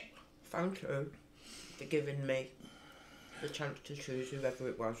 Isn't it? Thank you for giving me the chance to choose whoever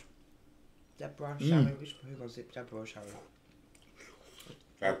it was. Deborah, Sharon, who was it? Deborah or Sharon?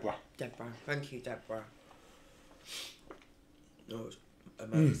 Deborah. Deborah. Thank you, Deborah. No, it was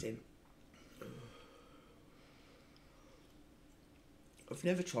amazing. I've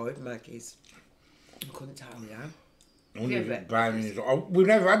never tried Maggie's. I couldn't tell you. We've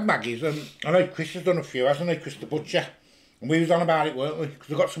never had Maggie's. I know Chris has done a few, hasn't he? Chris the Butcher. And we was on about it, weren't we? Because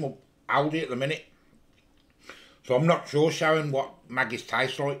we've got some Aldi at the minute. So I'm not sure, Sharon, what Maggie's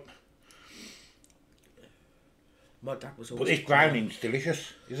tastes like. My dad was always... But this browning's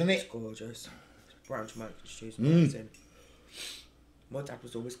delicious, isn't it? It's gorgeous. Brown tomato stew's amazing. My dad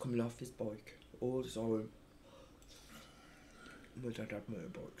was always coming off his bike all the time. My dad had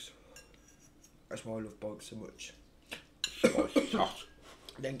motorbikes. That's why I love bikes so much. It's hot.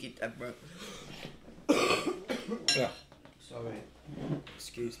 Thank you, Deborah. Yeah. Sorry.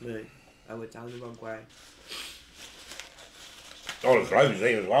 Excuse me. I went down the wrong way. Oh, the flavour's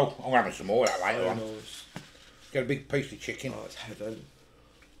here as well. I'm having some more of that later on. Nice. Get a big piece of chicken. Oh, it's heaven.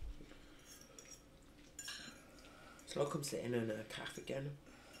 It's like I'm sitting in a cafe again.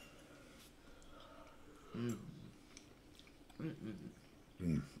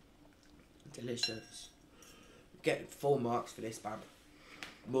 Delicious. Get full marks for this, Bab.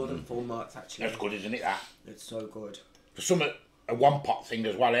 More than full marks, actually. That's good, isn't it, that? It's so good. For some, a one-pot thing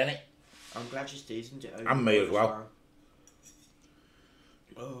as well, ain't it? I'm glad you seasoned it over. And me as well.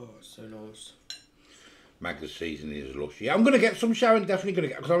 Oh, so nice. Maggie's seasoning is lush. Yeah, I'm going to get some, Sharon, definitely going to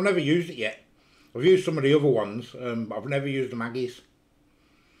get, because I've never used it yet. I've used some of the other ones, but I've never used the Maggie's.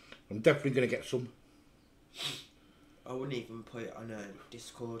 I'm definitely going to get some. I wouldn't even put it on a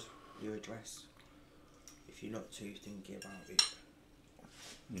Discord, your address, if you're not too thinking about it.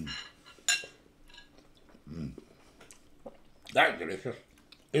 That's delicious.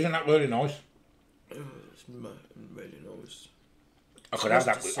 Isn't that really nice? It's really nice. I could have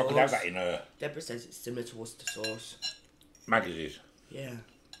that. I could have that in a. Deborah says it's similar to Worcester sauce. Maggie's is. Yeah.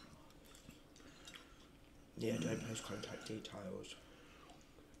 Yeah, don't post contact details.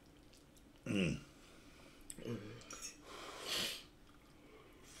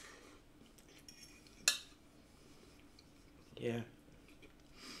 Yeah.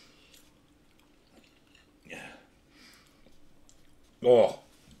 Yeah. Oh,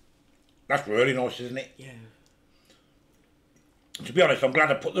 that's really nice, isn't it? Yeah. To be honest, I'm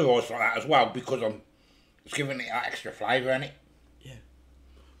glad I put the rice like that as well because it's giving it that extra flavour, innit? Yeah.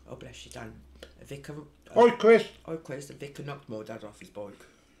 Oh, bless you, Dan. A vicar. Hi, Chris. Oh, Chris, the vicar knocked my dad off his bike.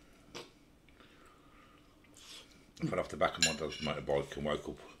 I fell off the back of my dad's motorbike and woke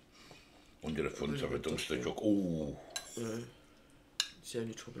up under the front of a dumpster truck. Ooh. It's the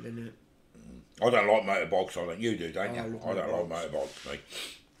only trouble in it. I don't like motorbikes, I don't. You do, don't you? I love I don't motorbikes. like motorbikes, mate.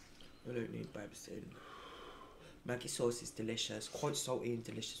 I don't need babysitting. Maggie sauce is delicious, quite salty and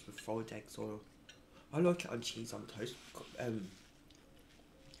delicious with fried eggs oil. I like it on cheese on toast. I've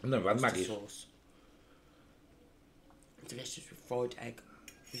never had Mustard Maggie's. sauce. Delicious with fried egg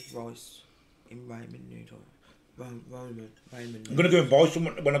with rice in ramen noodle. Ramen I'm going to go and buy some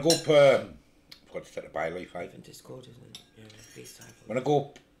when I go up. I forgot to take the bay leaf out. Even Discord, isn't it? Yeah, be safe. When I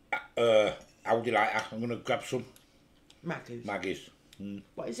go up Aldi later, I'm going to grab some Maggie's. Maggie's.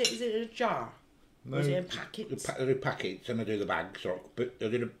 What is it? Is it in a jar? Or is it in packets? They do packets and they do the bags. Or, but they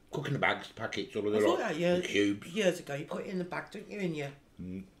do the cooking the bags, the packets, or I the thought like, that the cubes. years ago. You put it in the bag, don't you? In your.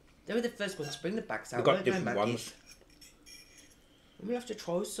 They were the first ones to bring the bags out. They've got weren't they, different Maggie's? ones. We'll have to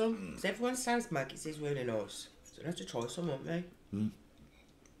try some. Because everyone says Maggie's is really nice. So we'll have to try some, won't we? I'm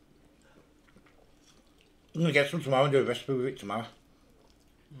going to get some tomorrow and do a recipe with it tomorrow.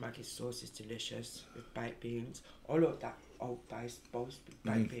 Maggie's sauce is delicious with baked beans. I like that old based bowls with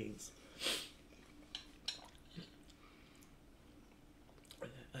baked beans.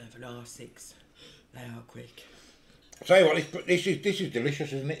 For R6, they are quick. I'll tell you what, this is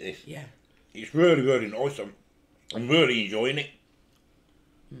delicious, isn't it? This. Yeah. It's really, really nice. I'm really enjoying it.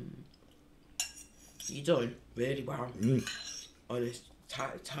 You're doing really well. Honest,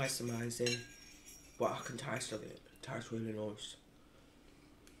 tastes amazing. What I can taste of it tastes really nice.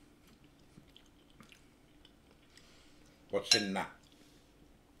 What's in that?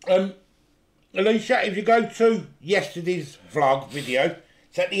 Alicia, if you go to yesterday's vlog video,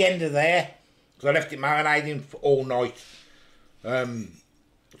 it's at the end of there, because I left it marinating for all night.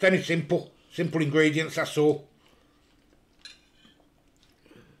 It's only simple ingredients, that's all.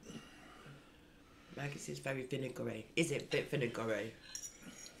 Maggie's is very vinegary. Is it a bit vinegary?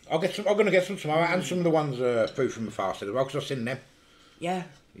 I'm going to get some tomorrow, and some of the ones through from the far side as well, because I've seen them. Yeah.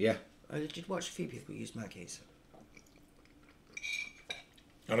 Yeah. I did watch a few people use Maggie's.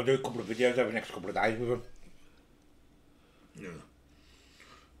 And I'll do a couple of videos over the next couple of days with them. Yeah.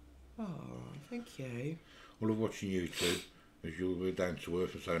 Oh, thank you. I love watching you too, as you're down to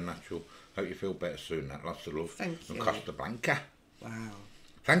earth and so natural. Hope you feel better soon, that. Lots of love. Thank you. And Costa Blanca. Wow.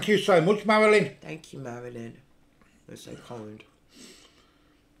 Thank you so much, Marilyn. Thank you, Marilyn. You're so kind.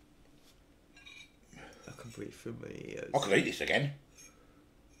 I can breathe through my ears. I could eat this again.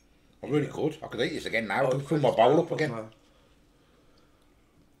 I really could. I could eat this again now. I Oh, could fill my bowl up again.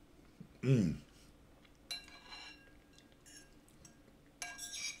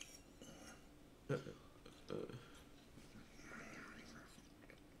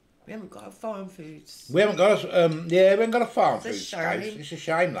 We haven't got a farm foods. We haven't got a, we haven't got a farm It's a food shame. space. It's a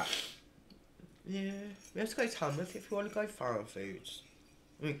shame, that. Yeah, we have to go to Tamworth if we want to go farm foods.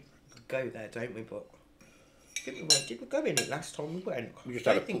 We could go there, don't we? But did we go in it last time we went? We just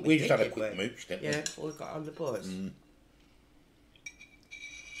I had a don't think we just did, had a did quick we? mooch, didn't Yeah, before we got on the bus.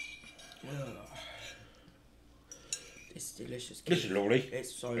 It's delicious. This is lovely.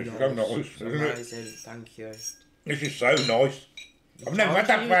 It's so It's nice. so nice, It's isn't it? amazing. Thank you. This is so nice. I've never had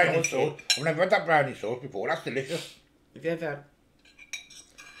that you brownie like sauce. I've never had that brownie sauce before. That's delicious. Have you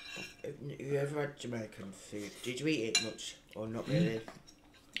ever had Jamaican food? Did you eat it much or not really?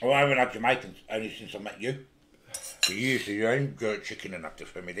 Oh, I haven't had Jamaican only since I met you. You used to your own jerk chicken and that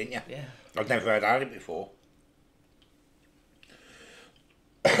for me, didn't you? Yeah. I've never had it before.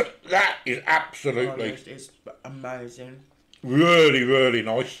 That is absolutely It's amazing. really, really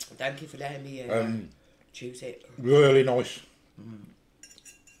nice. Thank you for letting me choose it. Really nice.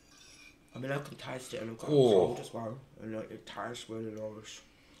 I mean, I can taste it and I've got Oh. a cold as well. And like, it tastes really nice.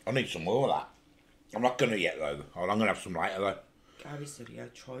 I need some more of that. I'm not going to yet though. I'm going to have some later though. Gary said he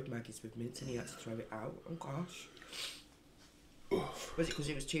had tried Maggie's with mint and he had to throw it out. Oh gosh. Was it because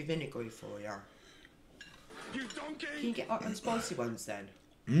it was too vinegary for you? You donkey! Can you get hot and spicy ones then?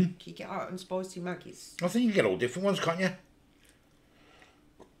 Can you get hot and spicy Maggie's? I think you get all different ones, can't you?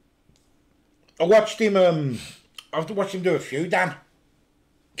 I watched him, I've watched him do a few, Dan.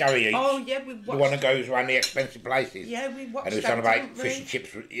 Gary Eats. Oh yeah, we watched. The one that goes around the expensive places. Yeah, we watched And it was that, on about didn't we? fish and chips.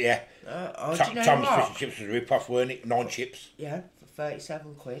 Yeah. Do you know Tom's what? fish and chips was a rip-off, weren't it? 9 chips. Yeah, for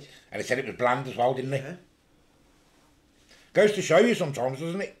 37 quid. And he said it was bland as well, didn't he? Yeah. Goes to show you sometimes,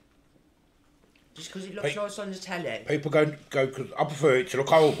 doesn't it? Just because it looks Hey. nice on the telly. People go because I prefer it to look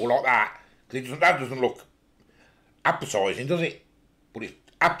horrible like that. 'Cause that doesn't look appetising, does it? But it's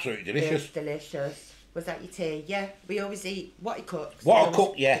absolutely delicious. It's delicious. Was that your tea? Yeah, we always eat what he cooks. What we I always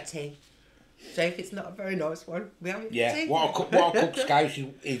cook, eat yeah. the tea. So if it's not a very nice one, we have it Yeah, tea. what I cook, Scouse,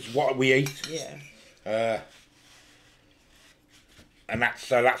 is what we eat. Yeah. And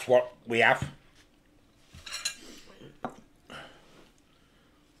that's what we have.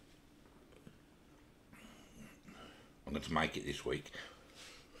 I'm going to make it this week.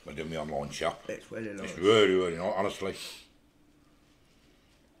 I do my online shop. It's really nice. It's really, really nice, honestly.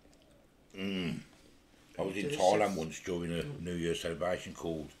 I was in Thailand once during a New Year celebration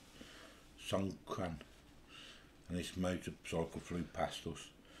called Songkran, and this motorcycle flew past us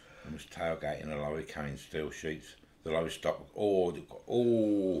and was tailgating a lorry carrying steel sheets. The lorry stopped. Oh,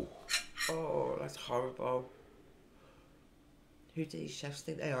 that's horrible. Who do these chefs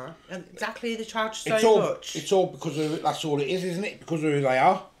think they are? And exactly, they charge so much. It's all because of it. That's all it is, isn't it? Because of who they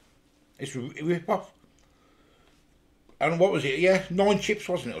are. It's a rip-off. And what was it? Yeah, 9 chips,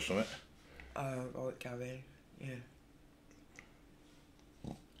 wasn't it, or something? Right, Gary. Yeah.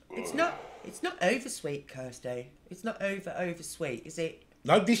 It's not over sweet, Kirsty. It's not over sweet, is it?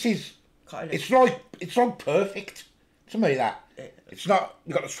 No, this is. It's like perfect to me. That it's not.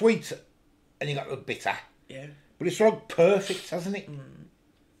 You got the sweet, and you got the bitter. Yeah. But it's like perfect, hasn't it?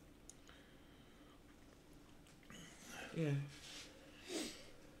 Yeah.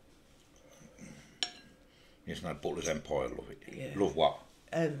 It's no Butler's Empire. Love it. Yeah. Love what?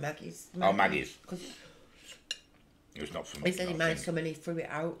 Maggie's. Oh, Maggie's. Because it was not for me. he said he made some and he threw it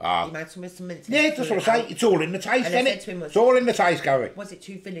out. He made some with some mint. Yeah, that's what I say. It's all in the taste, And isn't I it? said to him, It's all in the taste, Gary. Was it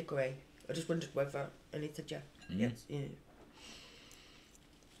too vinegary? I just wondered whether. And he said, yeah. Yes. Yeah.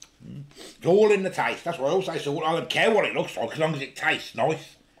 It's all in the taste. That's what I always say. So I don't care what it looks like as long as it tastes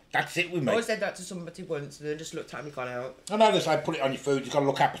nice. That's it with me. I said that to somebody once and they just looked at me and gone out. I know they say put it on your food. It's got to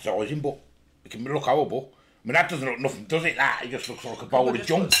look appetising, but it can look horrible. I mean, that doesn't look nothing, does it? That it just looks like a bowl of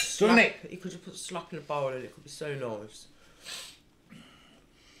junk, doesn't it? You could just put slop in a bowl and it could be so nice.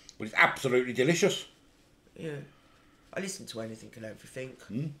 But it's absolutely delicious. Yeah. I listen to anything and everything.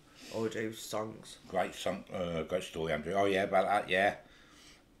 I do songs. Great song, great story, Andrew. Oh yeah, about that, yeah.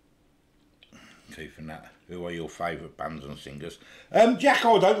 Keith and that. Who are your favourite bands and singers? Jack,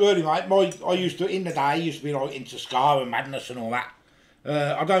 I don't really, mate. I used to, in the day, I used to be like into ska and madness and all that.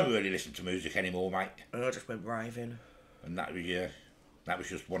 I don't really listen to music anymore, mate. And I just went raving. And that was, yeah, that was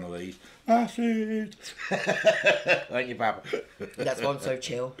just one of these. Acid. Thank you, Papa. That's why I'm so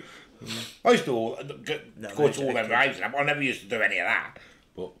chill. I used to go to all them raves. I never used to do any of that.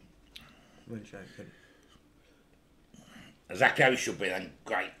 But I'm joking. exactly how it should be then.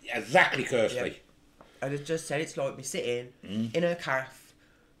 Great. Exactly, Kirsty. Yeah. And it just said it's like me sitting in a cafe,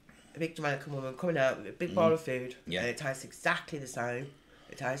 a big Jamaican woman coming out with a big bowl of food, and it tastes exactly the same.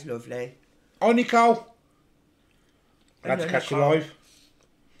 It tastes lovely. Oh, Nicole. Glad to catch you live.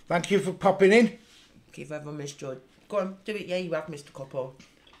 Thank you for popping in. Give everyone Miss Judd. Go on, do it. Yeah, you have missed a couple.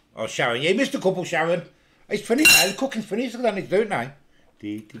 Oh, Sharon. Yeah, missed a couple, Sharon. It's finished now. The cooking's finished. Look at that. It's doing now.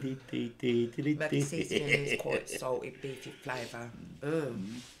 Maybe seasoning is quite salty, beefy flavour.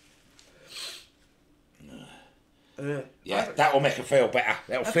 Yeah, that will make her feel better.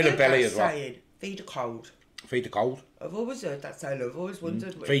 That'll fill her belly as well. Saying, feed her cold. Feed her cold. I've always heard that saying. I've always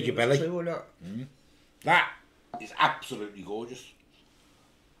wondered whether Feed your it was belly. true or not. That is absolutely gorgeous.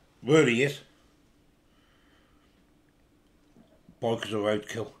 Really is. Bikers are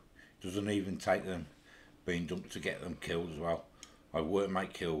roadkill. Doesn't even take them being dumped to get them killed as well. I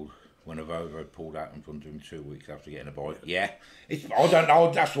workmate killed when a Volvo pulled out in front of him 2 weeks after getting a bike. Yeah, I don't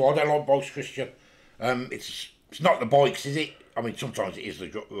know. That's why I don't like bikes, Christian. It's not the bikes, is it? I mean, sometimes it is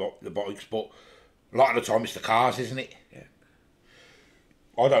the bikes, but a lot of the time it's the cars, isn't it? Yeah.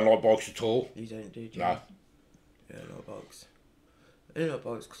 I don't like bikes at all. You don't, do you? No. Yeah, I like bikes. I like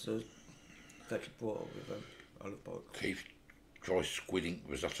bikes because I was actually brought up with them. I love bikes. Keith, try squid ink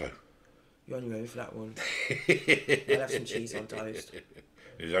risotto. You're on your own for that one. I'll have some cheese on toast.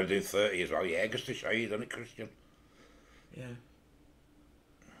 He's only doing 30 as well. Yeah, just to show you, doesn't it, Christian? Yeah.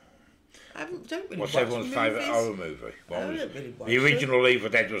 I don't really What's watch everyone's movies. favourite horror movie? I don't really watch the original Evil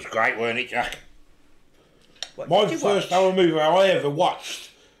Dead was great, weren't it, Jack? What My did you first watch? horror movie I ever watched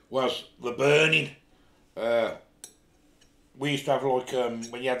was The Burning. We used to have like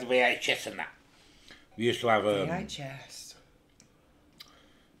when you had the VHS and that. We used to have VHS.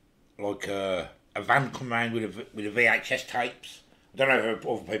 like a van come round with the VHS tapes. I don't know if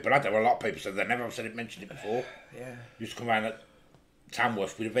other people had. There were a lot of people said they never said it mentioned it before. Yeah. Used to come round at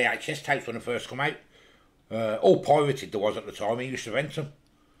Tamworth with the VHS tapes when they first come out. All pirated there was at the time. He used to rent them.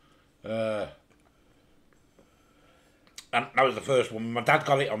 And that was the first one. My dad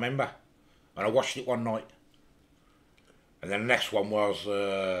got it, I remember. And I watched it one night. And then the next one was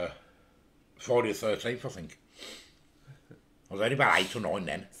Friday the 13th, I think. I was only about 8 or 9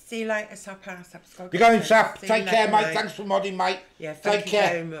 then. See you later, Sapper. You're going, Sap. See Take you care, later, mate. Thanks for modding, mate. Yeah, Take thank you care.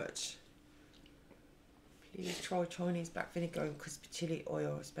 very much. Please try Chinese black vinegar and crispy chili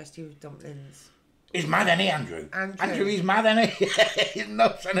oil, especially with dumplings. He's mad, isn't he, Andrew? Andrew. He's mad, isn't he? He's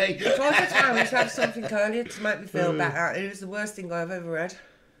nuts, isn't he? I tried to tell him to have something earlier to make me feel better. It was the worst thing I've ever read.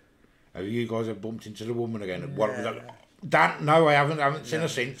 Have you guys have bumped into the woman again? What was that? Dan, no, I haven't. I haven't seen her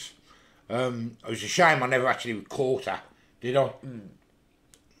since. It was a shame I never actually caught her. Did I?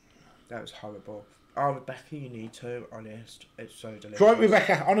 That was horrible. Oh, Rebecca, you need to. Honest, it's so delicious. Try it,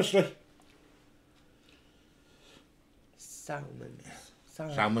 Rebecca. Honestly.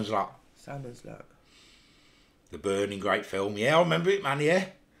 Salmon's lot. Salmon's lot. The Burning, great film. Yeah, I remember it, man. Yeah,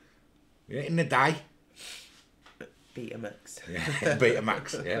 in the day. Betamax. Yeah,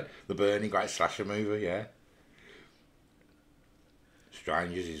 Betamax. Yeah, The Burning, great slasher movie. Yeah.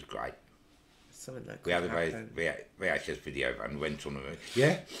 Strangers is great. Something like we had a VHS video and went on a movie.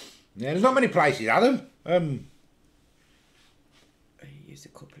 Yeah, there's not many places, Adam. I used a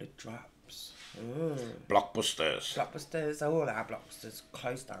couple of drops. Blockbusters. All our blockbusters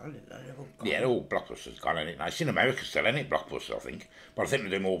closed down, didn't they? Yeah, they're all blockbusters gone, ain't it? Now, it's in America still, ain't it? Blockbusters, I think. But I think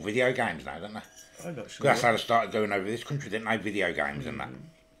they're doing more video games now, don't they? I'm not sure. That's how they started going over this country, didn't they? Video games and that.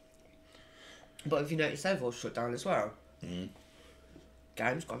 But if you notice, they've all shut down as well.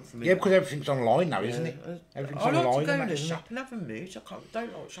 Games gone from Yeah, because everything's online now, isn't it? Everything's online. I like to go and in that, the isn't shop and have a mooch. I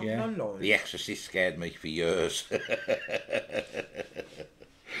don't like shopping Yeah. online. The Exorcist scared me for years.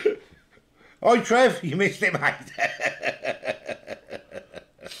 Hi, Trev. You missed it, mate.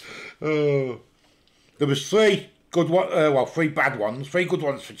 Oh. There was three good ones, three bad ones, three good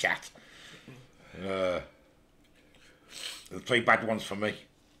ones for chat. The three bad ones for me.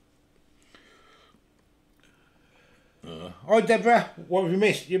 Hi, Deborah. What have you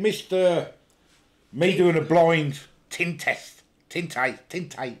missed? You missed me doing a blind tin test. Tinned taste.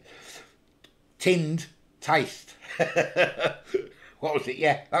 What was it?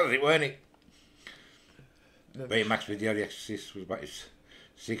 Yeah, that was it, weren't it? Max video, The Exorcist was about his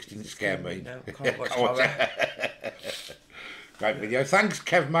 16, scare me. No, can't watch horror. Great video. Thanks,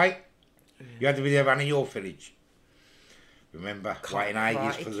 Kev, mate. You had the video of Annie Your Village. Remember, waiting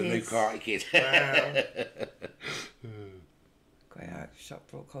ages for the new Karate Kid. Wow. Great out, shop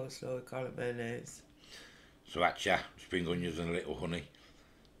brought coleslaw, garlic mayonnaise. Sriracha, spring onions and a little honey.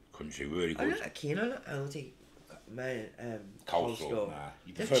 Country, really good. I'm not keen on Aldi Coleslaw. Nah.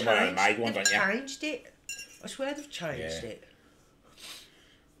 You They've prefer my homemade one, They've don't you? changed it. I swear they've changed it.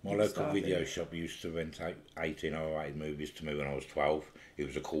 My local video shop used to rent out 18 R-rated movies to me when I was 12. He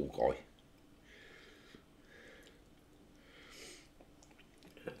was a cool guy.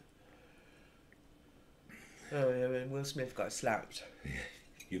 Oh yeah, when Will Smith got slapped. Yeah.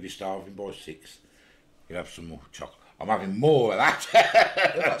 You'll be starving by 6. You'll have some more chocolate. I'm having more of that.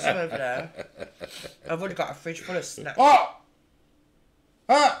 I've got some over there. I've already got a fridge full of snacks. Oh!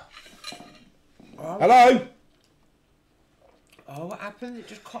 Ah! Oh. Hello? Oh, what happened? It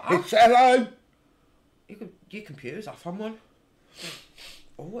just cut off. It's hello? Your computer's off on one.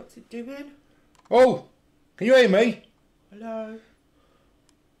 Oh, what's it doing? Oh! Can you hear me? Hello?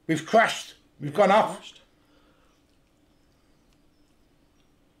 We've crashed. We've gone off.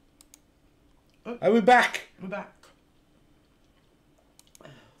 Oh. Are we back? We're back.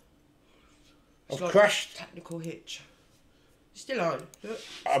 I've like crashed. Technical hitch. Still on. Look.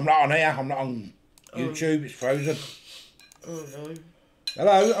 I'm not on here. I'm not on YouTube. It's frozen. Oh no.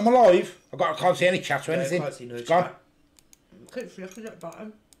 Hello, I'm alive. I can't see any chat or anything. I can't see no it's chat. gone. Click flipping at the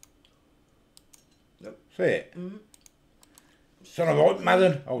bottom. Nope. See it? It's on the right,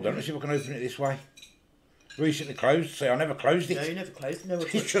 Madden. Hold on, let's see if I can open it this way. Recently closed. See, I never closed it. No, you never closed it. No,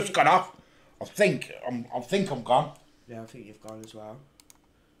 It's just gone off. I think I'm gone. Yeah, I think you've gone as well.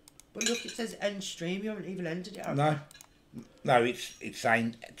 But look, it says end stream. You haven't even ended it. No, it's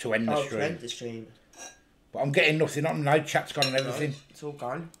saying to end the stream. To end the stream. But I'm getting nothing on. No, chat's gone and everything. No, it's all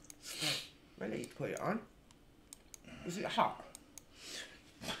gone. Really, you put it on. Is it hot?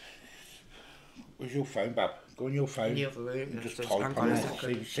 Where's your phone, Bab? Go on your phone. In the other room. And just type on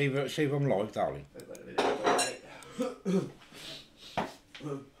it. See if I'm live, darling.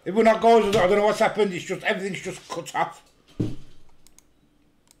 If we're not guys, I don't know what's happened. It's just everything's just cut off.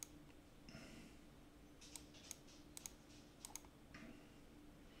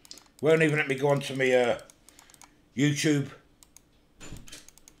 Won't even let me go on to my YouTube.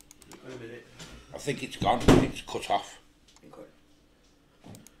 Wait a minute. I think it's gone. It's cut off.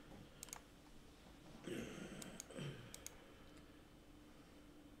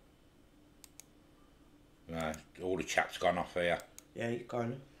 No, all the chat's gone off here. Yeah, you're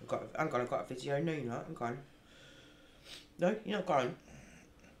gone. I've got a video. No, you're not. I'm gone. No, you're not gone.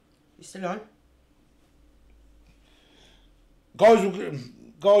 You're still on. Guys, we're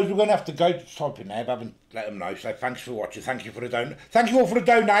going to have to go to type in there, Bab, and let them know. So thanks for watching. Thank you for the Thank you all for the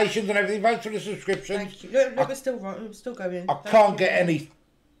donations and everything. Thanks for the subscriptions. Thank you. Look, we're still right. I'm still going. I can't get any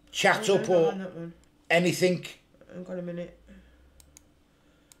chat up or anything. Hang on a minute.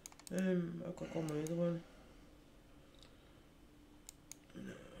 I've got one more other one.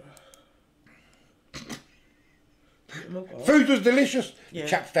 Oh my God. Food was delicious. Yeah. The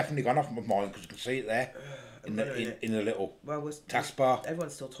chat's definitely gone off my mind because you can see it there in the little taskbar.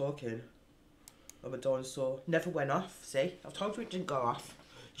 Everyone's still talking. I'm a dinosaur. Never went off. See, I've told you it didn't go off.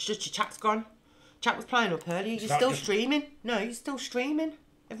 It's just your chat's gone. Chat was playing up earlier. You're still streaming. No, you're still streaming.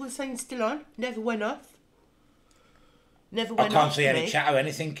 Everyone's saying it's still on. Never went off. Never went off. I can't see any chat or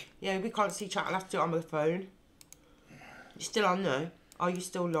anything. Yeah, we can't see chat. I'll have to do it on my phone. You're still on though. Are you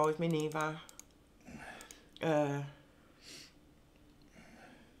still live? Me neither. I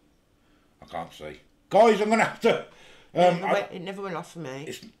can't see. Guys, I'm going to have to... it never went off for me.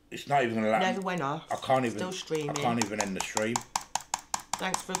 It's not even going to let me. Never went off. I can't even... Still streaming. I can't even end the stream.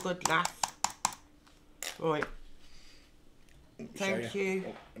 Thanks for a good laugh. Right. Thank you.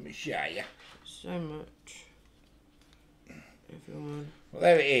 Oh, let me show you. So much. Everyone. Well,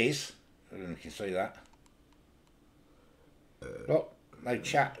 there it is. I don't know if you can see that. Look, no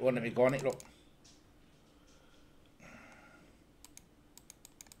chat. Won't let me go on it, look.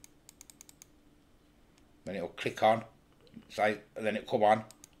 Then it'll click on, say, and then it'll come on.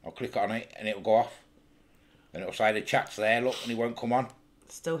 I'll click on it and it'll go off. Then it'll say the chat's there, look, and it won't come on.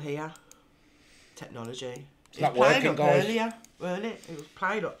 Still here. Technology. It's not working, guys. Earlier, weren't it? It was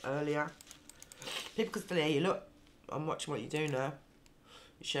played up earlier. People can still hear you. Look, I'm watching what you do now.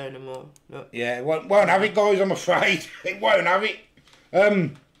 You're showing them all. Look. Yeah, it won't have it, guys, I'm afraid. It won't have it. I'm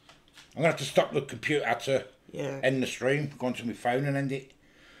going to have to stop the computer to end the stream. Go onto my phone and end it.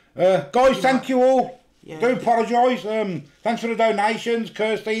 Guys, thank you all. Yeah. Do apologise. Thanks for the donations,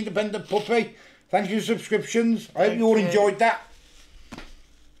 Kirsty, Independent Puppy. Thank you for subscriptions. I hope you all enjoyed that.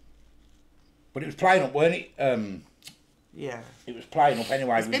 But it was playing up, weren't it? Yeah. It was playing up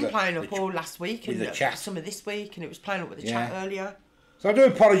anyway. It's been playing up all last week and the chat. Some of this week, and it was playing up with the chat earlier. So I do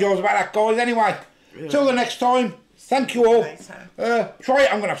apologise about that, guys. Anyway, till the next time. Thank you all. Try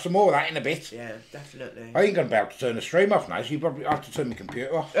it. I'm going to have some more of that in a bit. Yeah, definitely. I ain't going to be able to turn the stream off now, so you probably have to turn my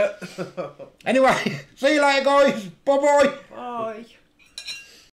computer off. Anyway, see you later, guys. Bye-bye. Bye.